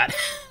for that.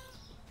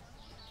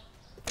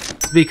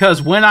 It's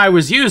because when I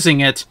was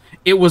using it,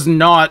 it was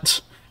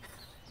not...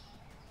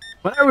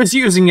 When I was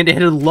using it, it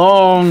had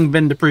long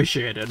been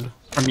depreciated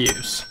from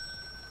use.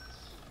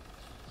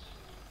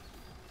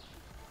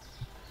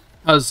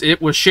 Because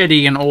it was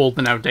shitty and old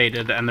and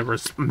outdated, and there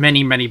was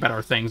many, many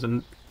better things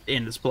in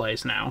its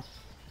place now.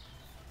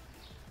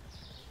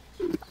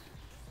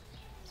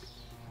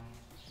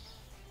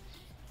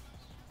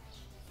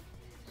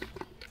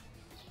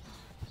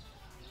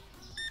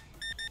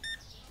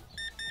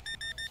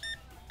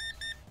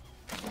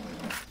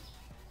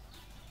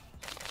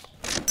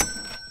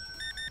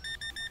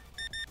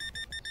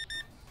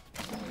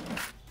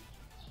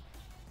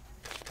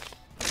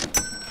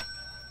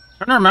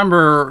 I don't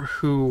remember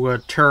who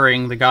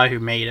Turing, the guy who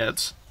made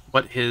it,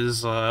 what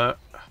his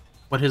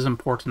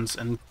importance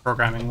in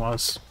programming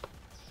was.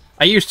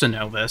 I used to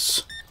know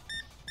this.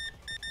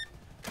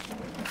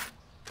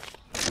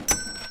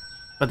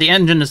 But the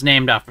engine is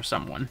named after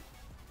someone.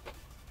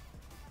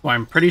 Who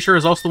I'm pretty sure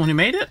is also the one who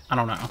made it? I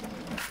don't know.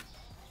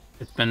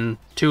 It's been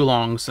too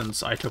long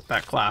since I took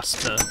that class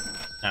to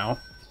know.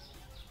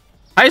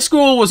 High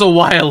school was a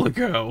while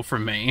ago for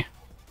me.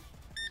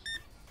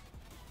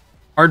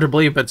 Hard to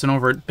believe, but it's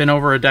been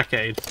over a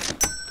decade.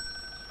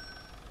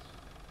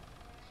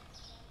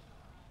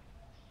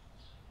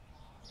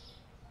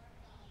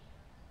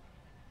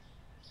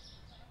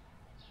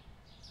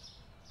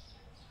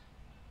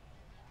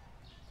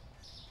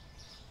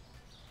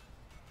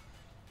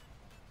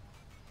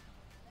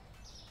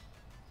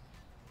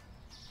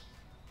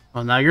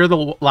 Well, now you're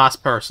the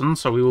last person,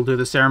 so we will do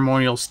the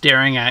ceremonial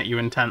staring at you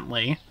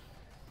intently.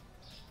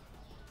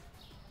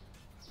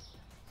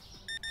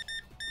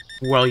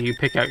 While you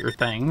pick out your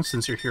things,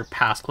 since you're here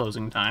past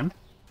closing time.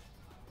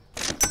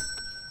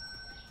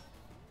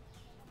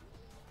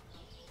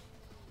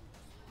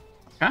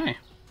 Okay.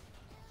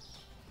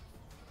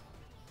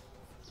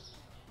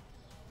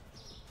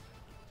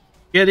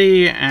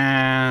 Giddy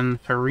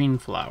and farine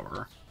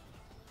flour.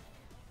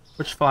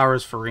 Which flour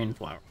is farine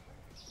flour?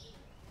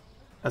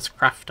 That's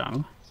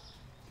Kraftung.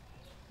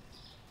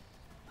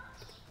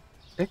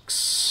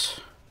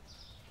 6.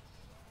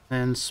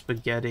 Then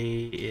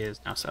spaghetti is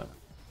now 7.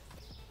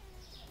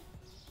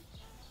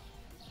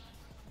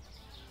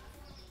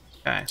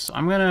 Okay, so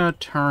I'm gonna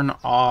turn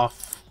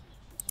off...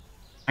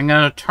 I'm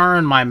gonna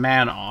turn my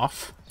man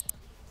off.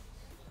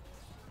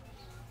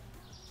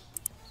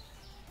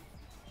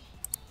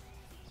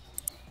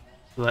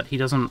 So that he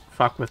doesn't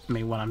fuck with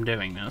me when I'm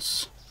doing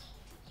this.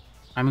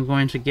 I'm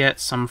going to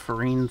get some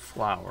farine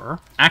flour.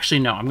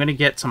 Actually, no, I'm going to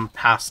get some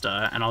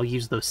pasta, and I'll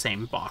use the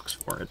same box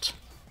for it.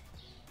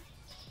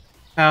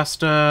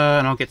 Pasta,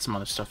 and I'll get some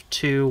other stuff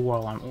too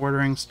while I'm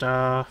ordering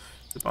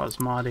stuff. The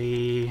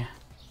basmati.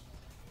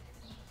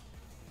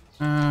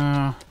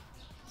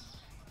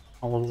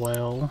 Olive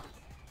oil.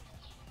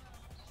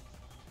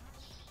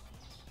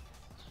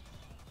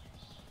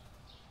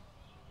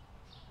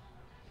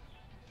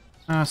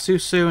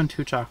 Susu and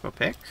 2 choco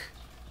pick.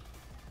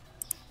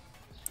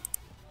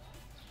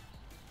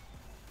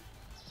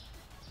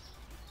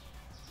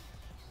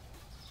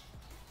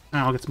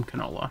 And I'll get some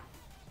canola.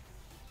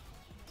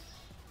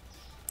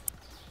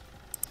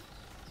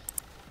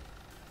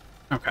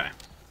 Okay.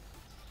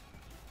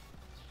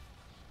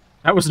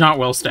 That was not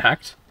well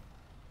stacked.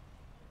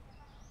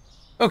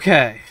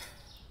 Okay.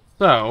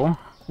 So,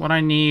 what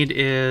I need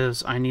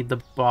is... I need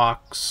the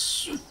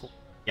box...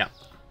 Yep.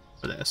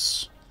 For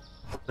this.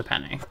 The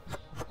penny.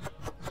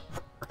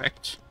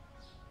 Perfect.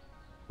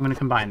 I'm going to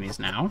combine these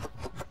now.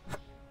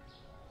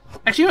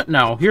 Actually,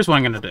 no. Here's what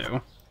I'm going to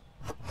do.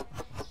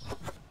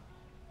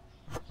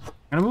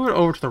 I'm going to move it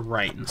over to the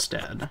right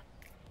instead.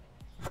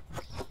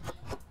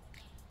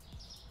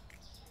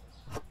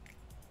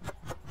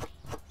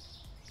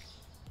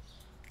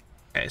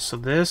 Okay, so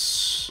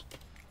this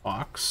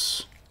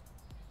box...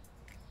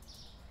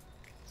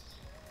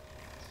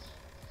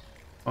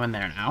 Go in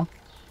there now.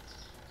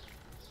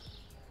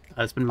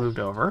 That's been moved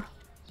over.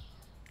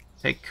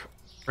 Take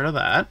rid of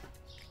that.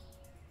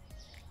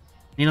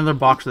 Need another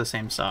box of the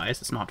same size.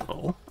 It's not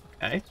full.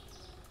 Okay.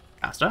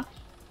 Pasta.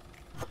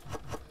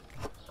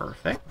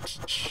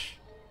 Perfect.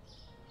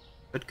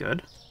 Good,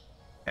 good.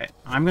 Okay,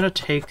 I'm gonna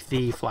take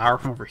the flour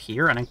from over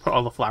here and I can put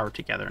all the flour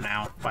together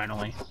now,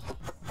 finally.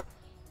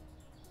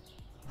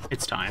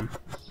 It's time.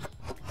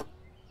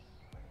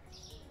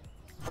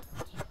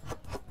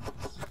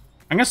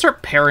 I'm gonna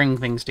start pairing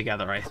things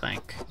together, I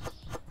think.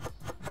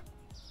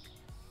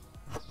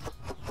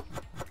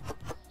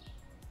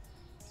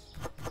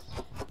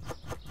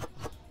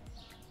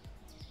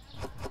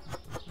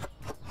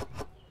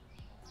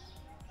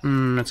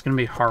 It's gonna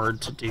be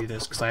hard to do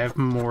this because I have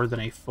more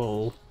than a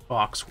full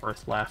box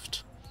worth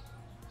left.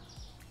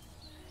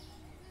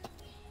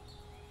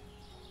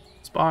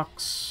 This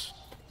box.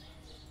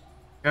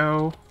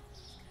 Go.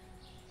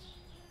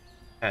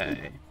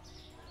 Okay.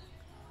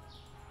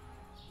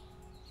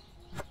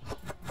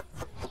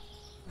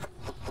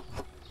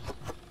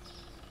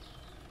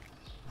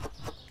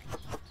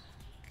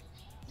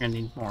 I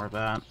need more of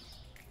that.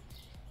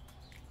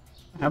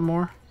 I have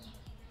more?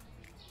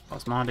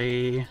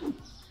 Basmati.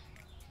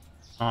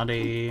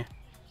 Basmati.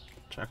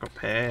 Choco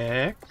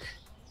pick.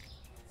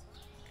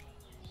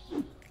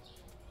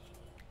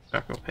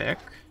 Choco pick.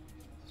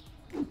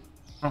 I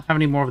don't have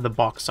any more of the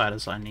box side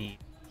as I need.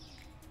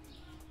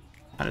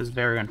 That is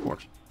very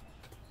unfortunate.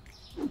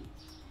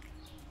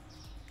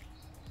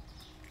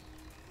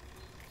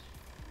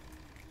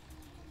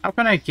 How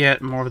can I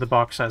get more of the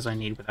box size I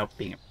need without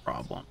being a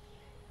problem?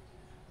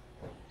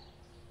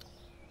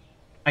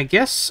 I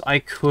guess I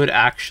could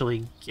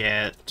actually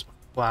get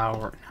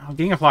flour. No,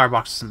 getting a flour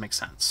box doesn't make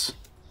sense.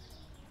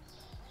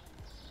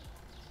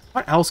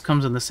 What else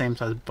comes in the same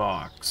size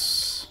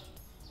box?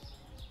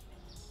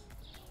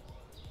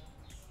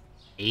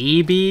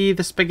 Maybe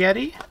the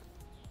spaghetti?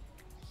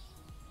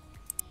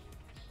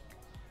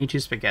 Need 2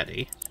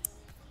 spaghetti.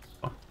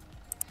 Oh.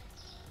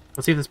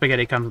 Let's see if the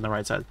spaghetti comes in the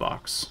right size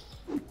box.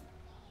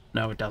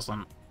 No, it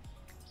doesn't.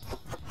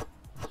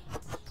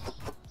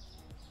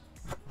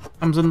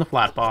 Comes in the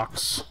flat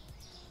box.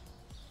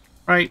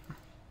 Right.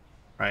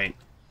 Right.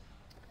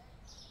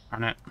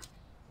 Darn it.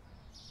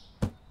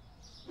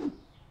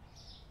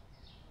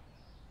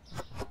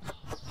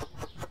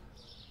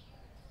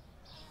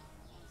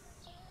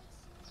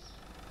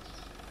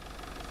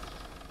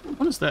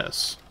 What is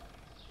this?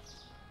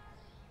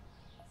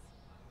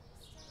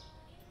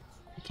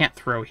 I can't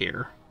throw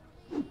here.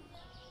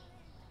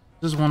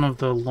 This is one of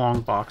the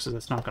long boxes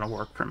that's not going to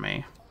work for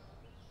me.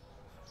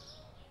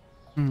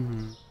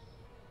 Okay,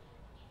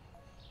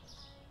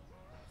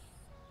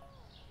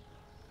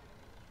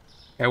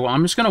 well,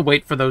 I'm just going to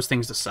wait for those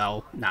things to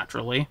sell,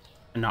 naturally,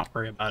 and not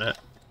worry about it.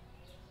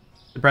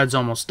 The bread's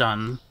almost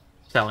done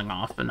selling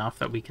off enough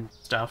that we can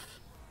stuff.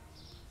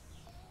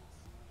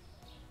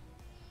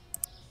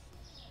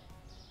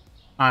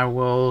 I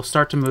will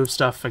start to move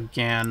stuff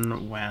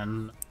again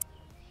when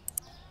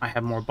I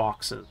have more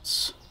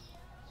boxes.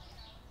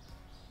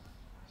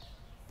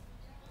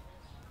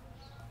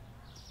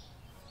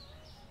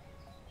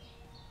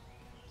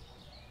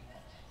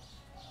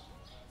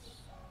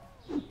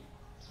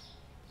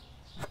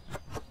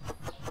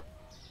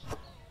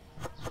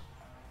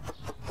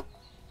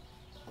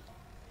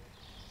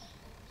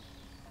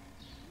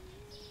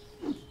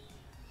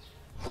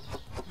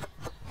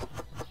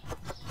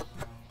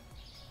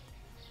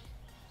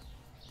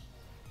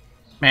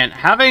 Man,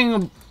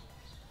 having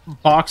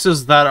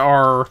boxes that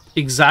are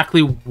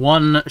exactly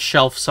one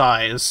shelf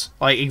size,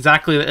 like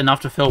exactly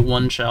enough to fill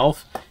one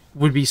shelf,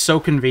 would be so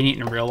convenient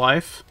in real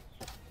life.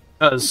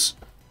 Because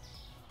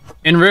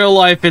in real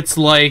life, it's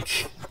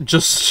like,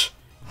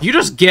 you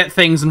just get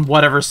things in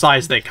whatever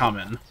size they come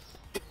in.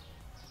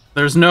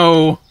 There's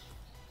no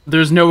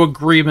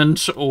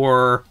agreement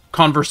or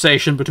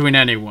conversation between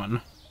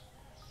anyone.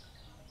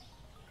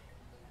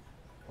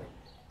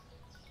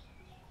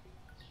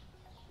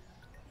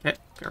 Okay,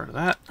 get rid of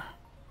that.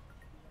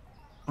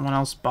 Someone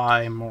else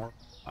buy more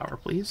flour,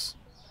 please.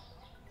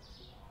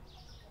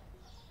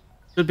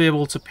 Should be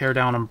able to pare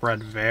down on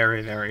bread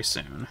very, very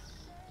soon.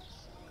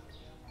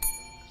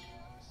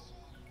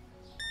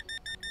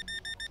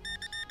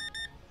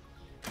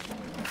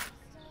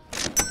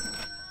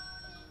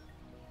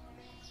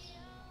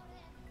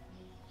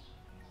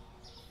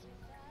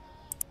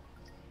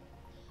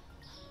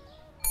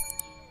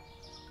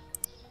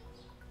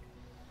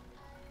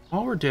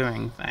 While we're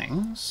doing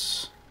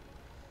things,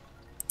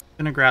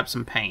 I'm gonna grab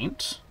some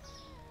paint.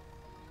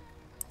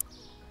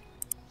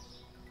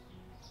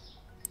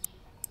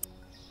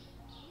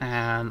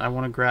 And I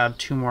want to grab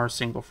 2 more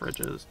single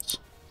fridges. It's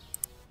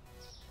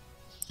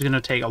gonna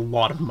take a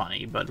lot of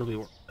money, but it'll be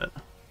worth it.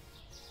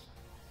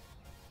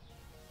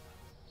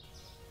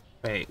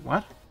 Wait,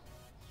 what?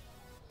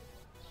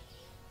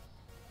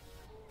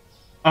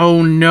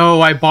 Oh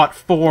no, I bought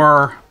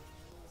 4.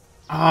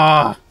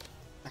 Ah,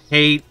 I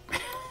hate...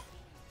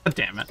 God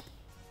damn it.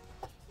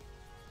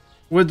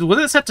 Was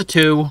it set to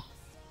 2?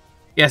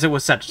 Yes, it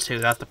was set to 2,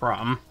 that's the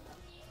problem.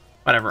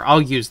 Whatever,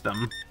 I'll use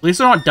them. At least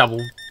they're not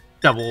double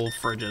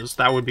fridges.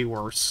 That would be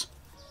worse.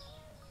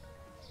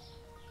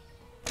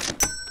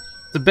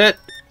 It's a bit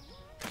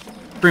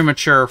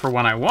premature for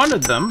when I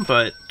wanted them,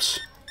 but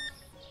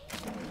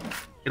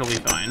it'll be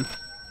fine.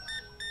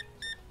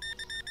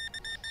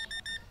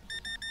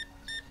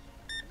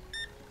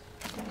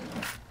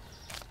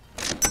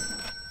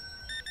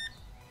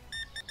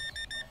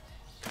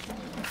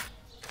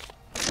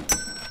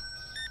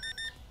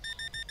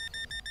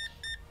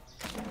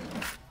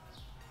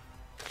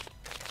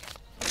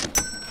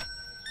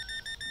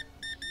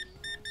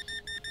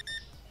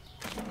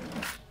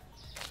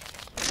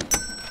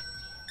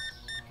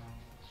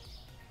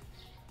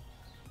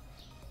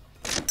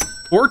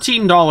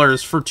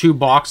 $14 for 2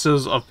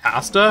 boxes of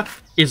pasta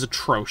is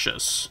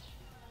atrocious.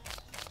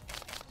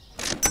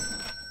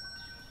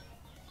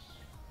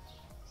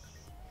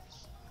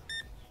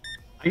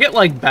 I get,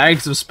 like,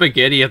 bags of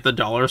spaghetti at the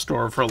dollar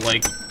store for,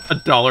 like,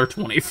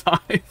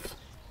 $1.25.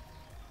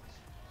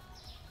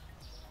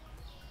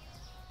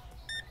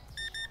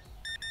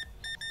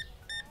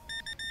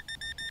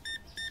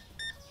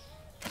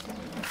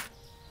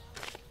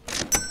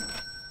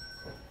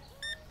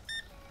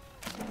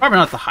 Probably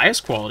not the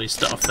highest quality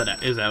stuff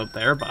that is out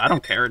there, but I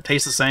don't care. It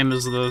tastes the same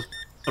as the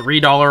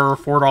 $3 or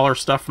 $4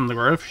 stuff from the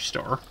grocery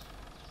store.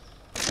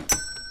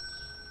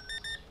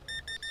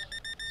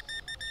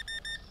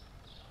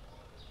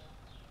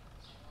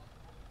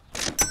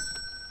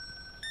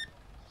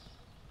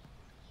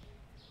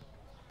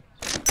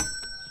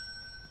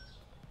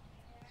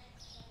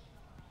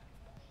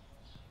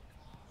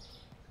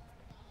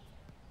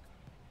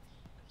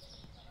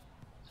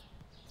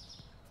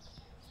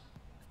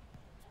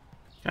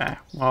 Okay,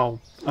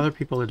 well, other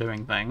people are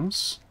doing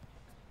things.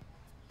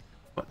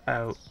 Put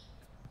out...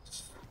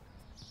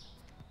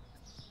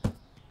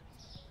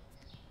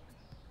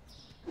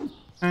 Okay,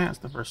 that's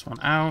the first one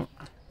out.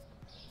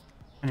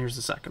 And here's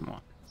the second one.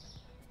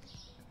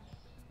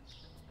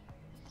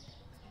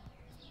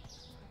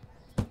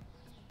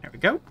 There we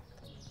go.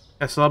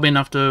 Okay, so that'll be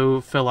enough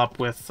to fill up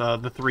with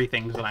the 3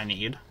 things that I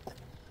need.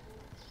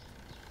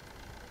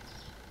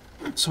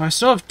 So I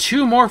still have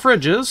 2 more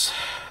fridges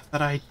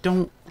that I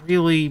don't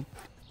really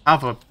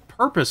have a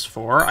purpose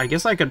for. I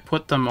guess I could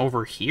put them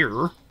over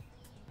here.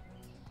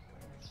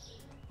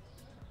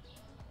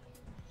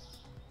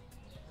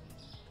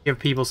 Give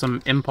people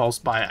some impulse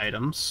buy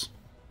items.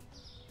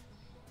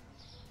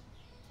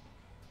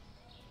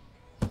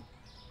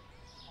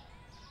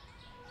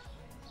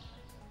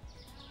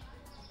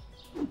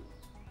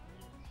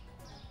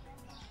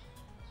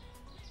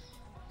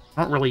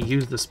 I don't really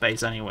use the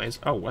space anyways.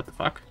 Oh, what the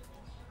fuck?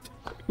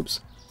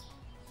 Oops.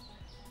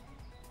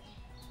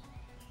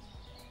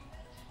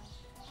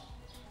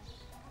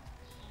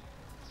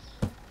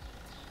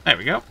 There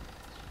we go.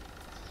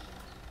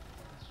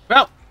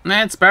 Well,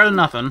 it's better than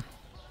nothing.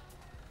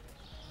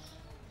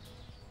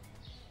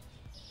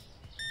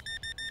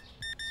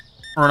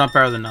 Or not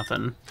better than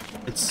nothing.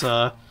 It's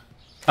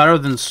better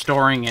than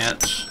storing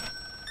it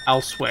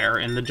elsewhere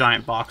in the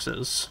giant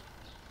boxes.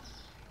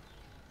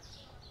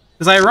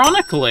 Because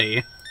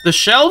ironically, the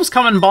shelves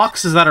come in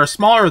boxes that are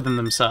smaller than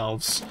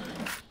themselves,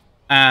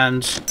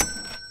 and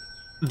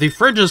the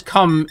fridges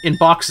come in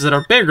boxes that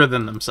are bigger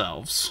than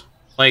themselves.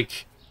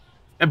 Like,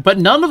 but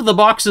none of the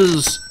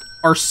boxes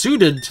are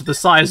suited to the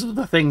size of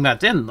the thing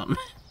that's in them.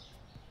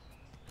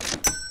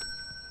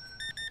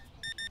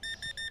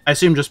 I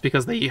assume just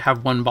because they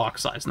have one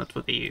box size and that's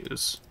what they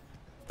use.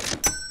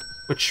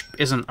 Which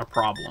isn't a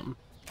problem,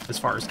 as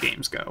far as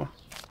games go.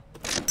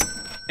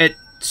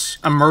 It's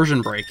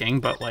immersion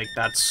breaking, but, like,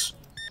 that's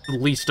the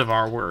least of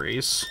our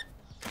worries.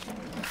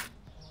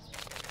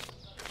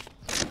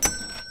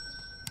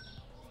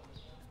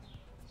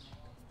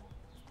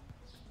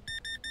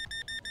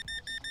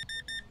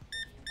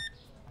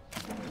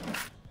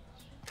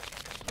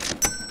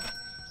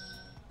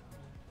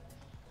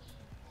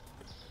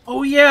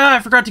 Oh yeah, I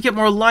forgot to get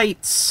more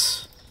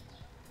lights.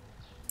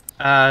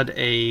 Add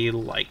a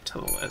light to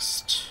the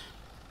list.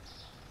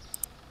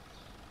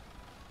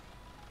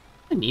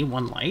 I need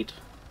 1 light.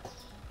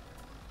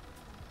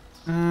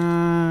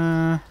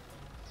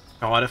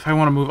 God, if I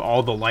want to move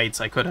all the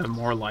lights, I could have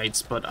more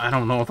lights, but I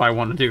don't know if I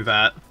want to do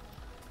that.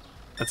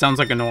 That sounds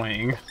like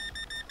annoying.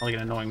 Like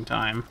an annoying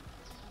time.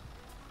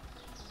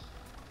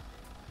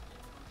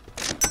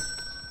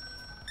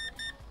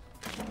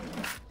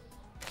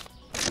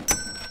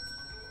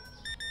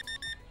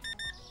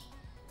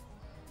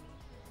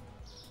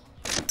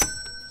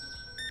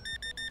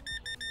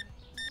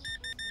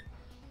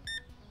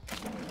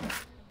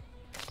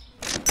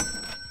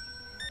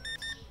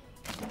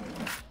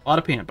 A lot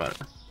of peanut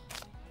butter.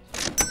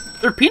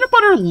 Their peanut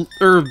butter,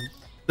 or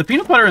the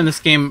peanut butter in this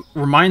game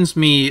reminds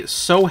me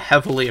so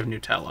heavily of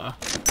Nutella.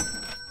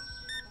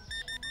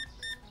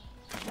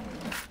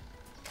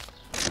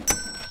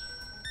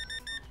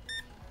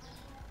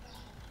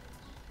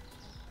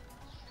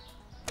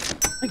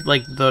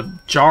 Like the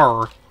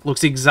jar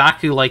looks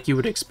exactly like you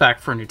would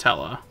expect for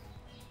Nutella.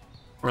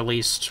 Or at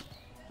least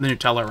the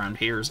Nutella around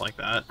here is like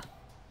that.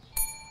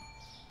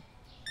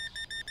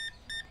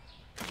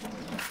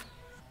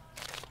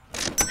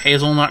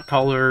 Hazelnut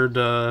colored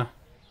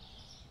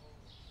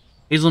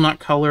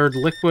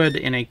liquid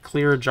in a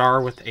clear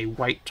jar with a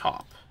white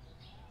top.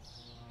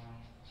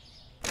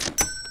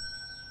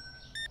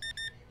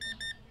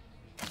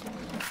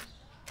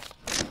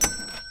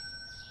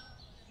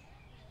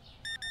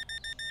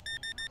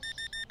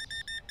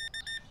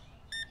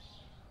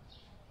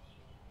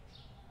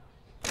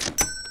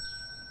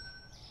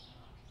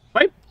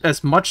 Despite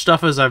as much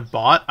stuff as I've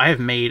bought, I have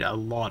made a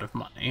lot of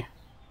money.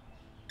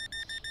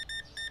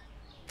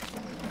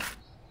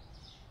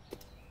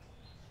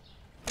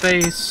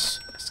 Space,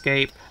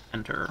 escape,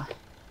 enter.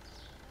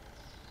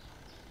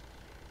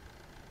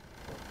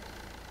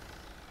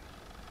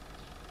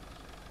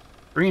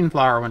 Green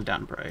flour went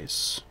down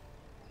price.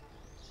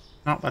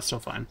 No, that's still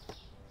fine.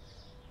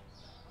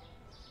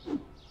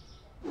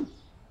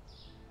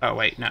 Oh,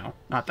 wait, no.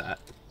 Not that.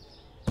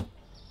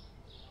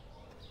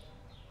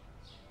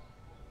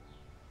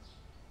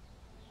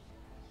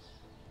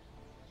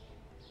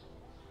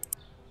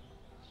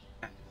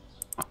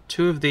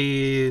 Two of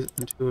these,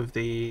 and two of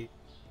these,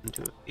 and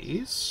two of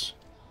these.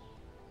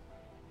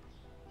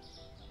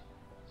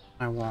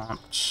 I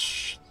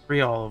want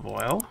 3 olive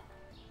oil.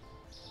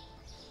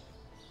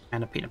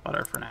 And a peanut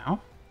butter for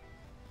now.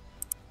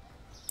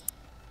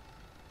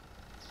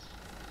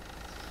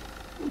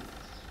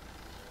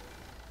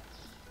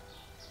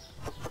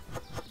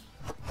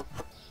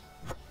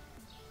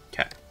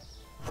 Okay.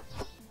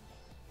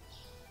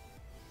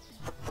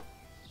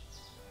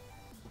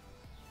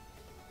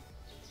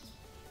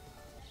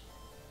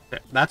 There,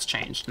 that's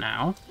changed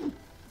now.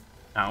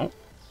 No.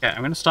 Okay,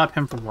 I'm gonna stop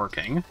him from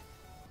working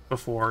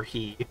before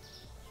he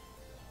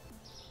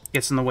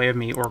gets in the way of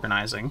me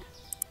organizing.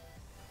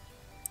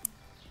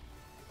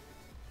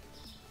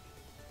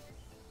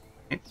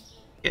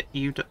 Get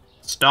you to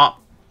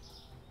stop.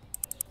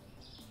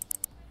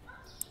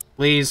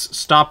 Please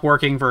stop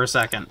working for a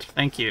second.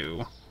 Thank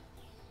you.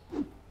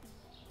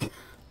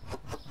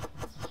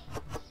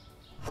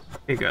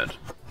 Okay, good.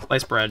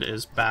 Sliced bread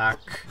is back.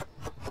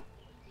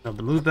 I'll be able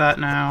to move that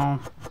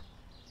now.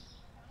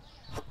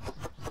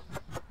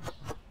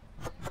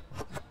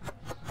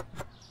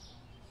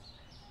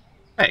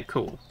 Okay,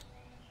 cool.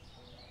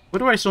 What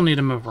do I still need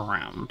to move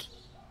around?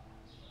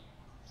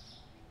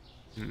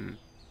 It'd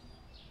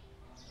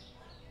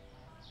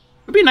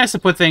be nice to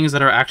put things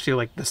that are actually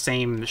like the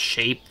same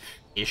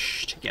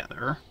shape-ish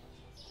together.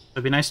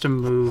 It'd be nice to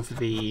move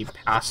the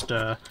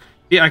pasta.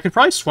 Yeah, I could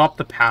probably swap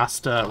the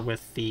pasta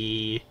with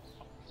the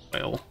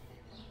oil.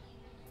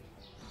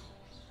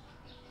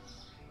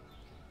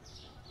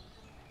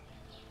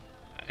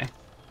 Okay.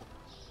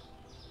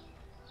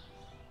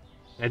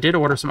 I did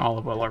order some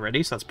olive oil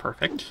already, so that's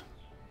perfect.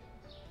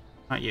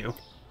 Not you.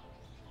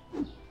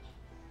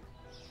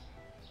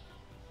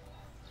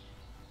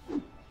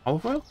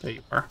 Olive oil? There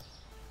you are.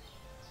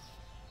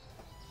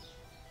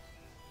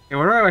 Okay,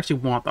 where do I actually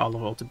want the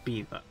olive oil to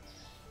be, though?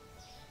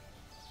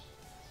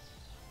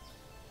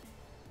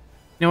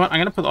 You know what? I'm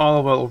gonna put the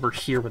olive oil over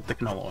here with the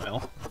canola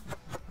oil.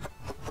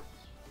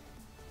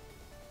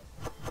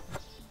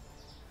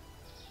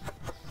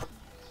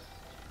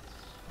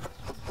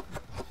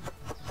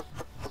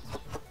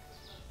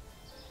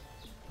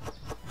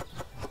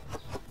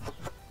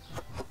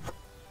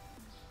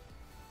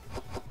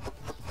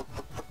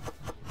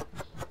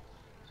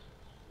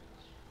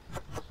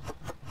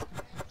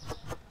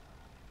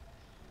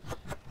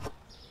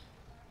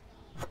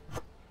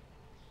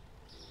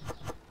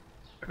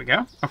 We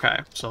go. Okay,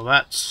 so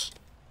that's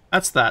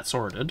that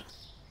sorted.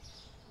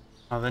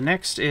 The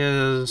next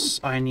is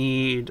I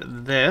need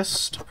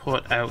this to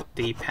put out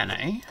the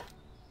penne.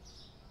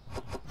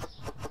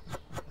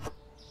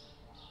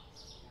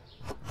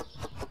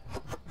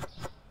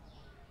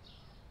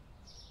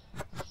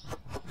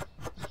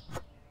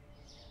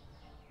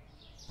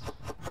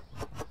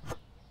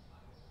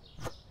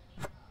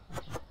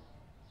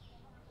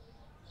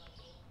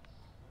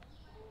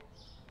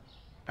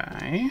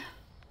 Okay.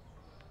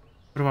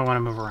 What do I want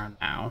to move around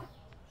now?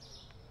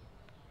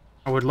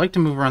 I would like to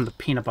move around the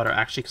peanut butter,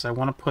 actually, because I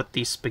want to put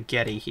the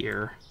spaghetti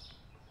here.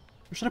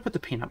 Where should I put the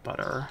peanut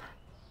butter?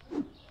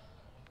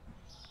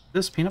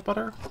 This peanut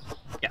butter?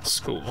 Yes,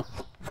 cool.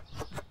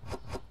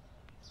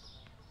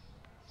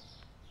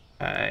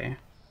 Okay.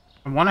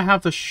 I want to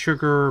have the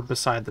sugar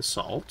beside the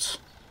salt.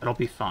 That'll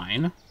be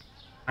fine.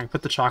 I can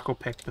put the choco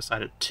pick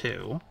beside it,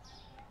 too.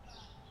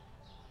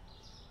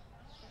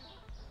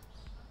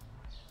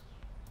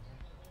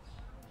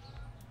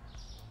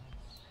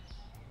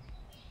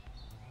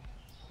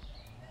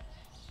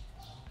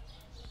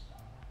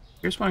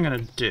 Here's what I'm gonna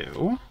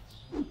do.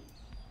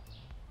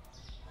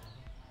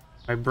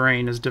 My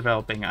brain is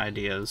developing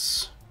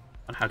ideas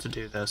on how to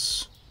do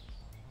this.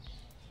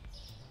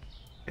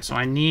 Okay, so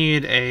I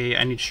need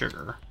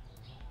sugar.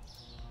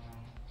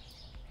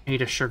 I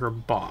need a sugar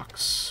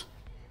box.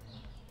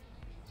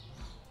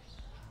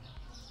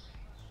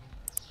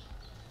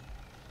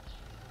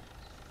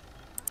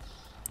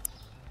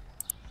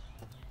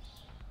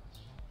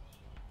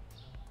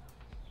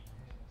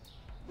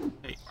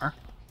 There you are.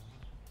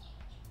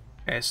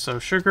 Okay, so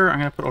sugar I'm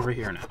gonna put over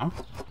here now.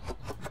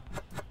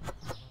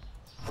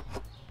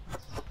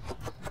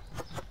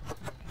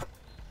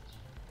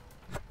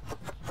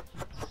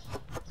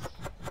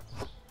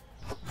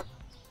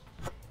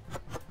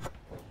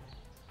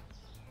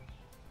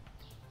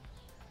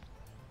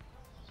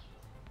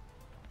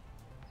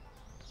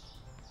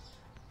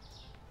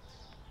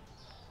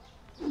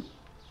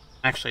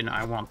 Actually, no,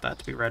 I want that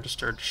to be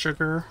registered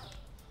sugar.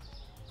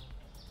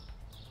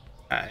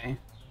 Okay.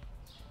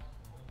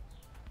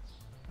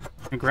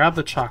 I grab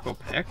the choco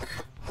pick.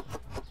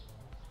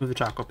 Move the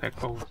choco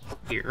pick over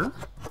here.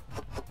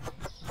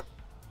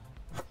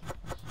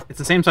 It's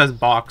the same size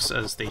box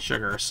as the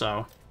sugar,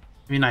 so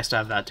it'd be nice to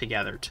have that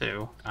together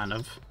too, kind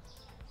of.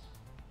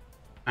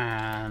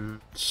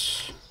 And...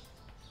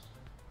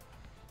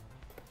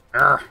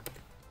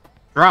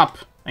 Drop!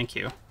 Thank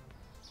you.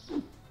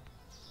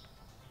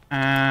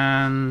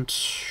 And...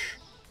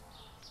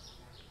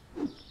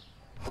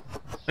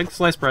 Take the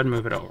sliced bread and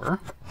move it over.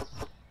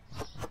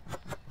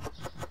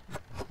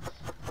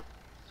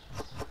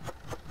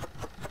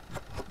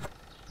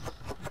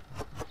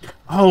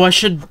 Oh, I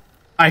should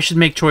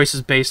make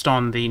choices based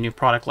on the new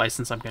product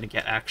license I'm going to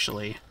get,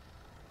 actually.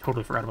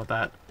 Totally forgot about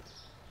that.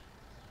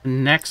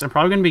 Next, I'm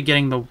probably going to be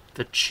getting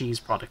the cheese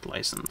product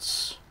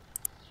license.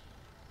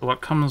 So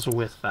what comes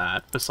with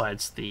that,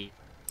 besides the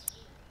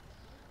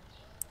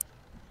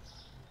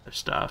other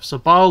stuff? So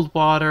bottled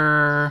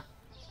water,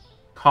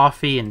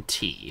 coffee, and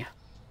tea.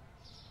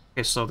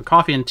 Okay, so the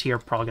coffee and tea are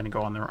probably going to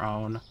go on their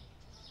own.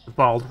 The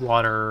bottled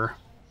water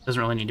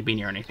doesn't really need to be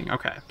near anything.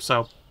 Okay,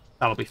 so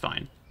that'll be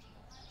fine.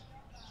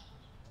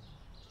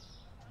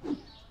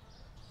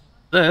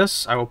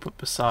 This I will put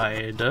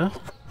beside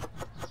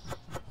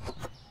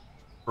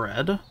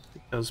bread,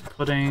 because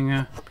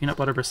putting peanut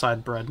butter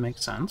beside bread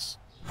makes sense.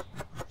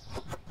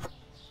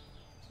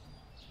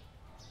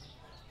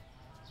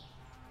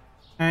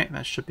 Okay,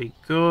 that should be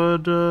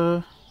good.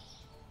 No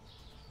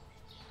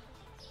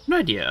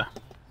idea.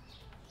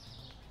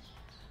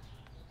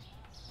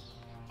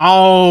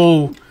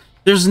 Oh,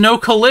 there's no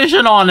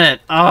collision on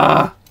it.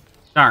 Ugh,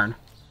 darn.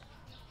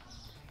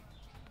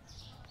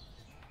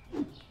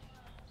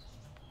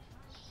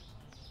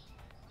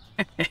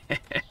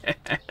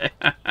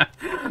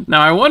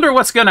 Now I wonder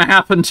what's gonna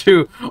happen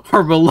to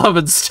our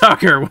beloved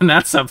Stucker when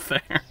that's up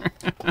there.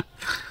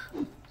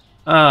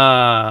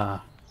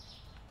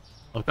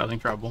 Causing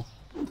trouble.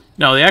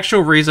 No, the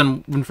actual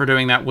reason for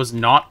doing that was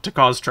not to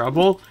cause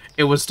trouble.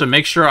 It was to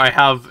make sure I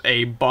have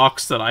a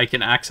box that I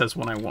can access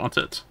when I want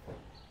it.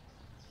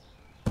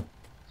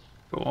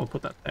 Cool, I'll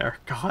put that there.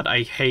 God,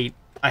 I hate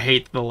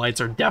the lights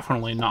are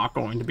definitely not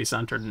going to be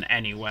centered in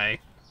any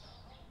way.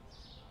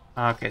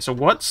 Okay, so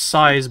what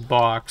size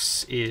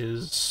box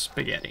is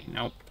spaghetti?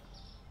 Nope.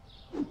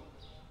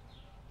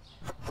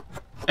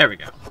 There we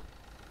go.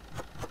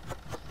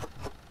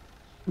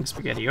 Bring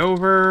spaghetti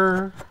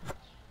over.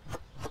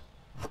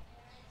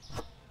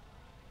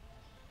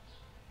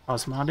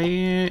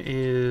 Basmati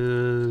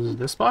is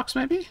this box,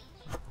 maybe?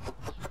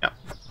 Yep.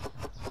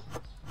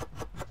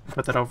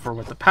 Put that over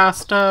with the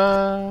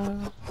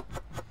pasta.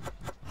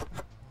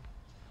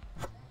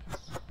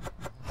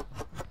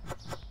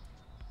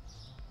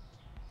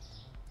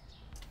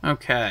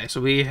 Okay,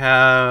 so we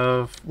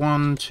have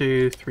 1,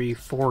 2, 3,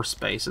 4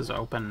 spaces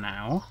open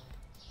now.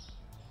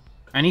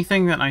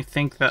 Anything that I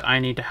think that I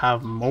need to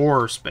have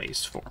more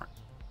space for?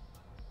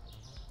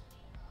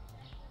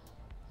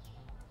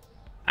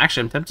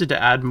 Actually, I'm tempted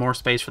to add more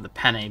space for the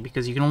penne,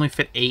 because you can only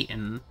fit 8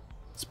 in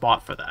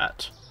spot for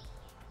that.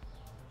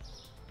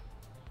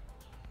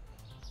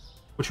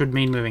 Which would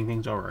mean moving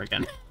things over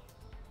again.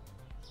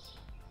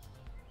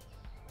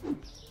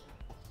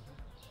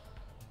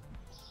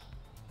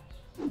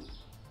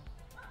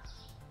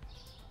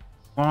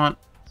 Want...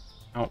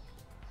 Oh.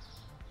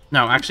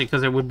 No, actually,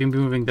 because it would be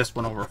moving this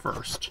one over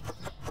first.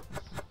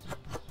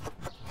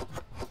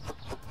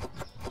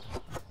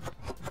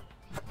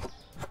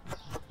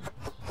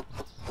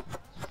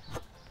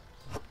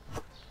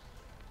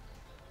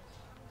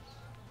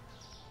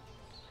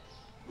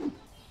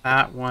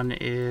 That one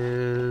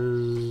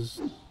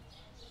is...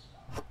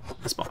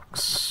 this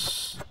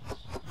box.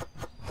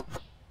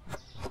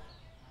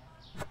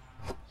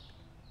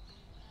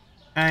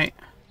 Okay.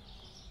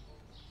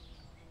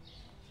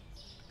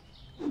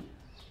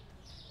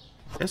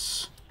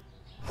 This.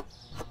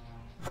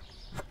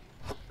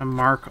 I'm gonna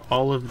mark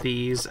all of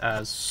these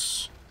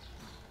as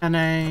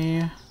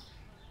NA.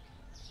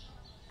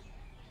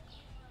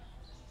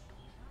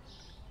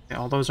 Okay,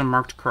 all those are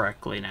marked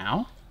correctly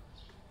now.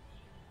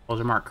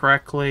 Those are marked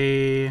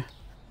correctly.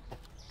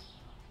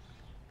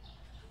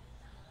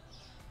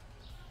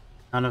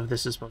 None of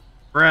this is supposed to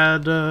be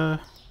bread.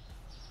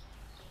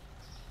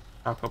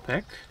 Taco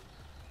pick.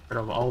 Get rid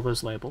of all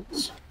those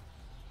labels.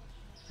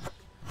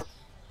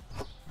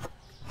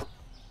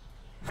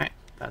 Okay,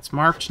 that's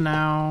marked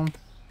now.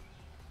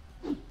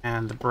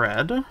 And the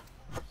bread.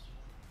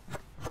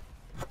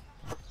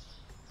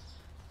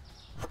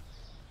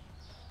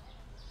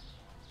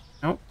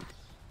 Nope.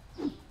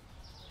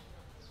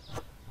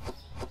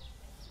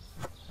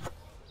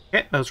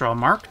 Okay, those are all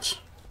marked.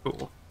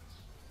 Cool.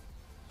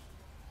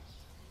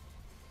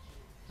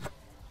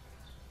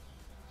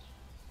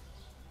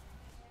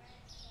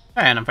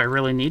 Okay, and if I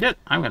really need it,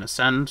 I'm going to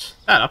send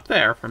that up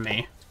there for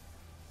me.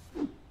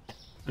 I'm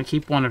going to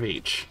keep one of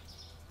each.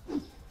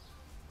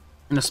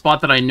 In a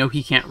spot that I know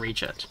he can't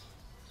reach it.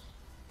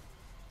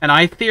 And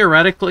I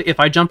theoretically, if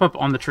I jump up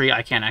on the tree,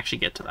 I can't actually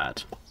get to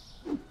that.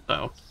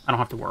 So, I don't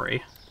have to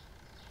worry.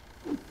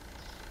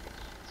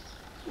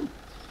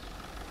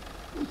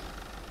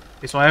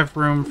 Okay, so I have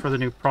room for the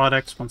new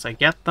products once I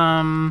get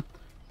them.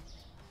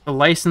 The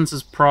license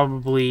is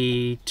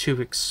probably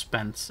too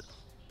expensive.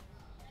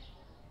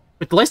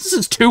 Wait, the license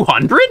is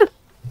 200?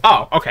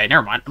 Oh, okay,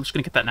 never mind. I'm just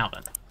gonna get that now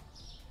then.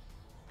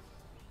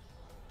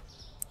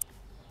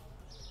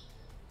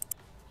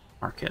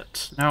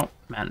 Market. No,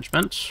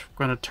 management.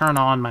 We're going to turn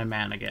on my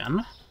man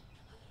again.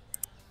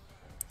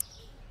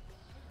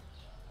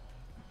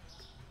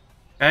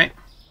 Okay.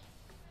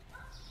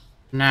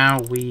 Now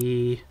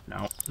we...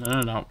 No,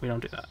 we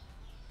don't do that.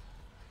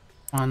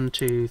 1,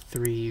 2,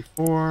 3,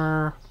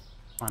 4.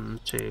 1,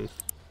 2, 3,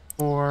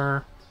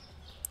 4.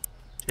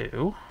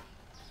 2.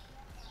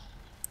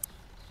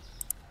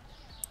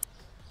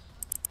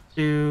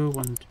 2,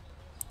 1, 2,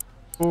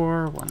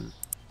 4, 1,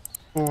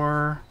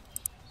 4.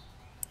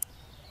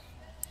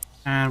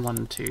 And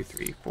 1, 2,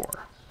 3, 4.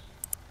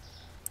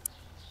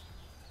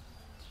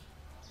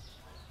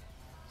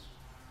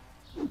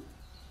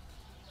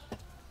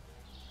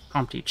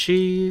 Comté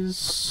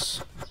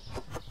cheese.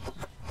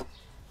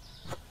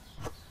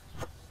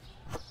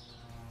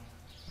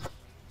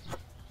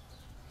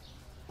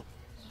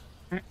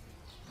 Okay.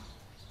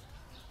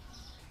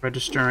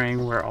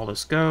 Registering where all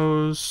this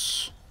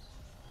goes.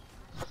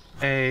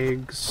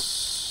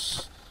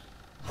 Eggs.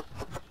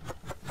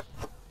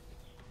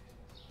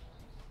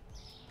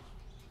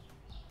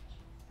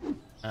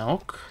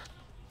 Milk.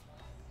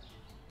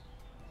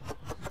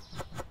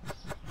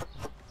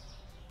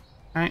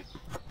 Okay.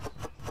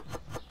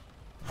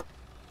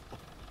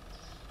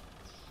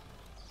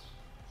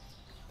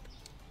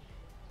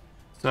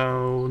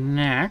 So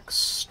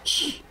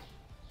next,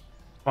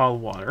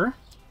 bottled water.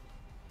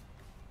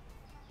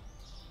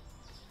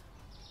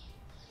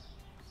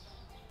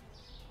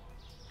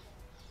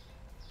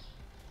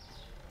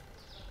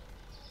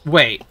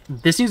 Wait,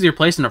 this needs to be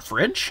placed in a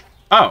fridge?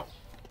 Oh.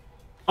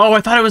 Oh,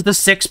 I thought it was the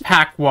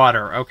 6-pack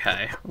water.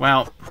 Okay,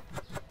 well.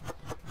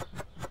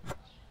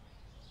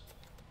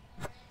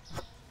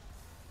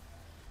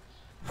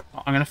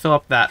 I'm gonna fill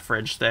up that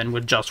fridge then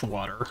with just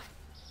water.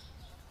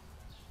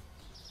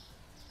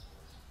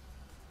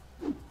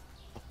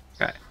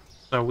 Okay,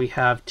 so we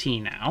have tea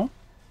now.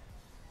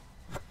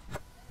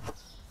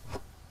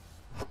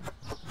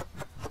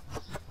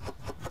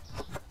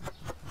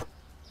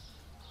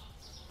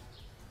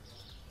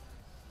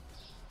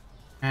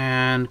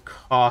 And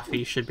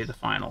coffee should be the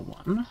final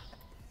one.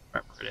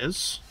 Wherever it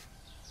is.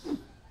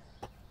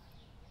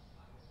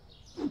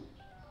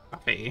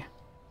 Coffee.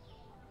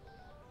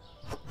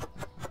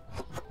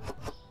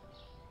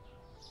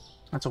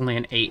 That's only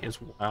an 8 as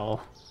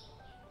well.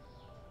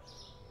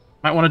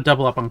 Might want to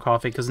double up on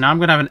coffee, because now I'm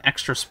going to have an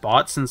extra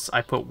spot since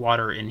I put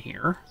water in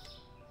here.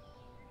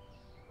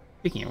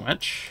 Speaking of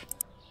which,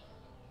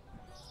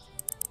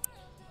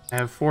 I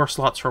have 4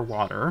 slots for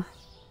water.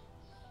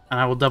 And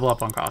I will double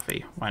up on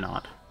coffee. Why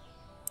not?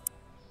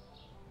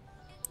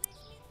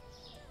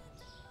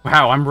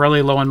 Wow, I'm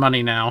really low on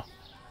money now.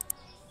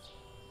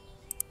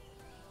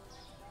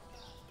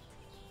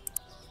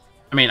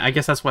 I mean, I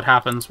guess that's what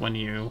happens when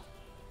you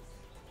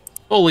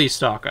fully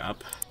stock up.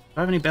 Do I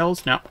have any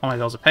bills? No, all my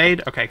bills are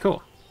paid. Okay,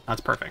 cool.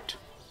 That's perfect.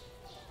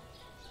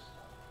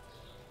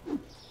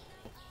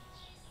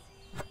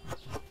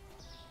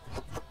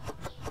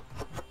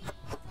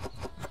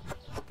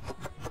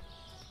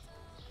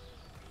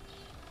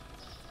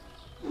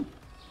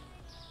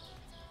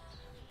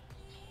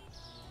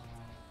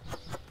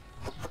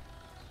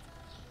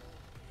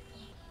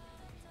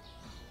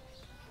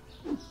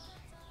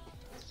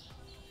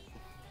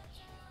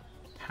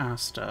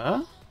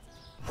 Pasta.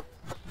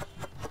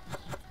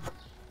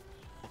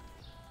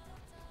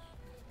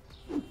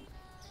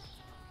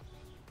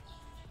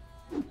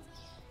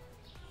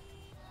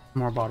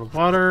 More bottled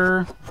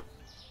water.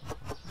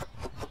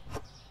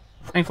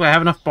 Thankfully, I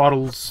have enough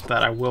bottles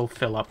that I will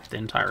fill up the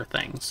entire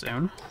thing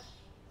soon.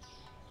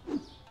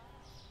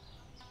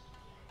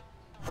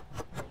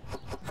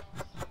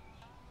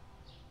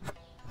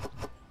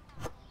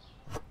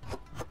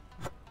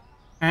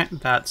 Okay,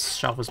 that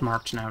shelf is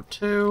marked now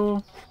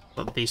too.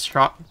 So the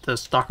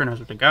stocker knows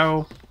where to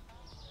go.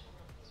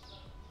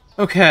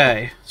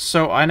 Okay,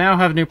 so I now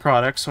have new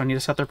products, so I need to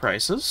set their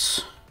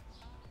prices.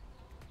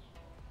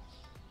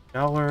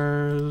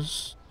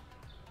 $4.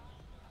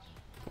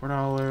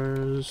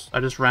 I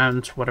just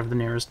round to whatever the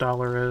nearest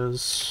dollar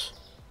is.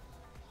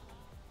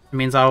 It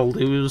means I'll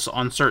lose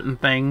on certain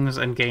things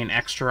and gain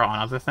extra on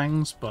other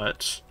things,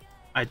 but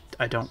I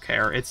don't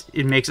care.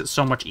 It makes it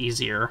so much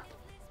easier.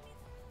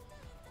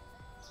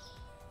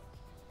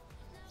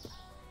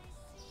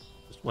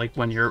 Just like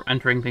when you're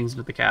entering things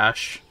into the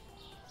cache.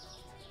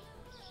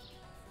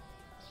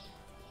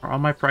 Are all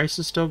my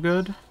prices still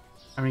good?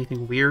 Have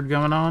anything weird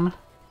going on?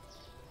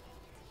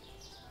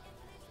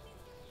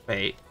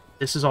 Wait,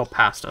 this is all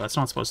pasta. That's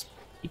not supposed to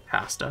be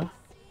pasta.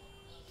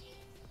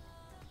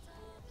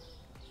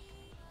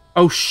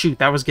 Oh shoot,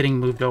 that was getting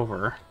moved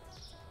over.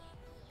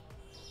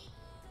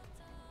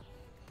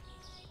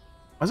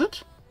 Was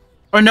it?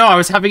 Oh no, I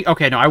was having...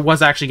 Okay, no, I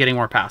was actually getting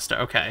more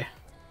pasta. Okay.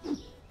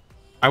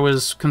 I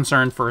was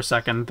concerned for a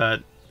second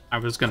that I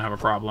was gonna have a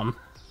problem.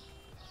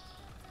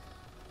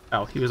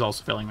 Oh, he was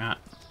also filling that.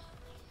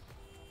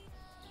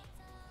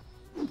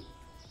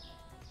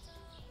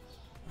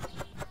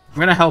 I'm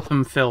gonna help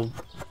him fill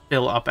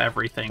up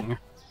everything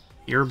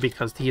here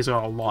because he's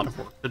got a lot of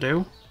work to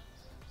do.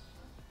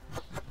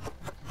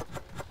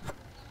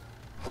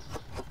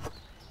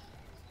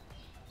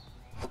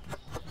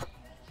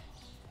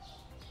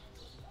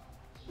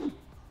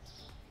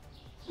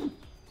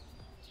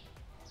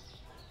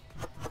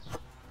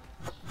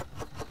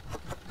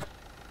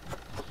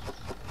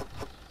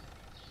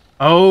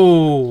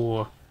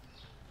 Oh,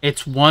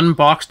 it's 1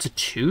 box to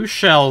 2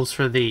 shelves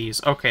for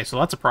these. Okay, so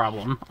that's a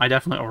problem. I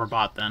definitely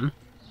overbought then.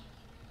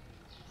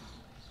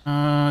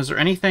 Is there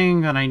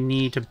anything that I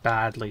need to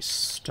badly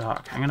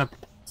stock? I'm gonna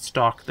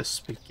stock the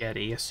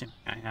spaghetti, assuming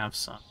I have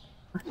some.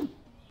 I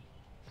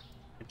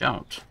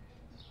don't.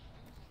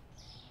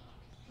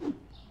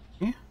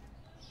 Okay.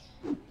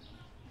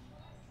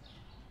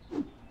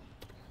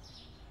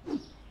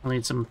 I'll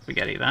need some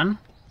spaghetti then.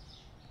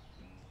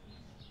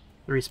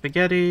 3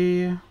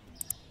 spaghetti.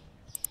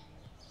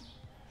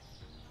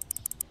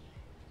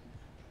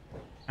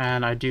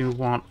 And I do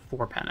want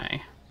 4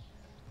 penne.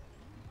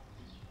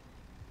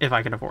 If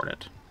I can afford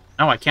it.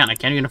 No, I can't. I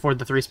can't even afford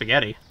the 3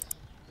 spaghetti.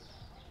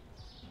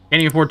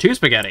 Can't even afford 2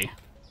 spaghetti.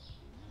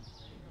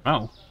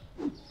 Oh.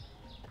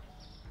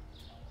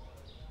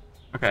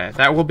 Okay,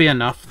 that will be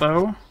enough,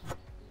 though.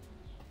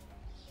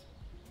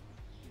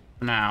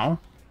 Now,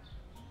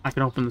 I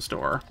can open the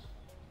store.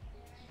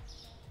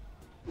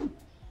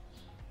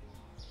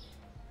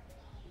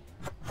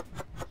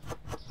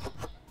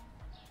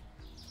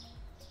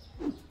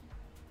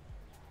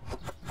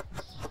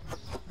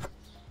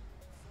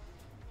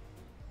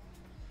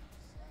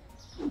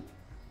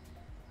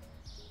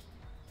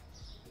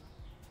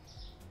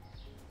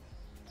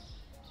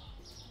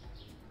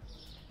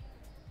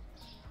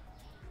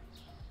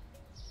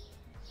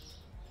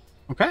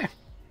 Okay.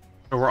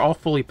 So we're all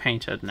fully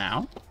painted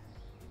now.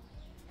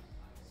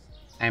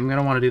 I'm going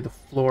to want to do the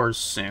floors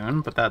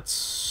soon, but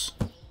that's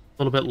a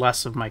little bit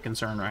less of my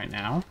concern right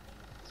now.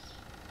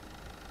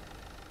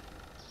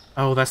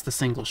 Oh, that's the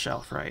single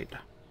shelf, right?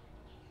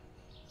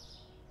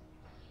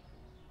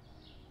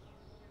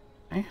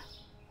 Okay.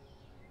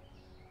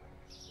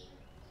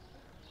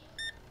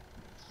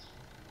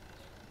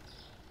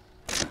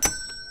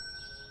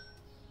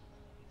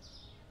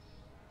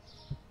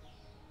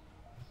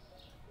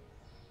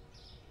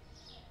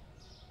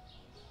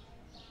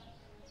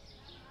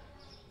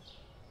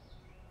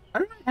 How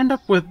did I end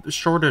up with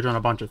shortage on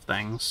a bunch of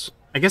things?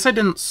 I guess I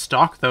didn't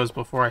stock those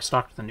before I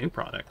stocked the new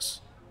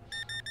products.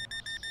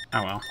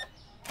 Oh well.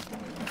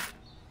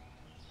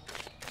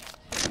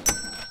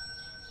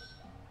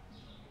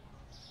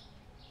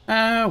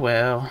 Oh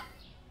well.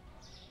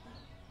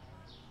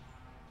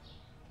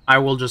 I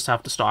will just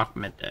have to stock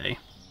midday.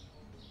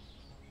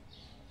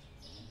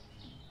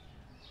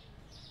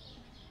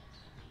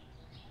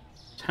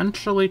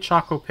 Potentially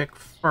Choco Pick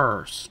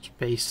first,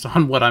 based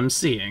on what I'm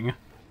seeing.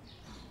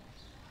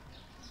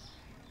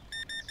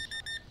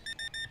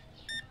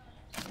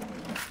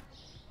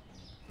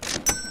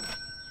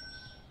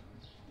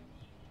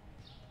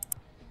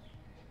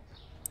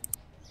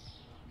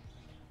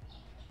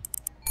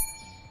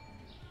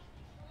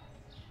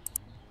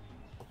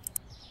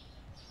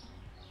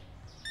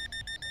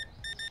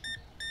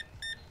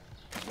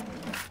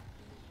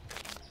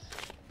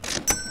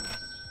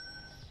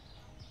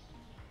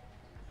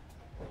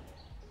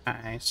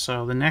 Okay,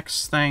 so the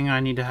next thing I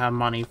need to have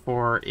money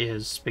for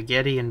is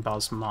spaghetti and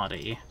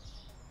basmati,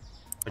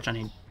 which I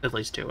need at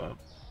least 2 of.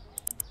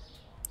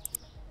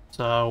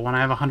 So when I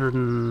have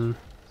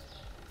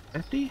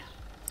 150?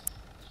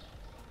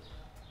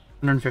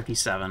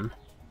 157.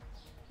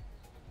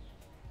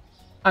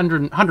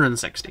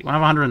 160. When I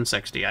have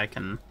 160, I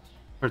can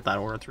put that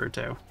order through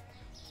too.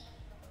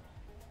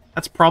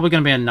 That's probably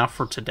going to be enough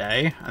for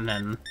today, and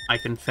then I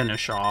can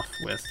finish off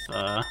with,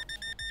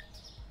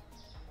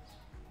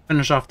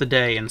 finish off the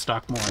day and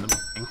stock more in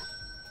the morning.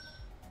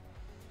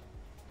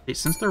 See,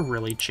 since they're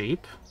really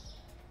cheap,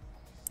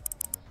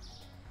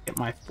 get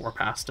my 4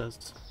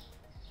 pastas.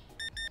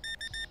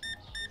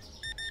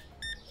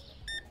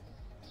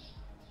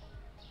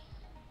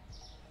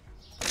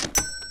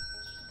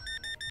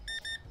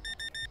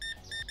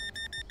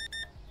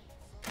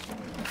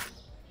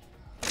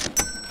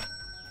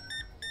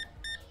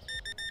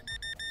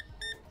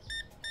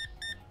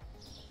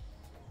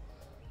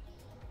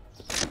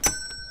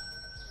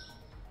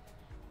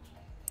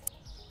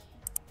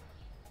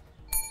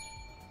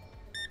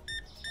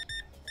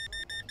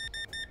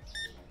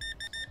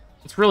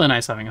 It's really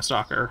nice having a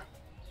stalker.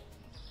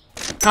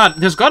 God,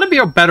 there's got to be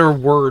a better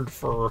word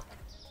for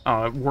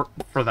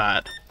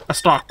that. A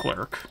stock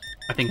clerk,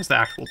 I think is the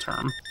actual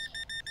term.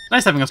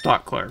 Nice having a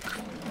stock clerk.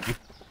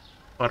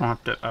 But I don't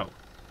have to... Oh.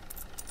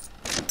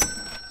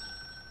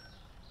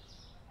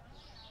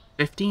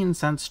 15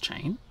 cents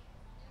chain?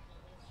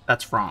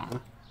 That's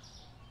wrong.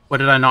 What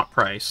did I not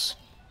price?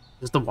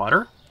 Is the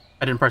water?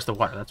 I didn't price the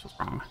water, that's what's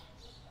wrong.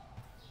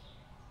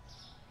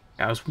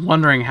 I was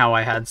wondering how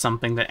I had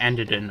something that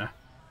ended in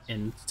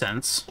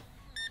cents.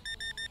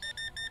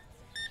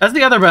 That's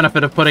the other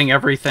benefit of putting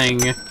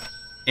everything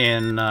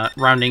in,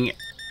 rounding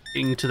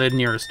to the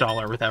nearest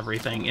dollar with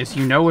everything, is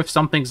you know if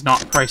something's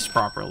not priced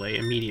properly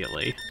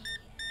immediately.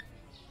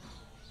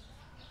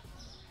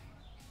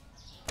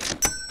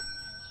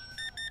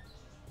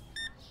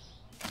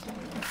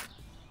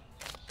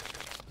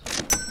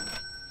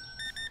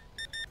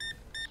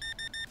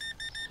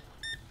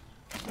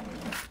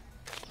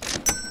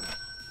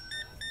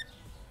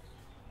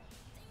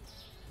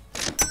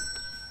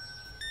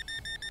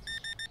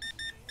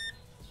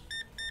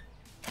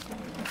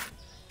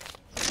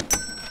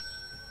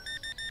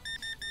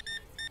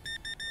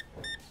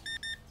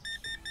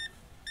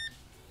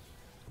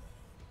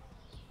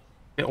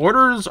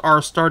 orders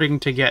are starting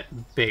to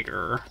get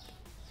bigger.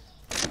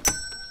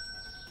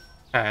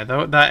 Okay,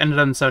 that ended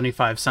on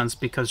 75 cents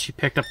because she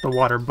picked up the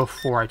water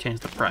before I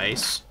changed the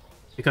price.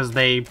 Because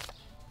they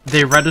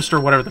register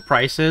whatever the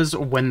price is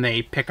when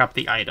they pick up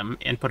the item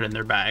and put it in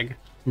their bag,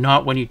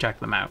 not when you check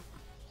them out.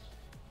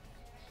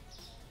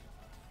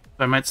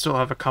 I might still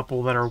have a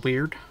couple that are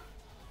weird.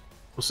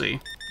 We'll see.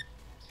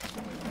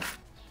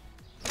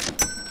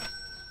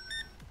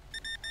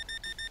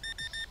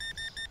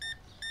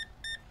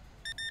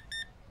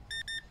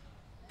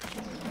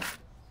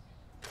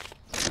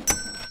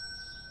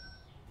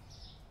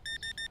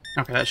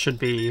 Okay, that should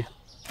be...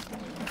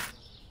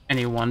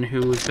 anyone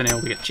who's been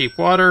able to get cheap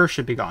water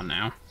should be gone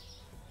now.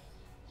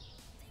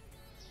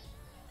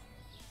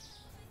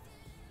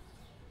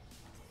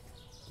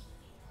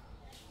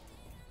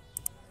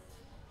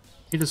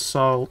 I need a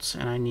salt,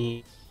 and I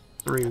need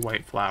 3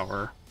 white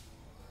flour.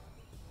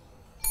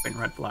 And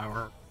red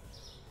flour.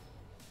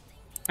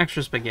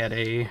 Extra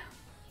spaghetti.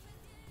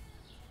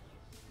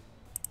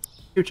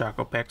 2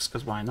 Choco Picks,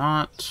 because why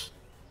not?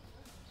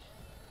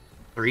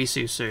 3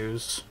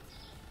 Susus.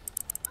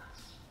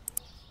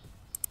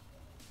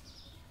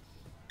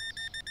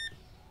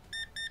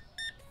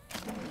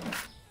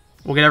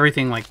 We'll get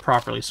everything, like,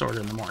 properly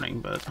sorted in the morning,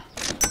 but...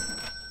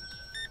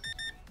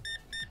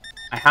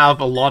 I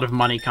have a lot of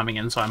money coming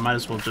in, so I might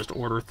as well just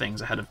order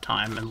things ahead of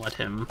time and let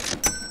him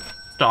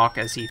stock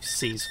as he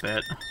sees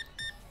fit.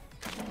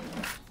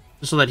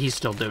 Just so that he's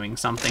still doing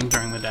something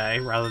during the day,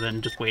 rather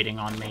than just waiting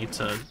on me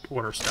to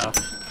order stuff.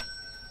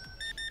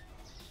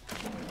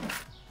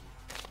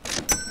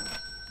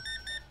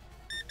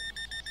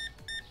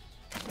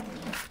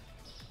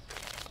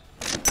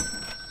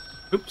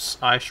 Oops,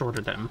 I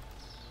shorted him.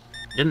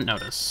 Didn't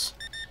notice.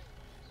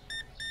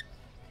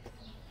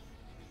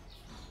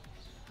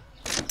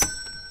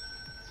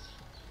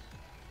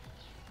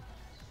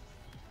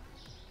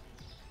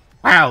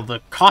 Wow, the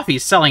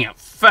coffee's selling out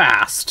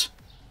fast!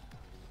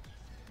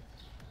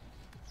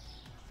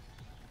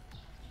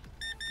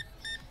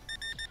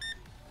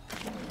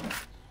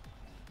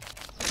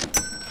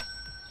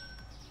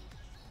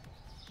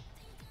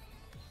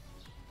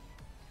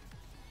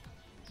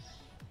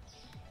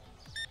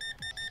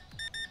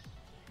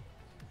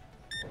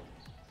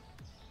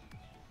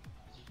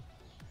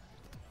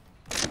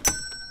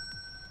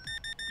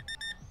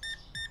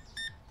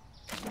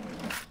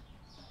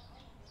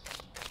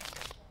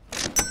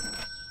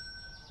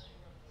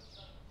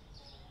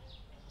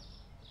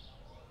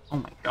 Oh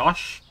my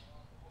gosh.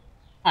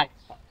 Hi.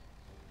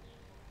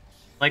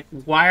 Like,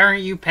 why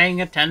aren't you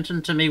paying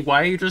attention to me?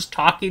 Why are you just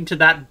talking to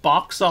that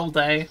box all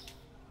day?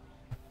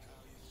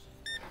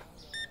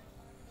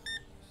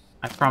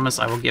 I promise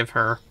I will give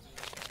her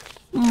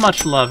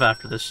much love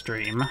after this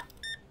stream.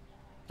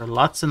 For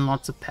lots and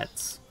lots of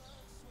pets.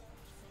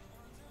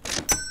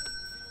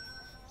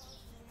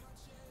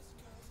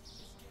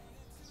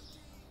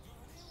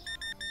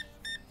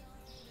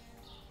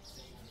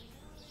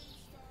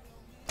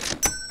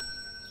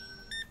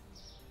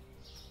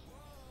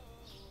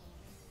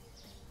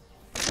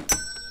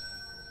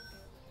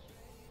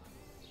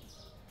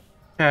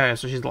 Okay,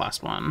 so she's the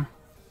last one.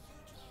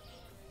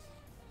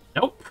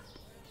 Nope.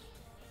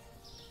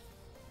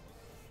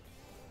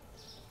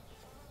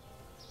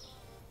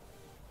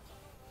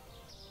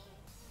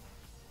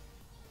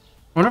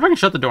 I wonder if I can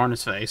shut the door in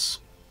his face.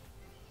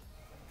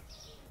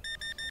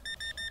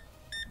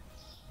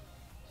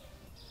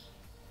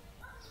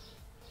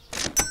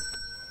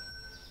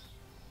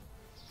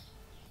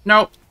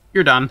 Nope,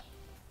 you're done.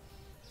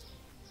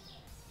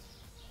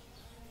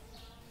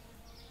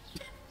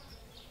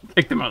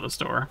 Kick them out of the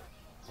store.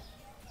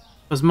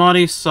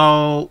 Basmati,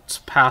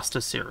 salt,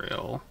 pasta,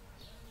 cereal.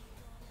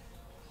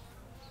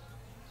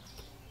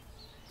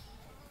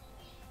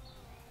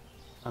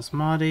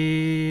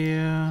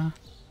 Basmati...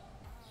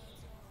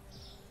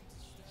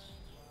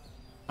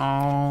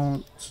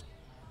 salt...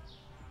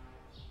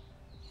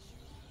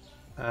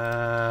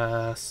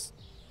 pasta...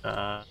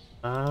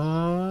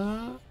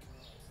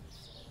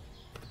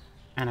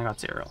 and I got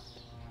cereal.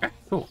 Okay,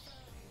 cool.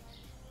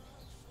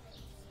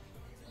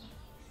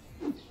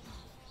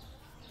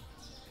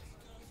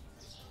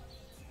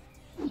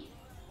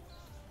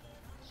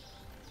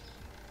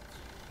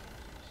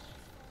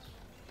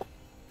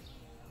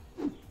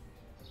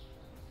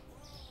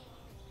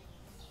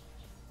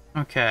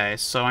 Okay,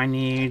 so I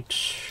need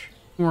 3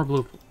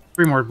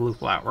 more blue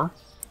flour.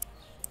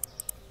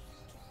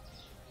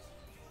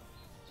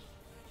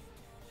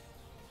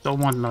 Still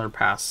want another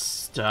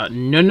pasta.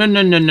 No, no,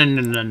 no, no, no,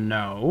 no, no,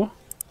 no.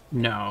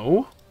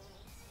 No.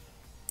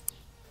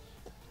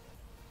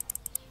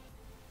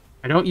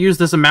 I don't use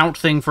this amount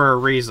thing for a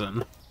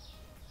reason.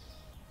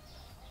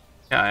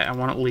 Yeah, I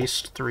want at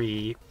least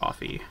 3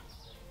 coffee.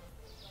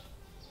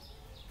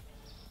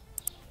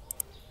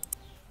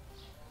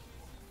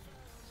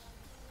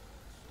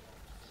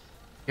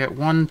 Get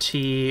 1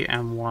 tea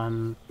and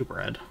 1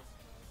 bread.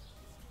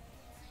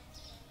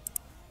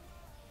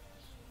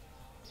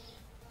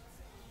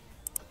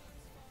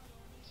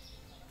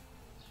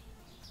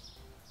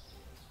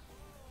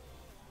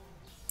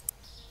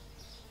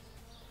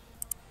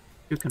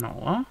 2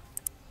 canola.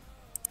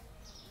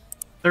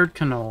 Third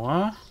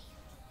canola.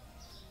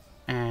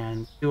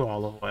 And 2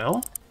 olive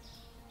oil.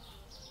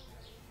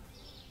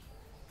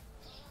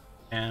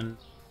 And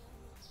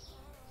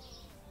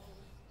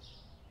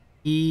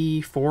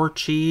 4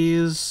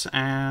 cheese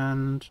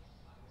and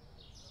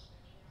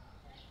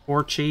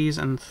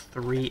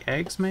 3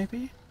 eggs,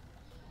 maybe?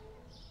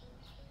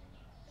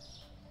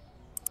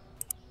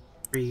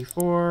 3,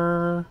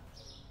 4.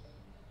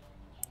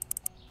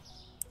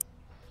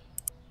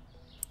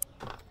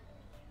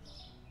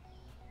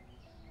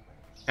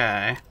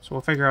 Okay, so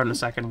we'll figure out in a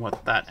second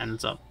what that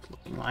ends up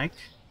looking like.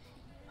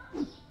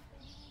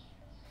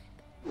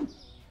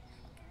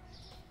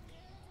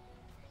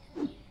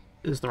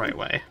 This is the right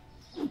way.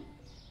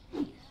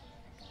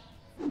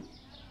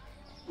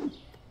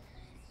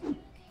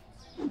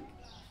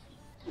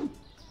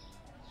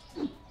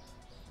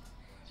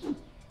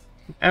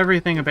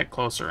 Everything a bit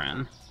closer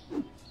in.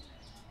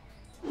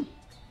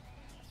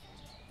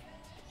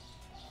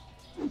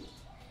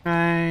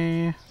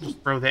 Okay,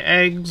 just throw the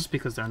eggs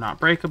because they're not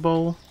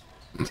breakable.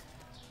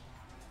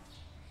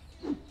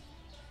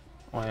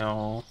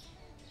 Oil.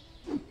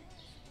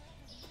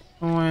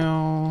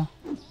 Oil.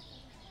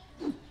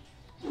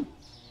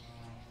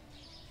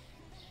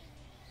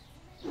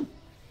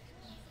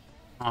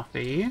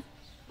 Coffee.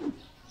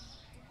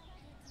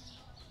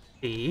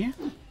 Tea.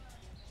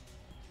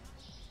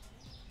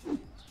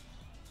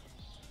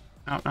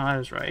 Oh, no, that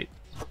is right.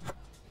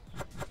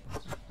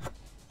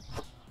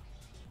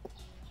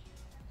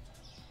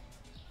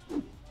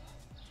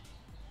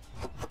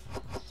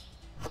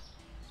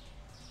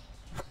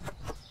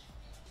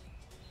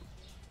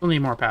 We'll need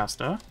more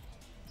pasta.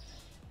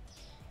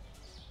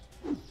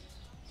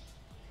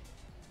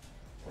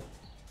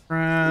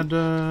 Bread.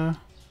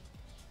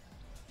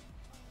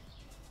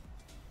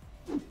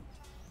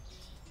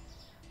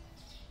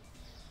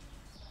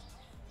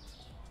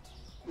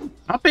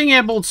 Not being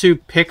able to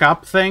pick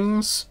up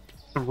things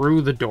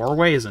through the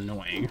doorway is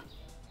annoying.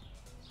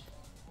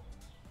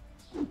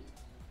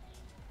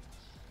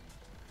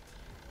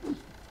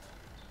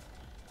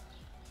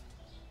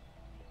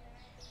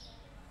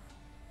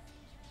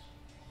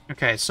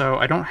 Okay, so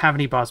I don't have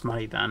any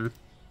basmati then.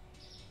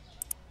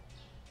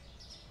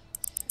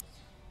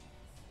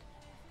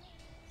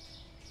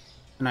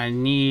 And I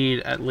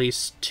need at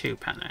least 2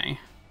 penne.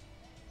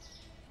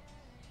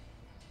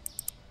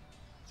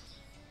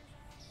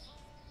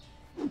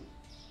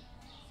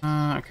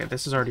 Okay,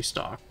 this is already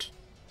stocked.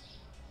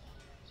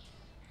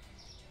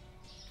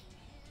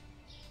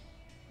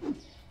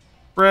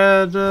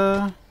 Bread.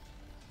 Okay,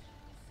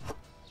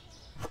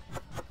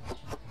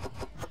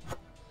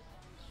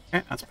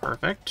 that's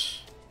perfect.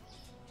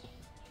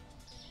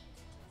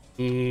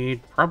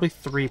 Need probably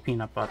 3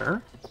 peanut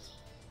butter.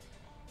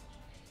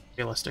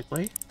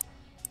 Realistically.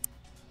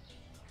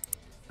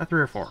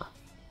 3 or 4.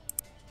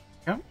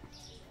 Yep.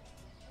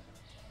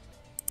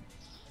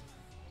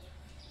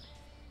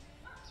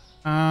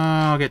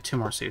 I'll get 2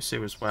 more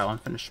susu as well and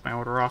finish my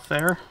order off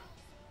there.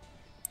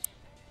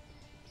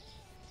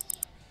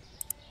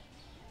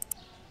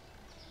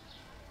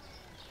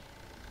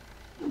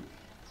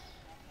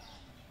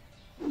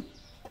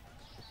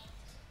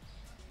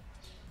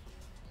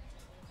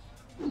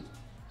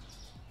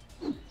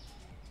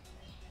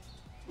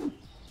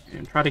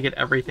 And try to get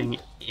everything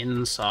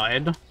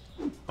inside. I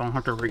don't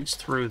have to reach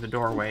through the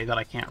doorway that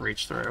I can't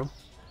reach through.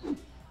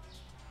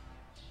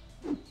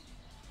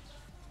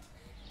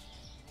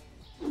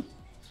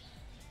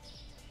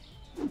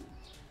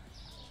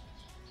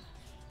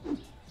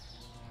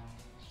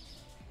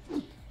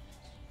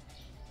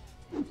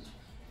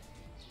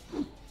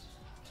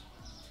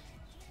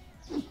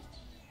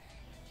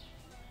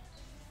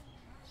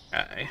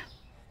 Okay.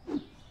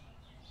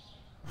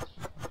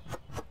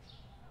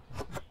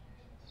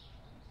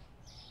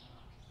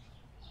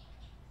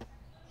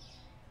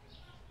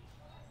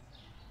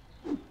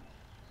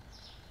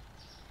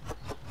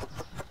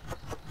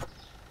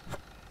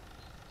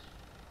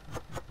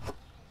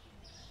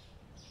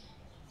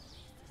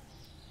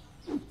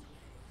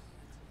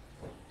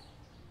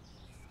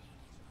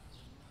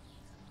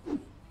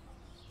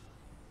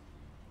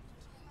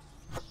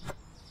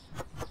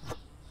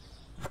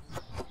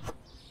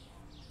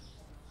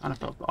 On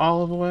up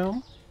olive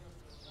oil.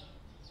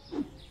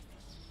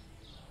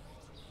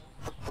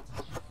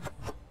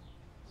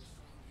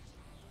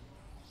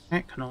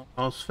 Okay, canola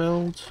oil's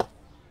filled.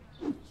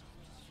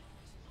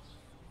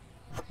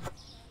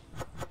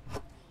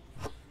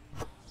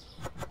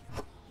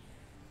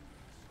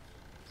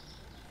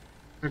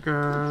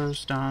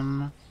 Sugar's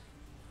done.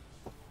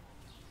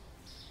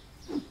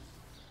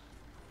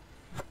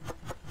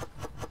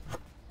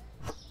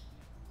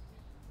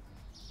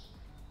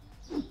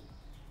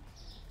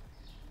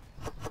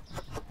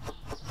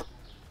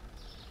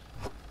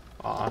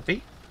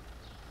 Coffee.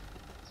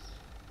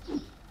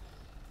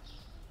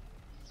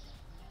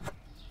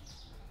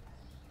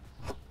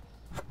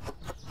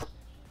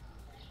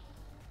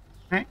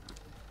 Okay.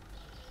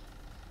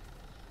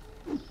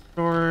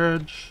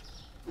 Storage.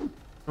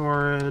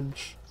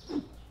 Storage.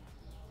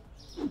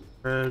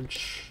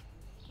 Storage.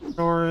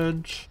 Storage.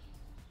 storage.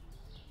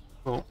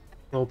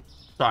 We'll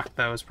stock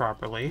those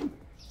properly.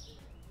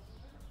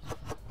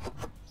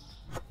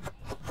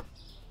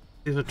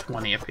 These are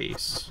 20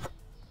 apiece.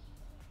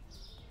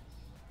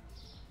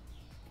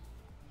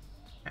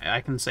 Okay,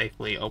 I can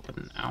safely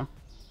open now.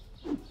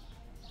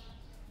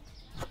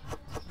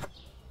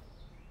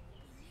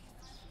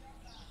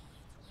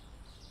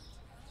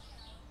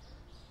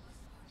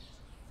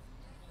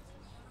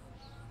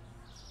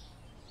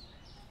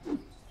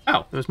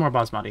 Oh, there's more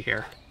basmati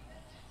here.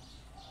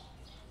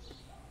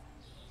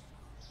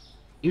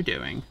 You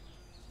doing?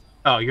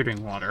 Oh, you're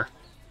doing water.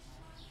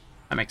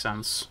 That makes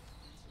sense.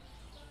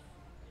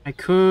 I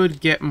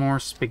could get more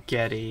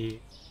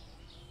spaghetti.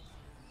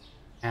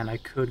 And I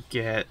could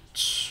get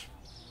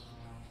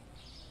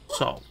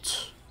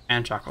salt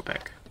and chocolate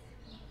pick.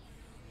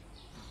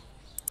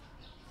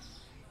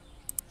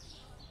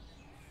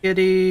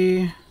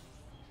 Spaghetti,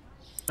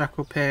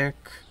 chocolate pick,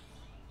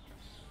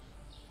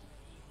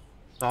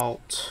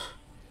 salt.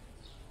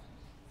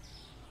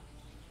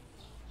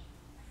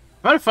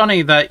 Kind of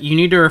funny that you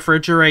need to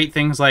refrigerate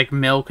things like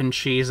milk and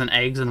cheese and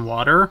eggs and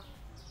water.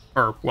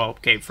 Or, well,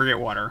 okay, forget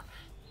water.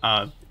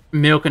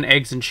 Milk and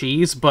eggs and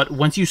cheese, but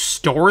once you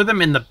store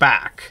them in the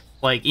back,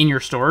 like in your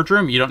storage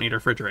room, you don't need to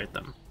refrigerate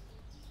them.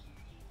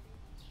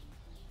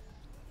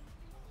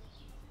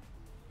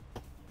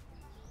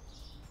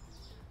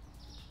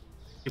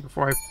 Okay,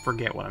 before I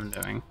forget what I'm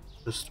doing,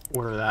 just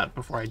order that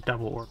before I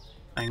double order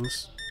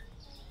things.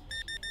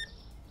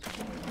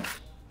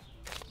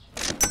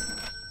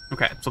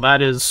 Okay, so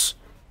that is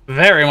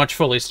very much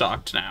fully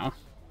stocked now.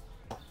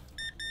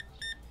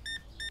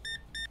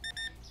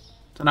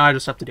 So now I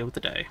just have to deal with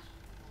the day.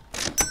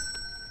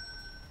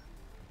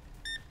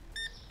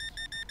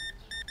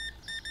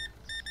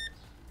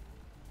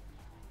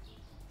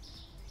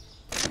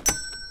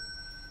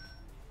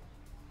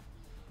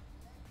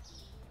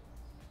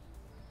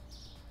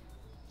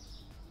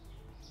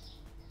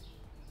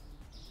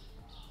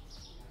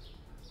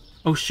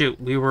 Oh shoot,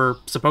 we were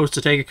supposed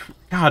to take...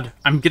 God,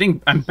 I'm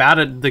bad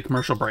at the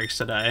commercial breaks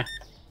today.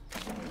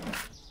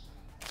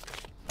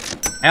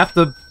 I have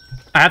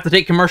to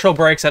take commercial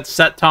breaks at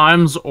set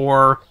times,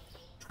 or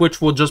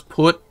Twitch will just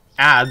put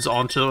ads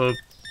onto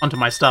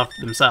my stuff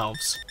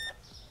themselves.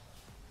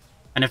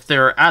 And if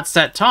they're at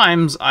set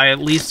times, I at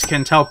least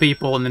can tell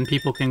people, and then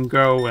people can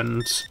go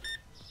and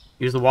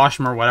use the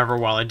washroom or whatever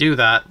while I do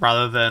that,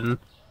 rather than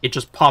it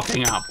just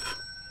popping up.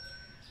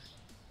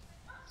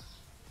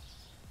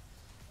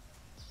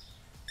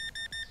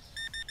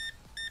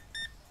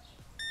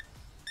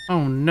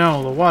 Oh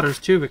no, the water's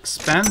too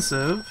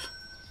expensive.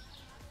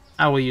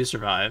 How will you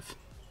survive?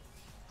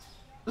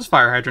 There's a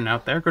fire hydrant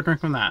out there. Go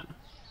drink from that.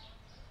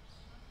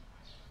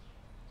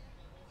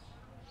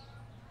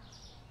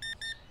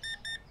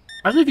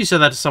 Imagine if you said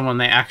that to someone,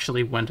 they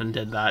actually went and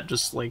did that.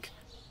 Just, like,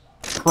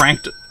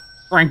 cranked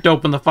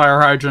open the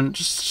fire hydrant.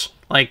 Just,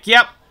 like,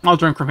 yep, I'll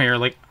drink from here.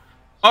 Like,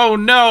 oh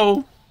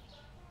no!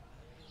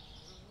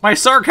 My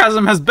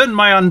sarcasm has been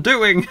my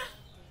undoing!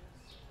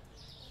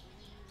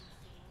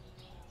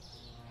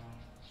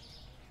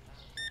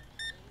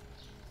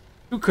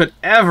 Who could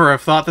ever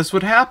have thought this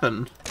would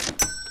happen?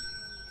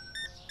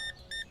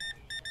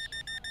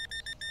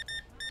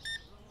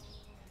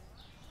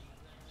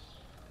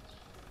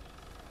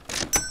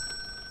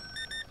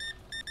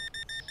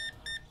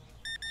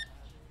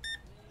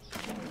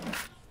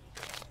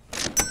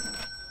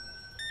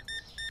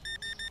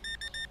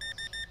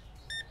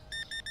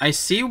 I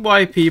see why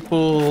you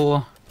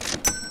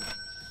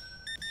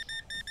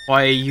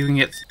can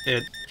get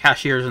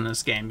cashiers in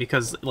this game,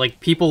 because, like,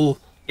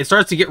 it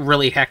starts to get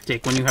really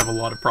hectic when you have a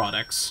lot of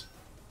products.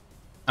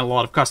 A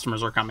lot of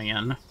customers are coming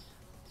in.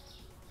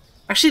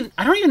 Actually,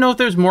 I don't even know if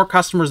there's more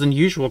customers than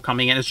usual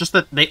coming in. It's just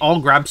that they all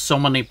grab so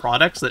many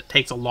products that it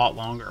takes a lot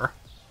longer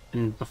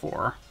than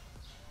before.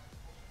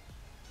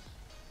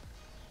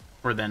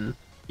 Or than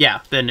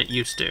it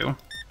used to.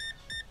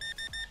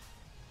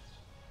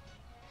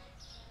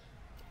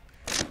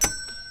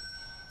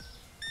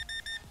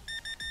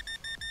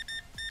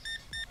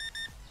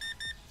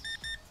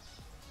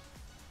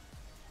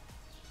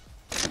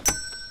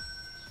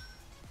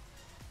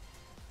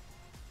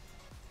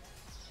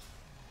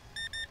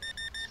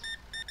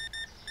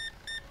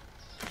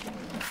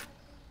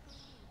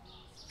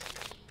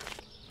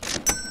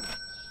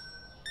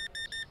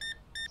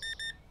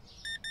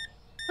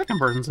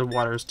 Conversions of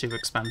water is too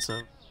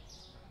expensive. Is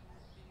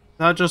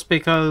that just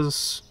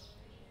because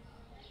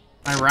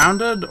I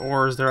rounded,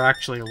 or is there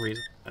actually a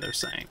reason why they're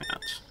saying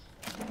that?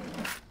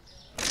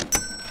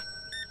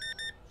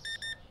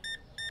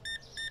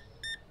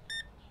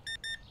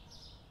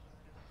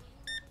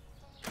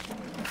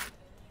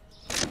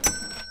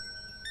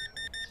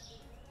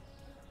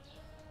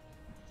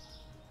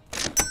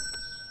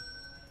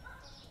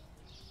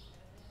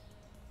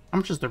 How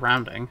much is the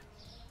rounding?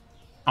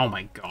 Oh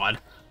my god.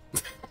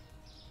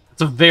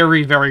 It's a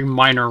very, very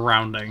minor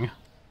rounding.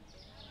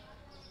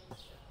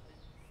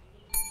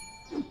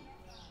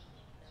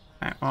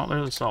 Alright, well,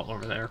 there's a salt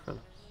over there for the...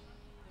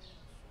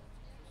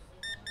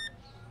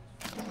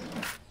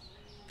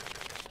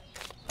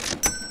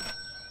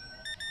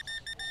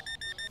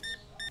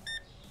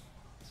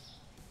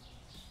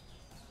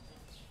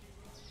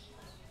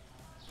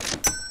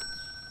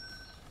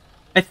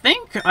 I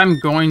think I'm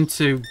going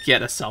to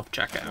get a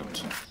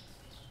self-checkout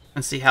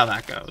and see how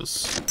that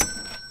goes.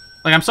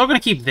 Like, I'm still going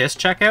to keep this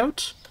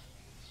checkout,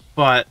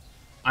 but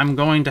I'm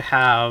going to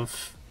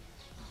have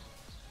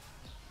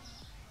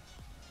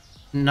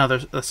another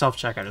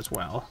self-checkout as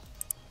well.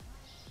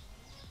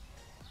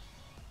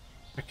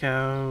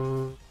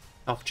 Checkout,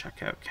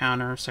 self-checkout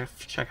counter,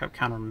 self-checkout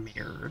counter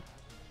mirrored.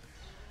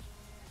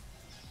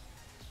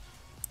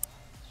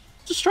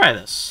 Just try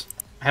this.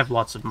 I have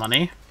lots of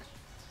money.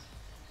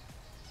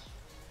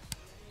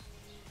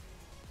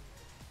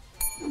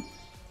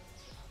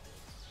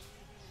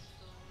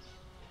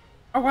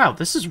 Oh wow,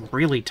 this is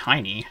really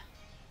tiny.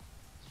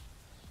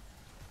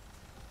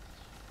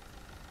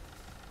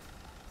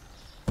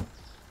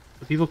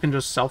 So people can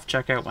just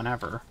self-check out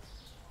whenever.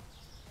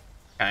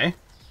 Okay.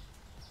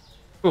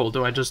 Cool,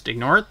 do I just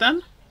ignore it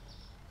then?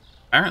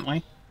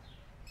 Apparently.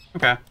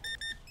 Okay.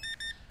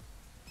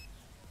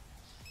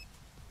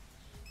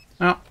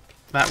 Oh,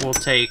 that will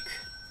take...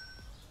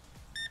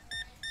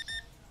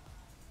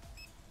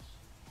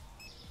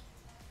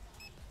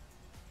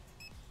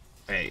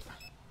 Wait.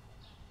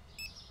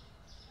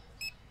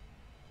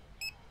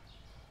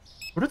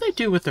 What do they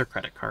do with their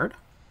credit card?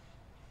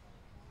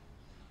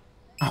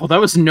 Oh,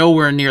 that was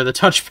nowhere near the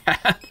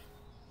touchpad.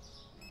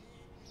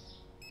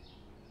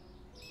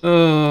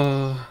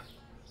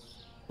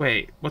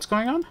 Wait, what's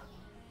going on?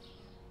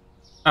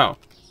 Oh.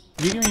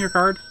 Did you give me your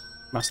card?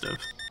 Must have.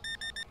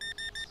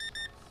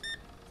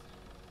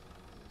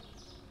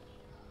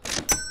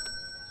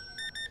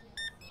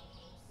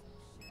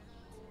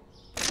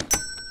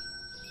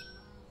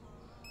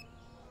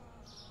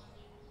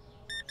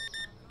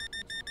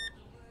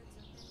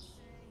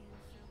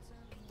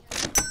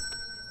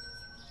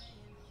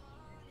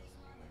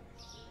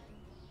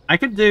 I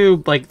could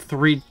do, like,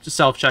 3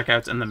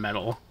 self-checkouts in the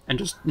middle, and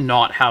just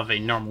not have a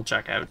normal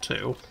checkout,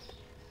 too.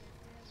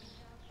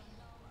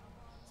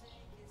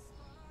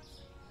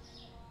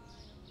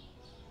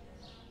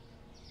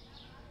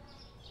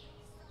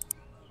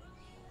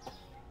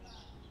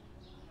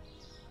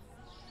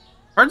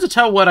 Hard to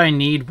tell what I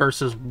need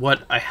versus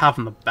what I have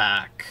in the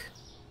back.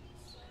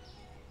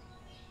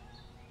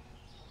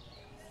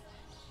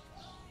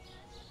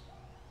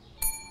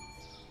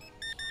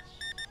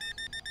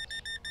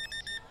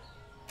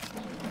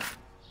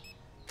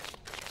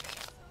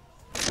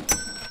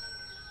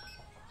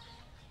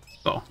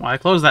 Oh, well, I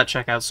closed that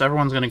checkout, so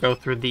everyone's going to go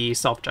through the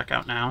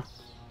self-checkout now.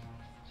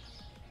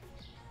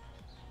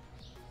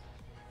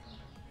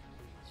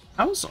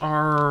 How's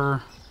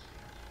our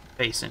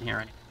base in here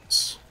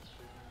anyways?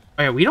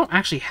 Oh yeah, we don't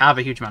actually have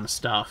a huge amount of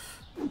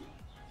stuff.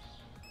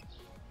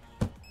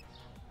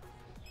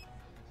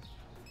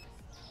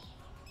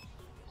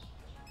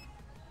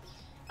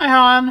 Hi,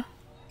 Han!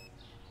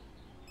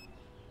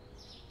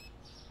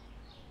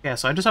 Yeah,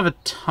 so I just have a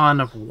ton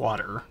of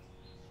water.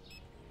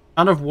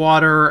 Ton of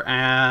water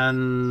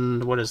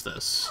and... what is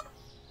this?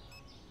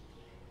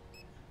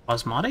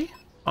 Basmati?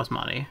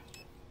 Basmati.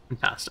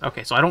 And pasta.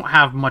 Okay, so I don't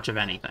have much of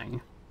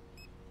anything.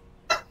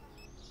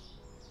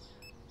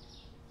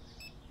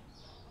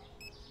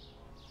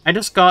 I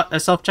just got a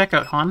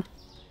self-checkout, Han.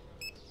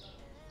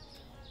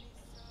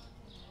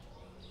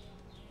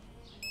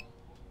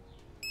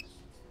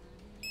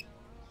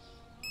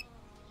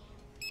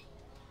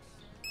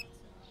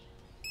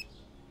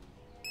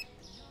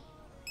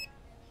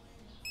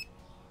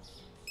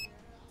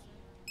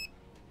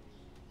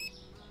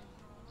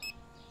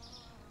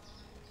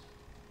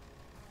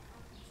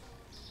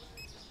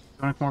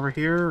 You wanna come over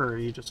here, or are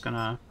you just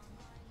gonna...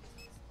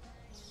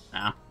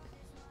 Nah.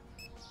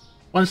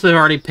 Once they've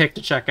already picked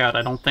a checkout,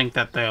 I don't think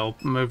that they'll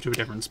move to a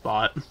different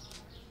spot.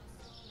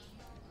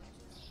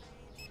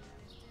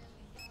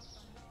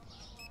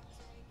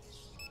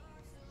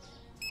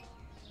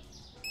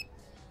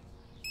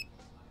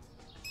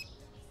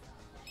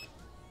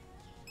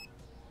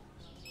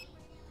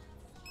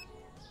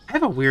 I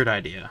have a weird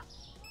idea.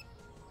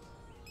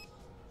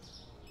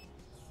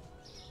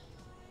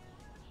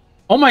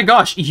 Oh my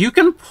gosh, you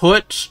can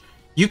put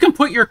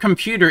your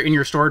computer in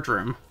your storage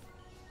room.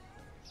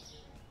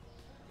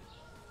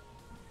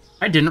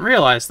 I didn't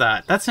realize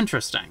that. That's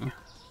interesting.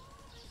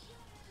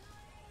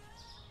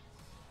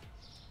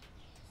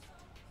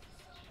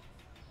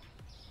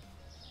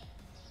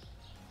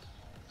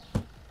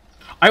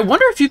 I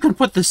wonder if you can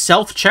put the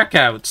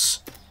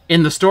self-checkouts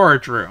in the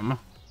storage room.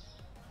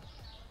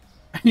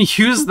 And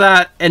use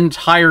that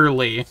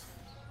entirely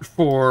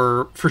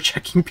for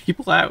checking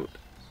people out.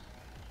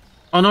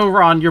 Oh no,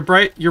 Ron, your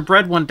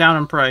bread went down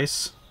in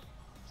price.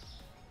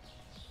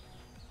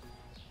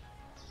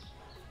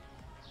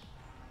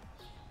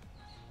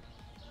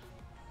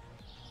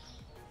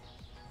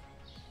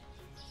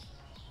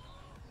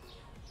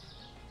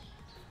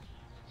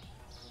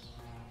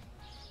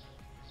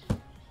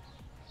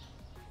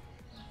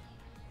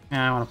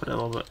 Yeah, I want to put it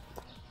a little bit.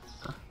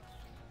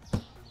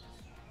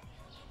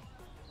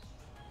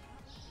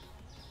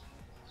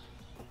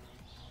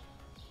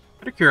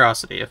 Out of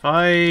curiosity, if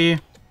I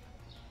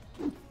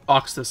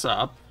box this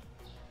up,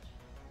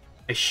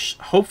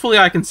 hopefully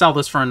I can sell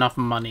this for enough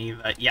money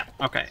that, yeah,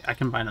 okay, I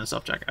can buy another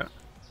self-checkout.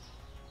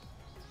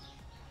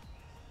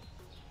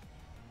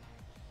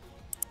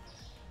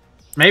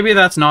 Maybe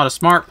that's not a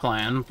smart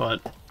plan,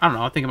 but I don't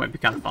know, I think it might be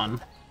kind of fun.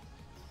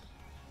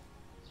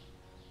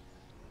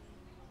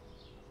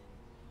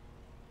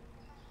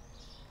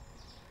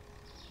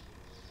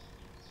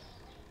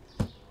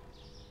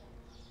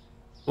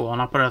 Cool,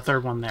 and I'll put a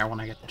third one there when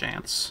I get the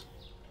chance.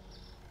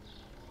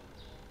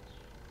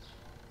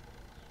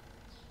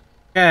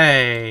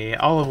 Okay,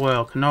 olive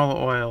oil, canola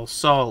oil,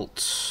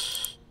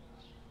 salt.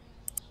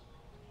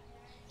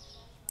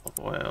 Olive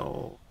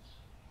oil.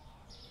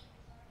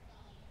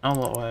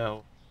 Canola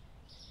oil.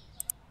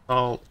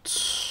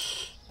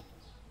 Salt.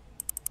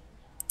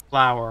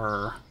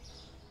 Flour.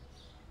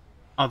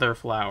 Other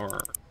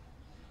flour.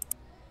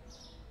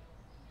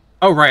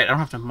 Oh, right, I don't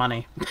have enough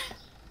money.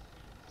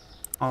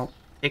 I'll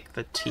take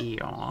the tea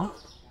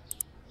off.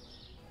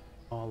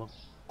 Olive.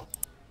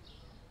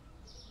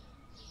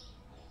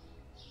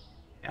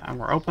 Yeah, and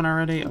we're open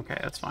already? Okay,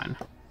 that's fine.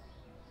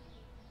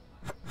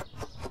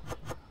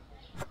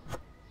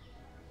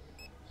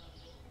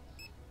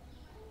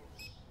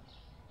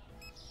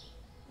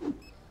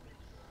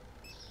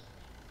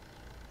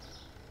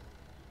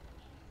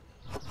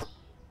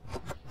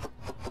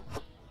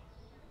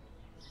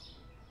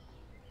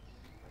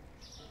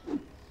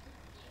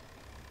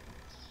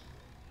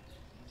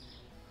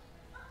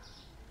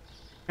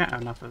 Yeah,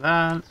 enough of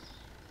that.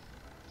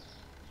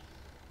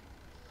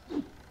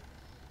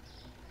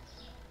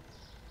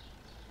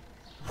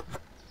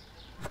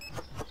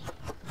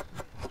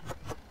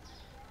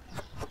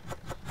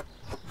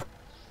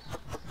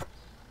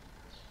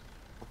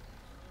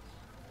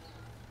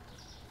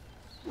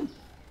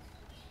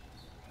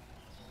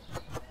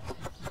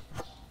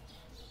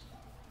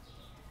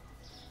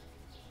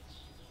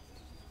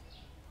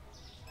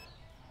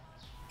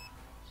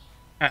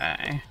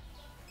 Okay.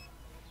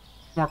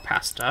 More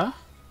pasta.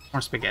 More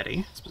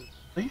spaghetti,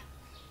 specifically.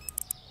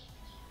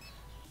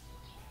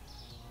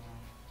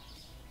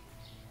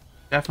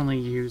 Definitely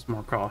use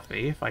more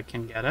coffee if I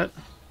can get it.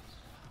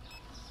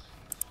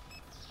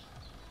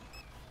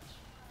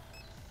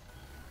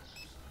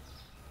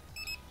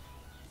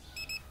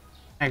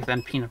 Eggs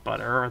and peanut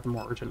butter are the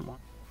more urgent ones.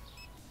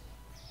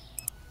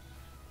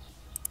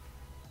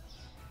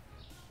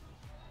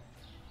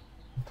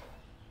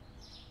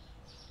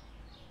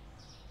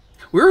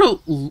 We were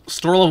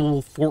store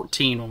level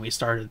 14 when we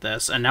started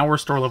this, and now we're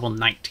store level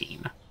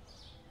 19.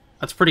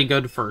 That's pretty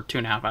good for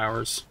 2.5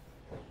 hours.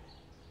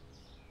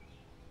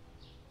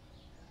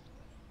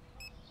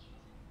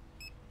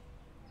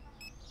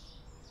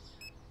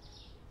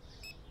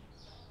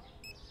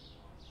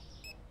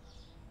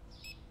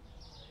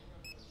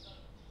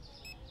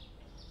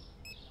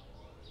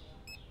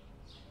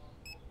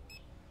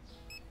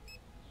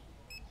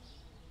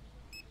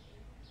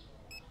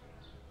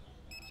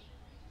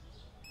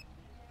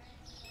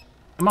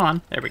 Come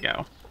on, there we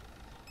go.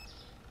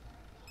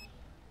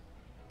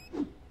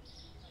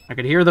 I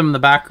could hear them in the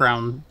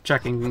background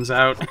checking things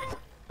out.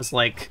 It's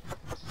like,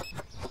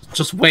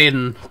 just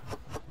waiting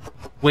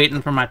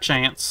for my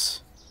chance.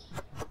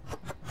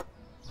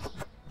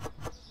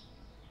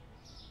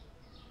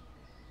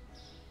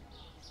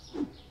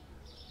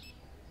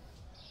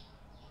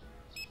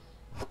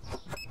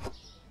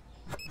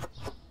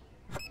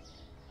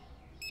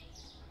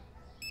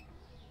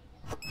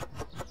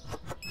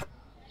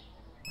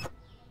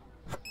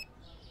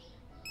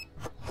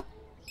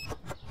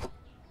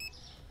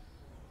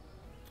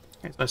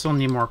 Okay, so I still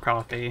need more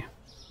coffee.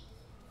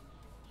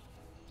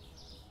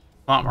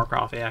 A lot more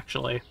coffee,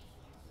 actually.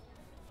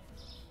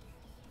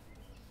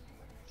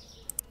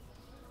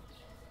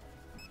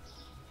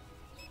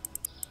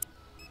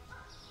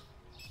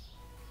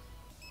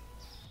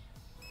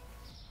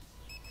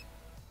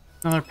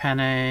 Another penne,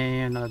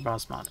 another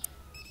basmati.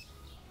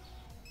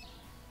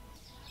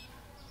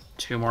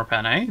 2 more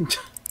penne.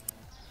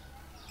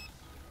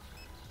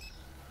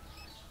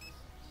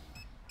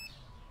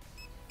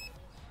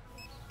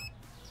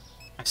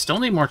 I still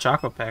need more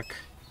choco pick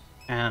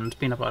and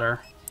peanut butter.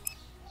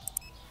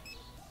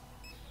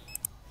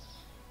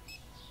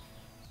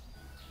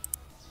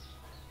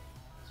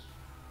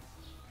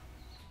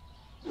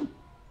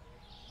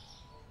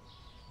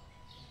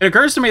 It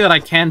occurs to me that I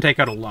can take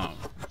out a loan.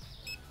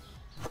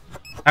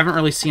 I haven't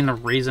really seen the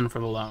reason for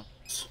the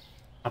loans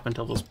up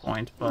until this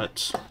point,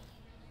 but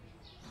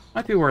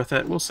might be worth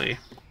it. We'll see.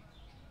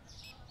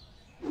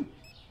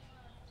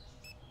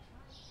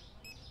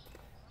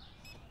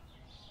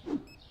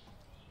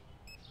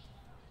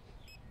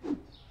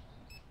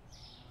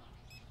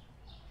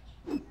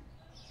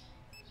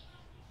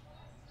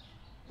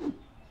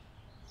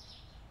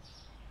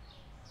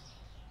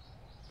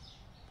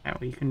 Yeah,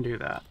 well, you can do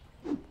that.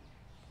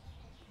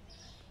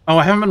 Oh,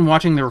 I haven't been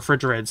watching the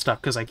refrigerated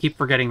stuff because I keep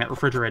forgetting that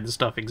refrigerated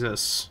stuff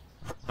exists.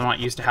 I'm not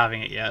used to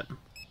having it yet.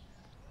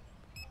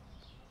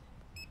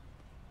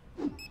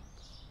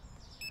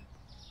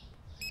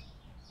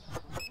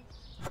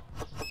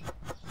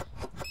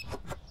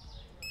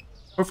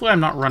 Hopefully I'm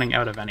not running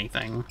out of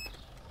anything.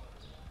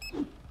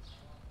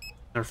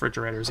 The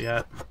refrigerators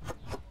yet.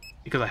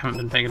 Because I haven't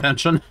been paying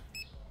attention.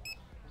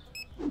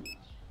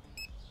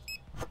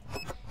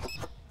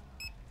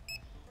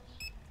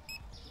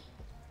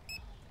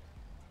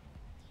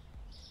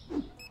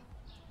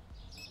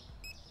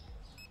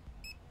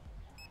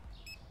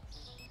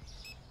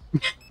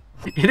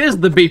 It is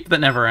the beep that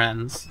never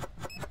ends.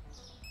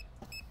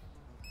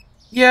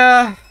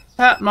 Yeah,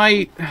 that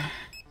might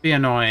be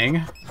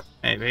annoying.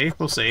 Maybe.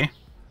 We'll see.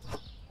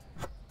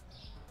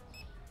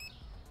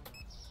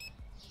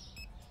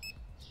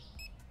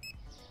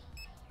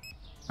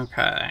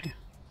 Okay.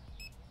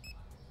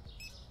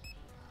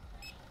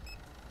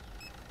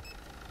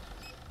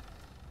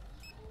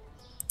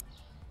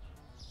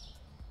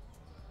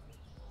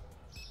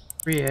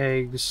 Three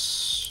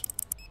eggs,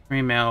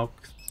 3 milk,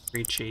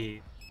 3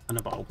 cheese, and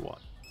a bottled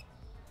water.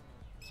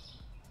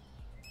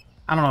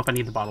 I don't know if I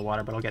need the bottled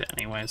water, but I'll get it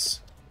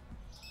anyways.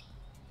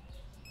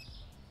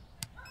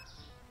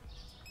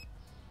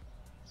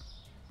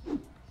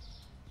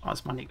 All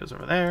this money goes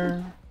over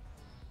there.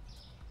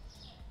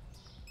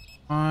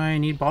 I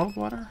need bottled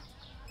water?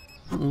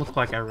 Doesn't look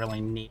like I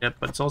really need it,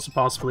 but it's also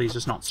possible he's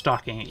just not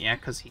stocking it yet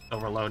because he's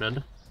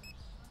overloaded.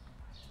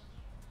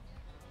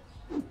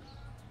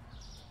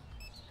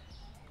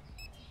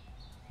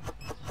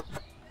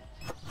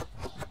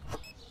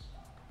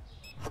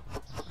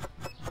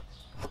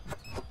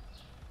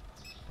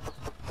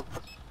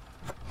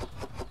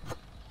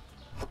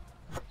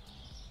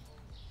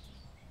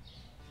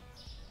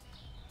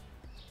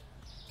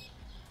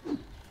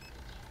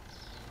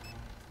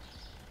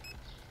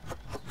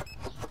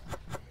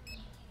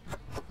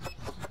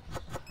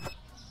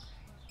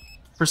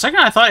 For a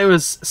second, I thought it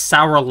was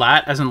Sour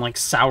Lat, as in, like,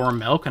 sour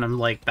milk, and I'm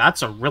like,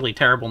 that's a really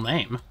terrible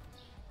name.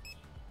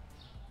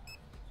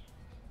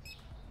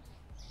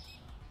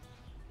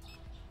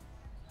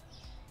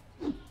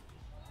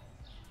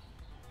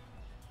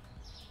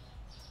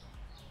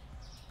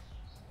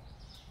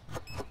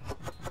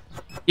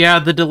 Yeah,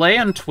 the delay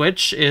on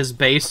Twitch is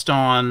based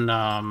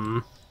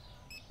on,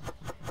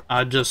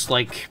 just,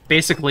 like,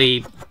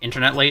 basically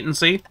internet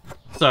latency.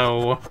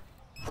 So,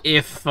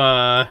 if,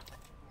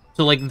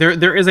 So, like,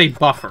 there is a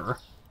buffer,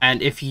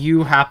 and if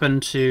you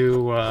happen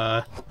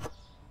to,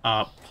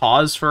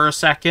 pause for a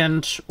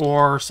second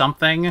or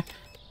something,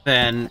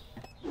 then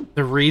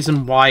the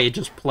reason why it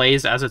just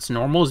plays as it's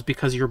normal is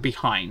because you're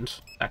behind,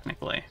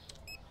 technically.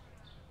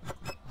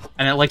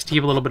 And it likes to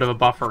keep a little bit of a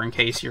buffer in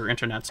case your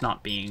internet's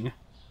not being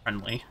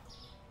friendly.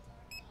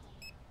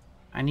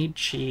 I need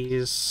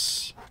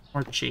cheese,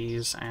 more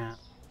cheese, and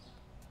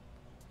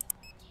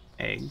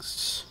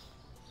eggs.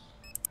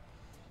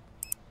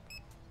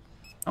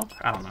 Oh,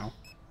 I don't know.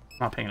 I'm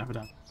not paying enough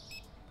attention.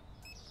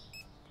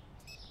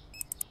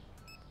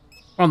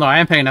 Well, no, I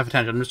am paying enough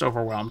attention. I'm just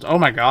overwhelmed. Oh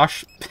my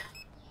gosh.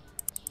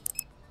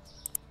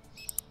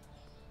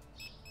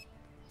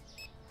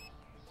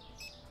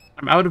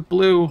 I'm out of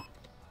blue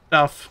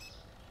stuff.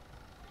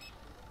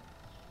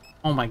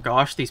 Oh my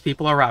gosh, these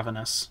people are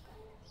ravenous.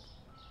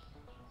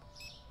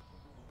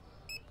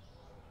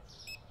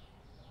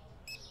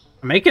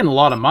 I'm making a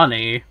lot of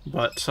money,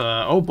 but,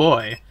 oh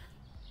boy.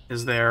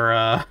 Is there,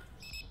 a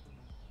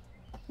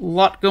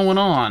lot going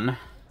on.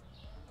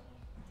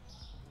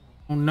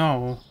 Oh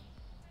no.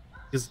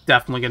 He's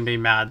definitely gonna be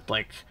mad,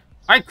 like,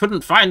 I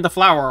couldn't find the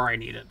flour I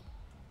needed.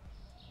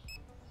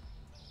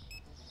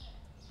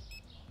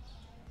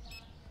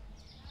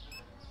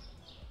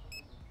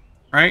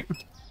 Right?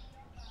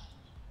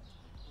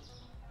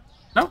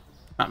 Nope,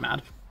 not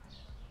mad.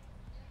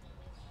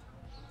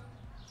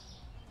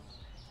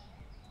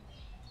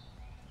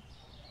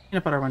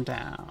 Peanut butter went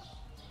down.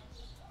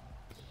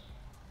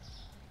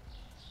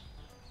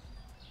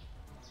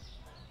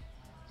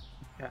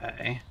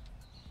 Okay.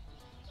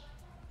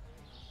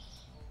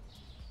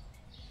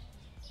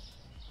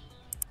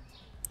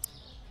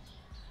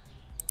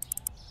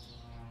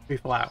 Free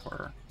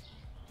flour.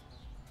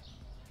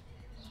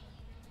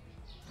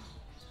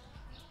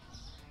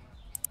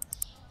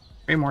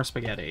 Three more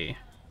spaghetti.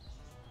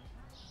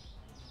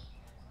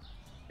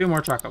 2 more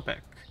Choco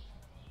Pick.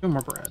 2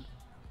 more bread.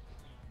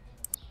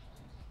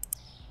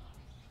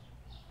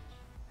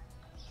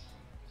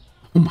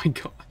 Oh my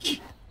gosh.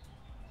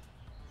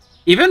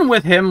 Even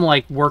with him,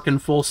 like, working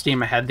full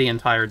steam ahead the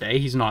entire day,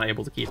 he's not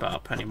able to keep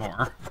up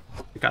anymore.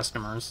 The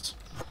customers.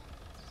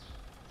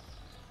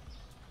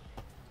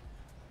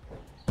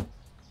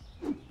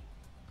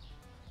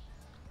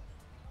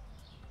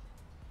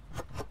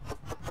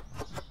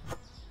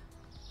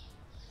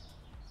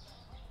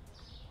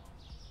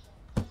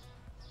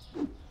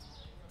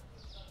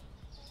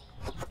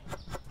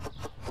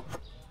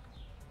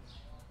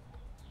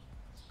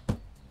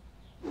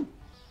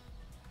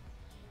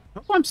 I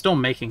hope I'm still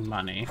making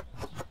money.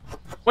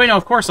 Wait, no,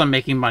 of course I'm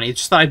making money. It's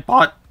just that I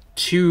bought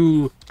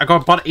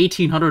bought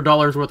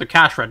 $1,800 worth of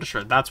cash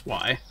registered. That's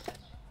why.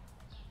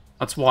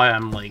 That's why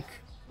I'm, like,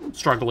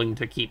 struggling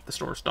to keep the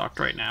store stocked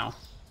right now.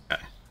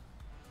 Okay.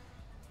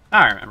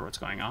 Now I remember what's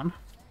going on.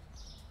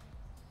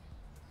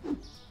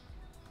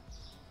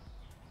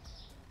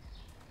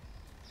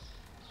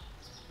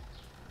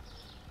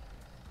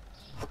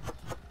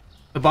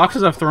 The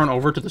boxes I've thrown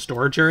over to the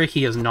storage area,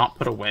 he has not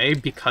put away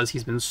because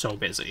he's been so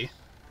busy.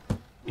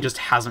 He just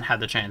hasn't had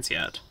the chance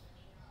yet.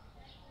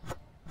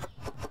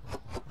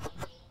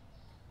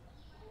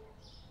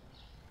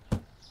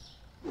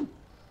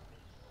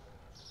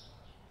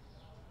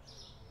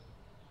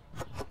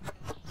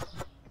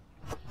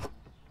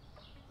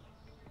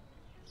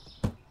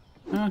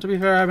 To be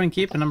fair, I've been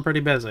keeping them pretty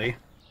busy.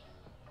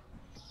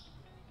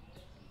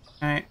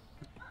 Okay,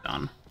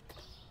 done.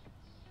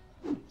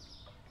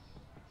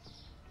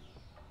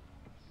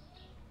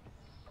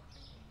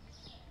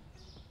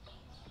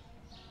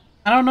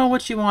 I don't know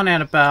what you want,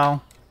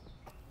 Annabelle.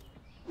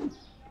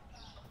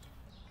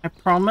 I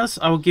promise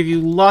I will give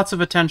you lots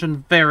of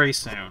attention very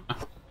soon.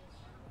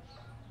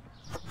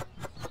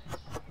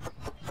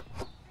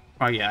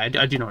 Oh yeah, I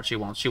do know what she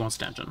wants. She wants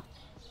attention.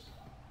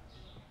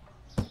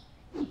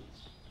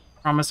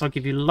 Promise I'll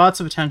give you lots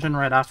of attention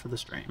right after the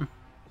stream.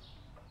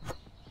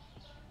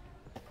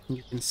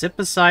 You can sit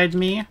beside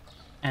me,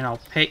 and I'll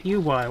pet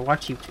you while I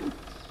watch YouTube.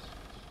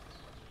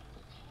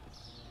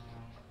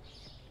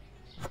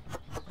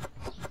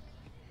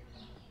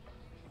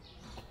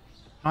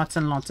 Lots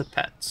and lots of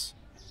pets.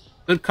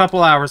 Good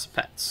couple hours of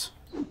pets.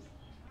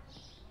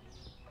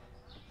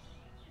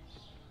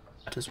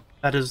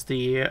 That is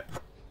the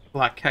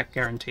Black Cat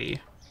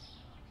guarantee.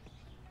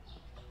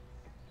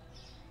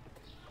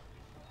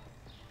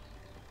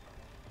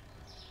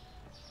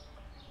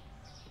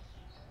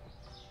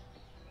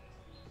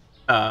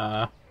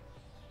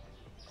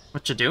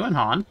 What you doing,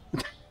 Han?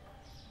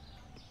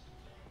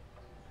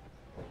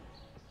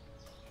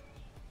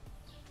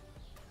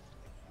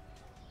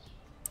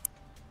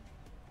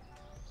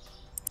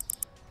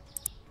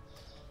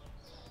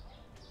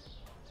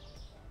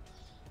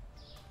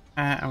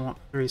 I want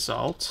 3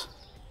 salt.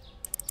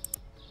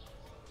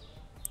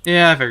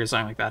 Yeah, I figured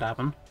something like that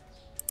happened.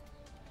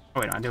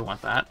 Oh wait, no, I do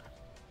want that.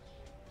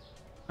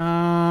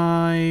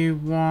 I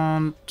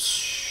want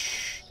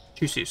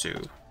 2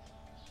 susu.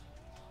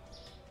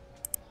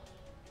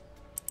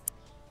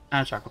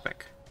 And a chocolate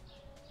pick.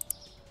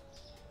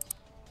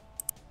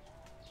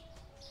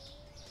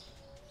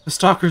 The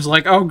stalker's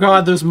like, oh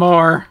god, there's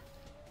more!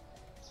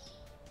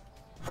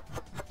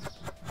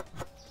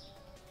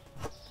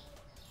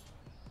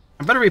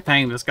 I better be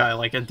paying this guy,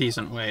 like, a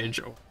decent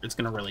wage, or it's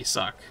gonna really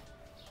suck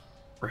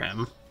for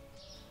him.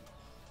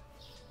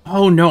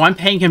 Oh no, I'm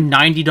paying him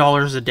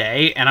 $90 a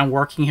day, and I'm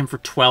working him for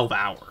 12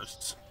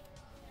 hours.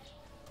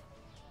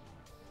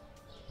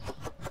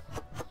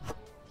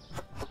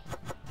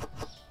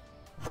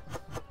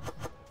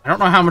 I don't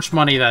know how much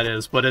money that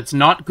is, but it's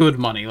not good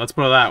money, let's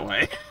put it that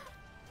way.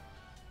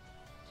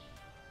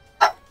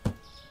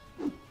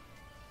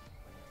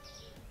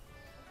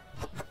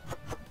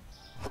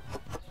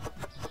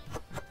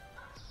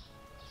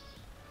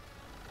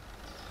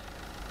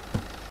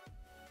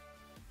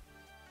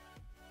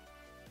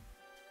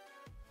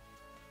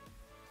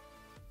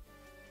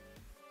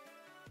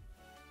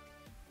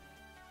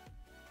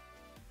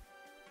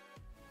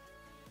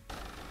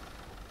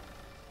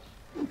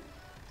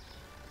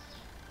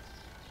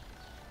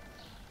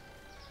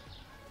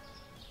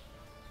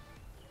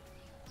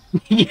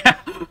 Yeah.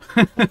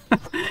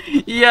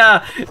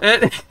 Yeah,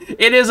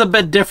 it is a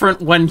bit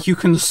different when you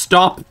can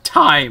stop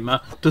time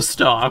to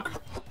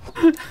stalk.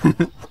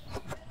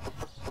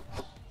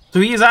 So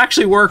he's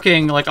actually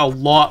working, like, a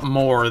lot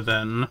more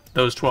than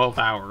those 12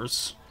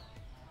 hours.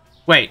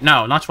 Wait,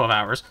 no, not 12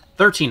 hours.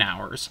 13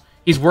 hours.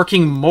 He's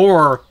working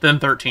more than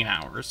 13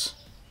 hours.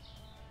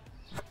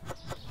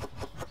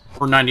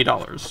 For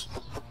 $90.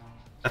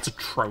 That's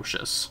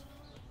atrocious.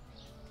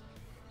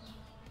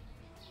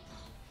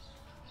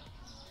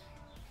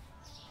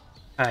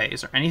 Okay,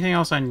 is there anything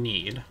else I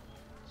need?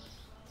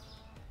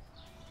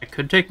 I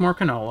could take more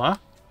canola.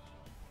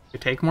 I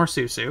could take more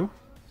susu.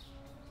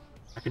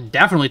 I could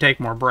definitely take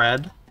more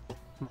bread.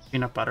 More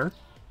peanut butter.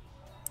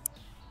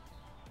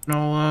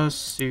 Canola,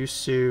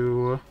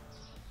 susu,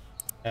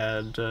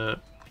 and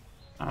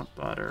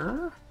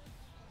butter.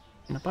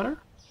 Peanut butter?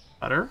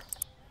 Butter.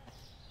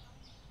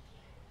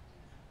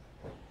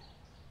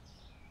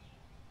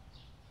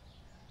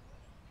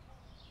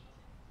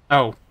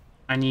 Oh,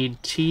 I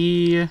need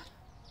tea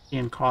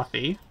and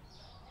coffee.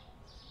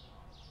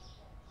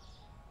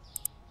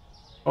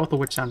 Both of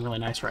which sound really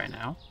nice right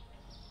now.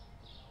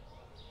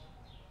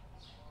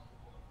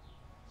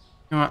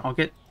 You know what? I'll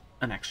get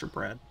an extra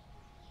bread.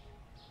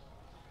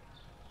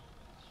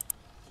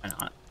 Why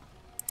not?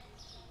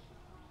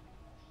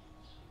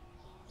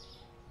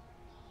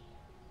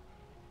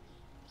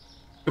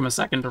 Took him a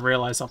second to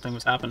realize something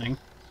was happening.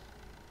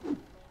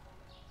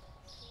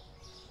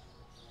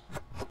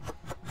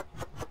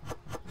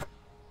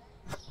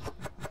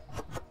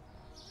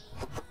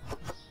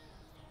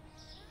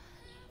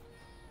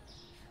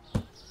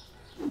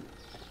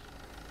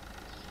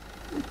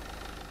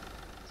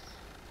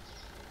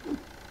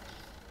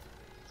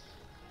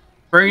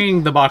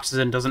 Bringing the boxes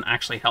in doesn't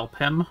actually help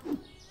him,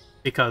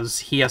 because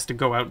he has to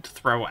go out to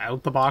throw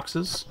out the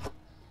boxes.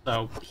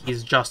 So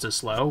he's just as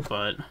slow,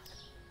 but...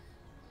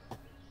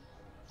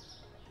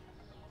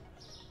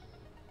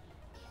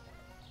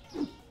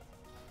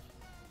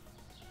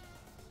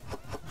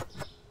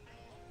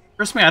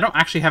 Trust me, I don't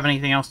actually have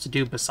anything else to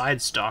do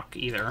besides stock,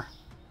 either.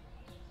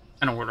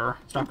 An order.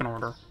 Stock an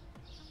order.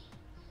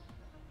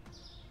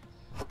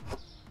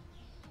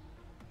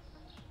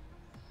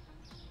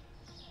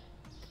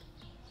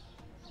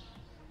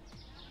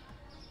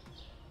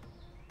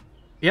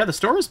 Yeah, the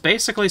store is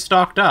basically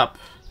stocked up,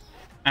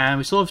 and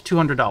we still have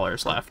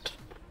 $200 left.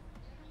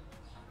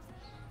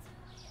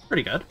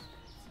 Pretty good.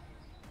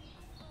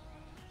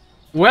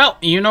 Well,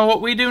 you know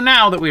what we do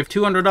now that we have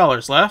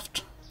 $200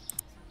 left.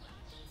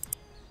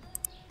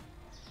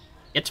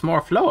 It's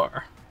more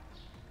floor.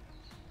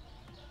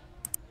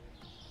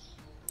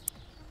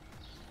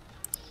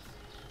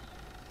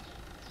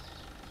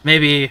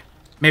 Maybe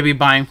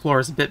buying floor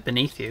is a bit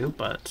beneath you,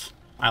 but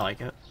I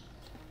like it.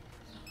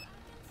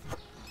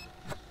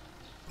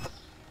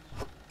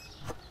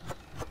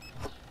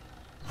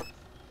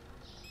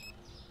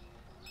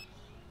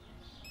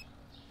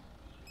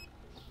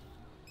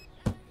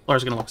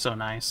 Floor's gonna look so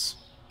nice.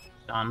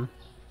 Done.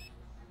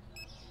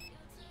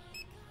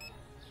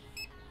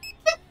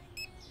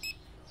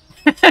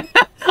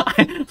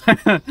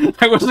 I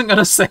wasn't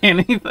gonna say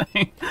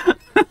anything.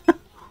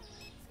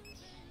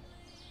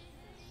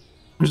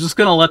 I'm just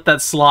gonna let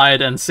that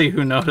slide and see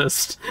who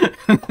noticed.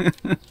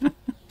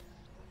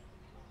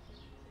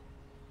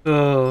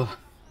 Oh.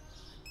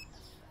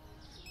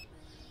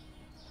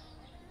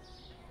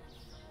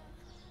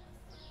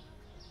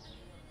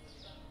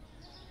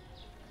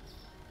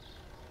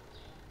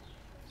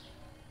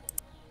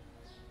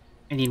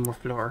 I need more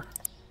floor.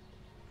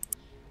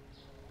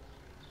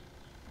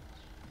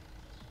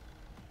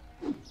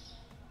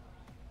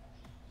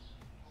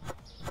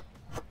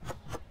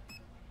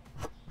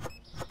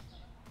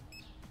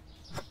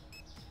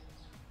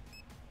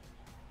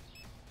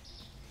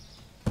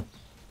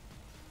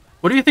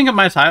 What do you think of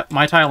my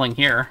tiling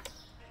here?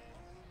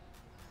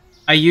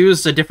 I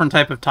used a different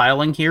type of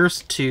tiling here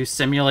to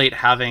simulate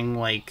having,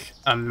 like,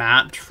 a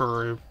mat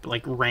for,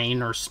 like,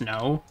 rain or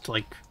snow to,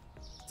 like,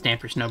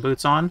 stamp your snow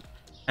boots on.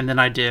 And then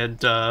I did,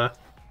 the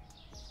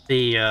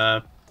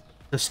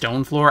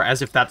stone floor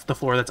as if that's the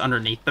floor that's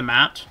underneath the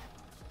mat.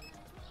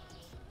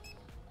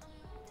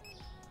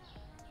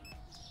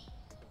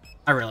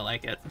 I really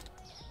like it.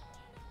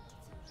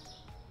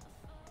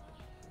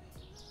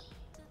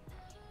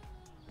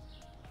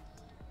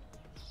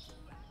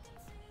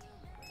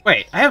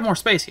 Wait, I have more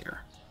space here.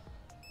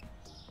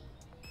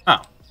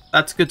 Oh,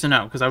 that's good to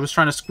know, because I was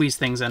trying to squeeze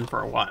things in for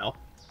a while.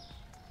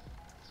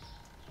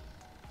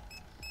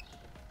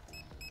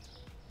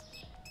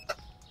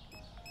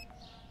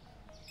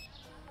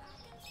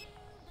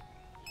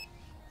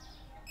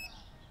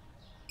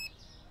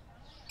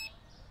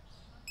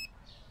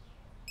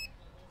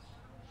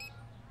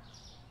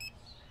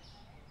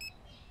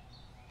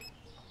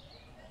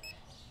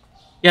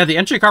 Yeah, the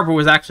entry carpet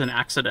was actually an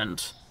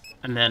accident.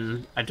 And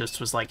then I just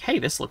was like, hey,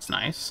 this looks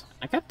nice.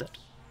 I kept it.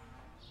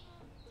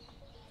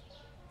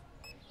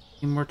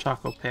 Need more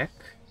Choco Pick.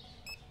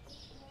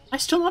 I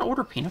still not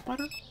order peanut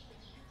butter?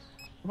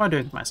 What am I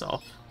doing with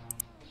myself?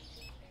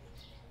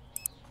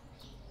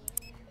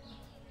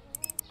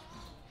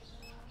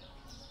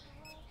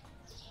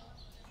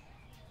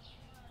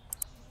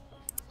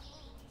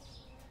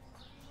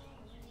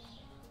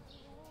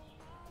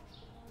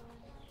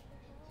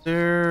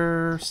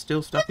 They're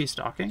still stuff he's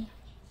stocking?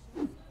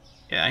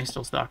 Yeah, he's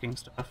still stocking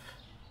stuff.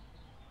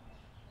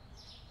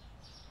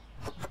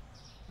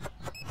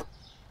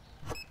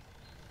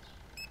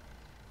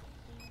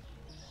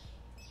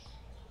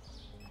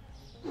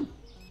 Do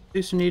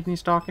you need any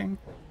stocking?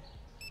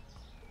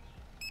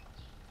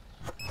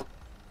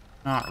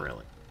 Not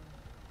really.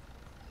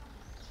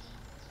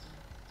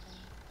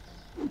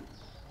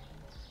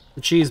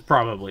 The cheese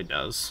probably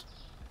does.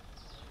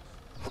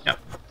 Yep.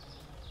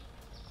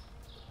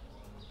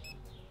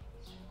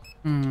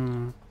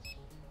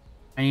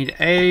 I need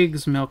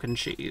eggs, milk, and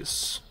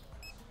cheese.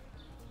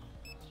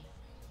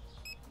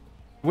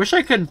 Wish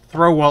I could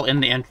throw while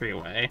in the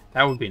entryway.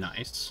 That would be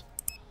nice.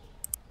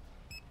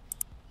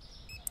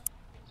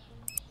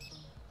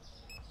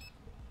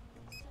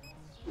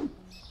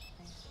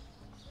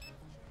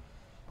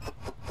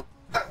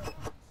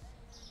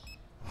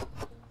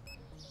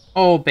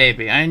 Oh,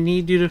 baby, I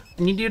need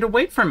you to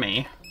wait for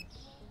me.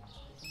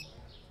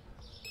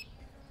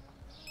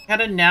 Had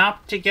a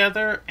nap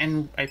together,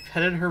 and I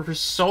petted her for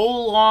so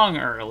long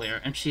earlier,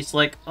 and she's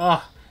like,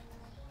 ugh,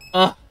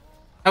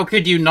 how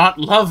could you not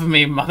love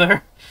me,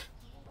 mother?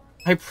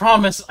 I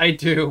promise I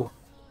do.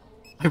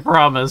 I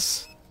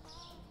promise.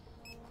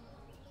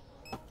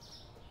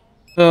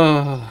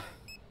 Ugh.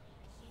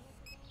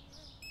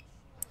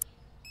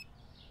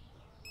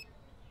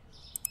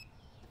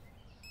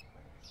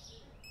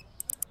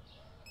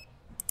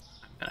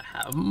 I'm gonna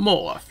have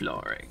more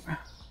flooring.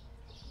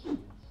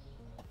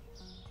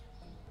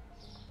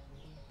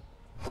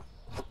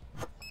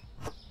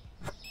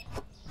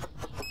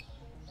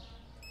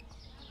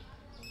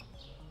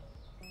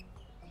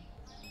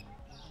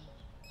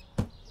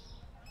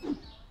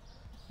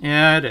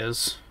 Yeah, it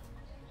is.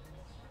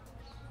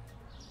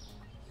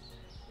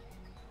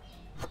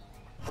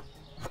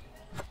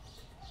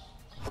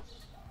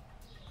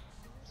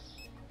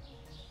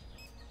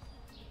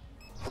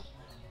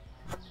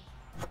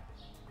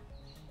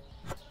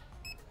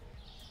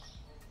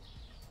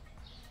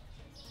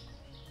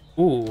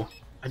 Ooh,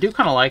 I do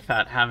kind of like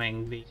that,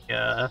 having the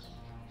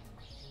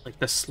like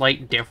the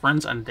slight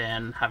difference and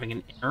then having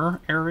an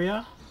inner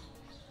area.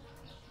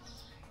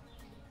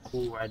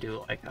 Ooh, I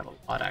do like that a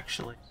lot,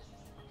 actually.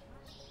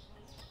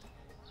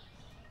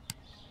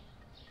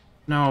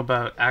 Know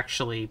about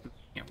actually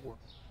making it work.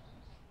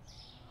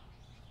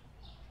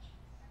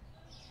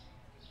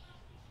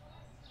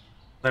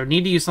 I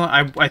need to use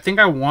something. I think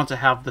I want to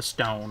have the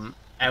stone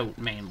out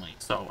mainly,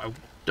 so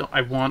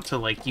I want to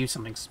like use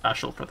something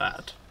special for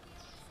that.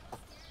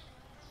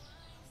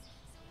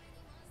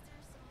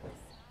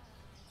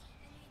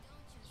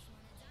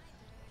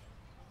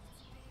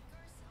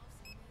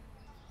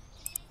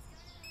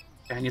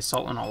 Okay, I need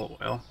salt and olive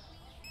oil.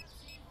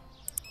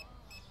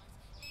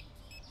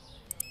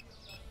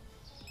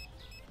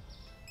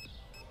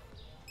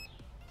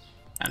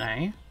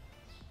 NA.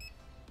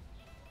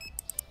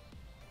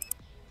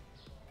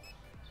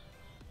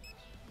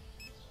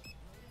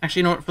 Actually,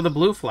 you know what? For the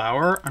blue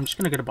flower, I'm just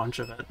gonna get a bunch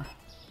of it.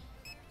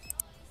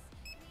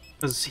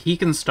 Because he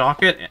can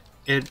stock it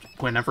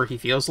whenever he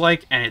feels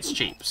like, and it's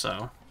cheap,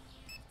 so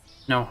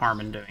no harm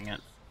in doing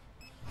it.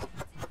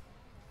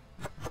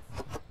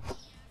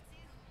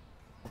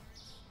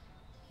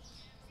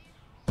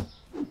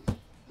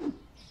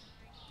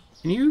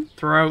 Can you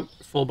throw out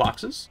full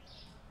boxes?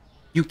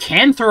 You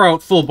can throw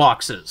out full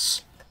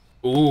boxes!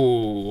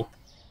 Ooh.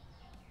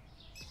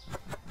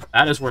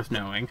 That is worth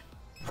knowing.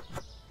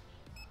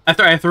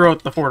 I threw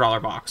out the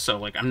 $4 box, so,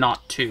 like, I'm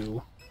not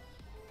too...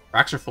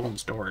 Racks are full in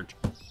storage.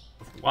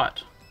 Of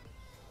what?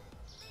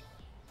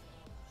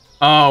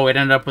 Oh, it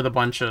ended up with a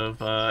bunch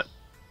of,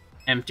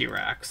 empty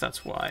racks,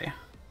 that's why.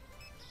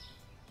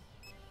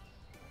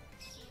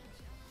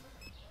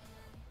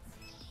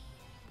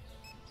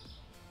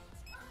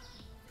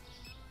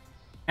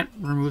 Can't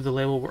remove the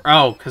label...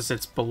 Oh, because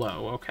it's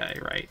below. Okay,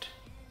 right.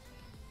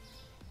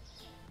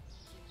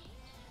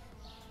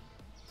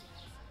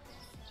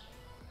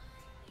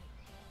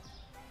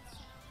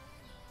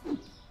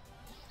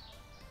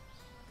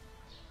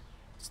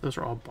 So those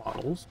are all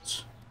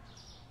bottles.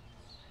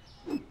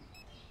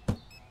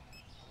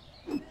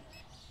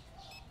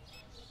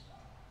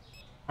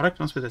 Product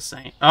must be the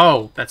same.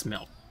 Oh, that's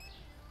milk.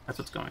 That's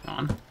what's going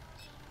on.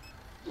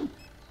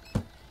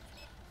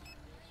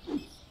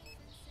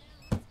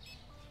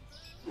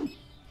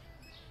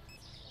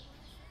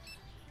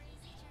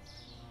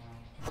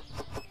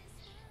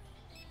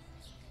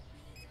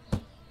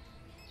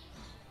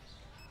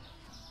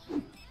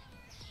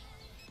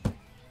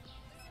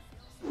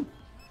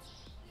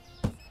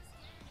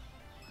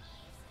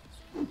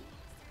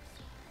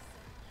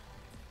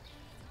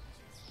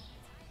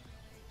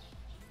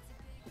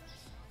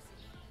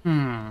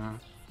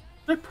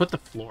 Where did I put the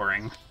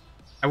flooring?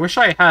 I wish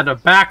I had a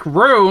back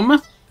room!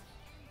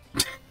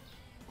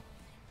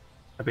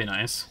 That'd be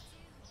nice.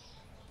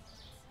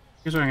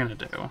 Here's what I'm gonna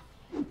do.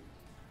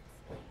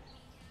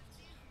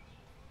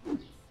 I'm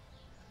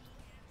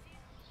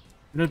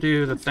gonna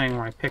do the thing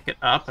where I pick it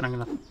up and I'm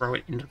gonna throw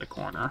it into the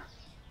corner.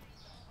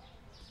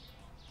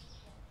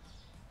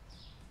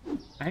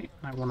 Okay,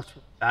 I want to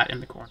throw that in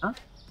the corner.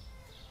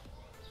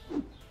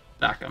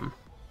 Stack them.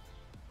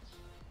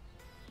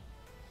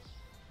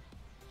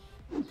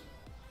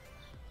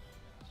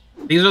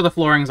 These are the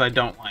floorings I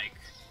don't like.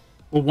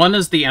 Well, one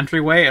is the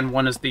entryway, and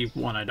one is the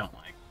one I don't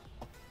like.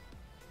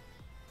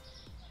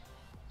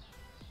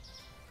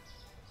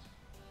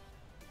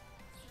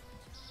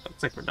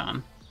 Looks like we're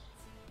done.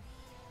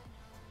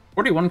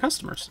 41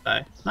 customers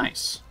today.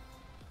 Nice.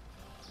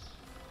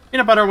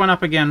 Peanut butter went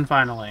up again,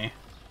 finally.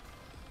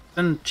 It's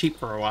been cheap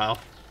for a while.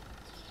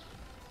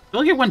 I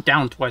feel like it went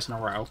down twice in a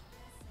row.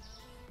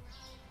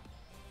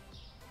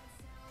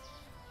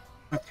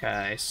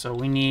 Okay, so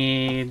we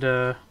need...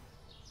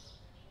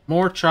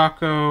 more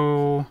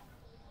Choco.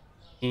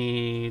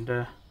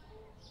 Need...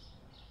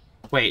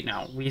 Wait,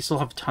 no. We still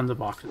have tons of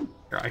boxes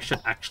here. I should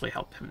actually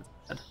help him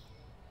instead.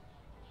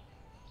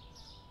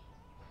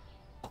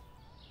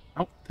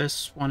 Oh,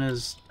 this one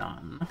is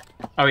done.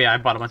 Oh yeah, I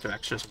bought a bunch of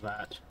extras of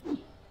that.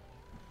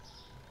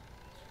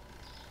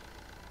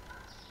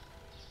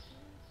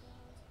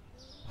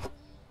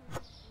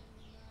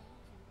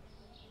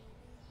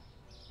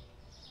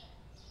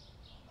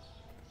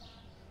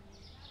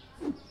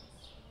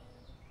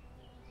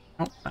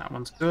 Oh, that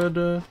one's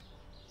good.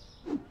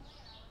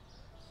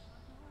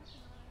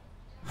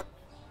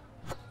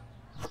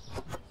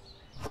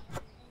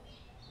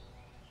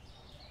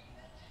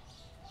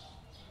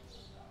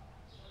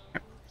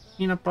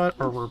 Peanut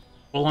butter, or we're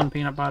full on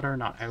peanut butter,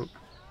 not out.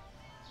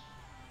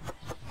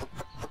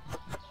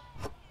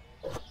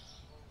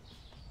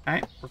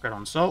 Okay, we're good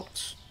on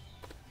salt.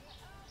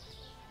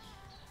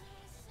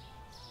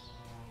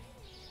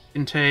 You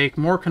can take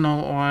more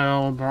canola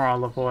oil, more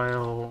olive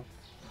oil.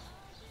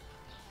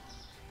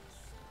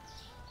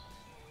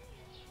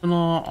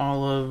 Canola,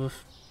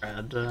 olive,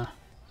 red,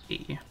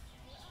 tea.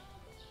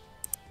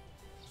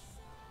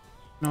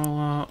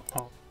 Canola,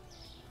 olive.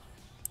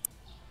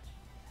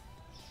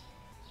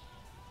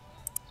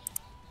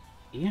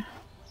 Tea.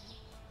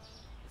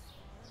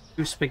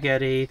 2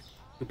 spaghetti,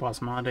 2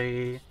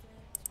 basmati.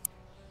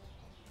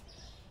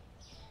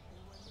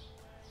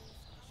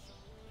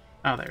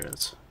 Oh, there it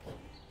is.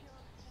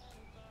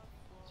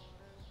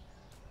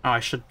 Oh, I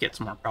should get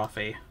some more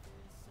coffee.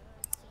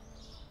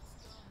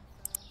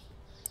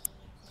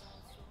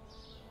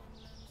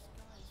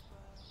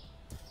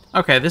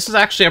 Okay, this is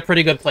actually a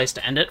pretty good place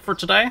to end it for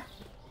today.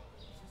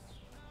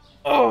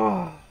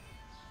 Oh.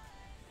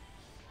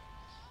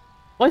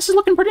 Place is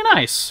looking pretty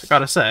nice, I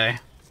gotta say.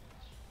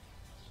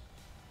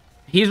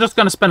 He's just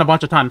gonna spend a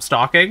bunch of time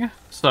stalking,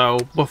 so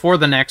between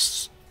the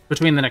next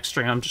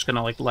stream, I'm just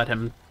gonna, like, let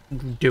him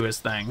do his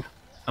thing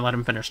and let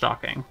him finish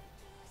stalking.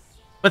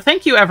 But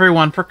thank you,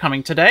 everyone, for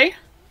coming today.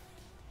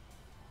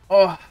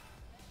 Oh.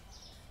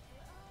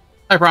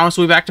 I promise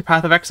we'll be back to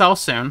Path of Exile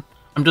soon.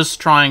 I'm just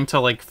trying to,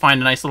 like,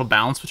 find a nice little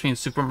balance between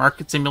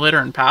Supermarket Simulator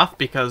and Path,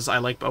 because I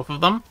like both of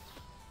them.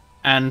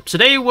 And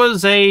today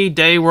was a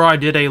day where I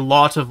did a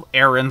lot of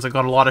errands and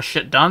got a lot of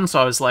shit done,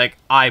 so I was like,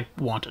 I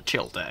want a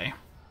chill day.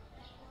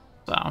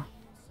 So,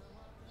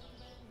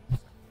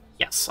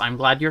 yes, I'm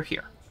glad you're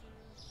here.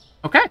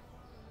 Okay.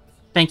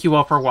 Thank you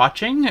all for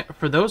watching.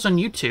 For those on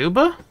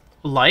YouTube,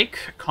 like,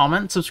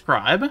 comment,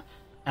 subscribe,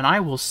 and I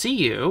will see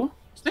you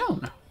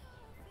soon.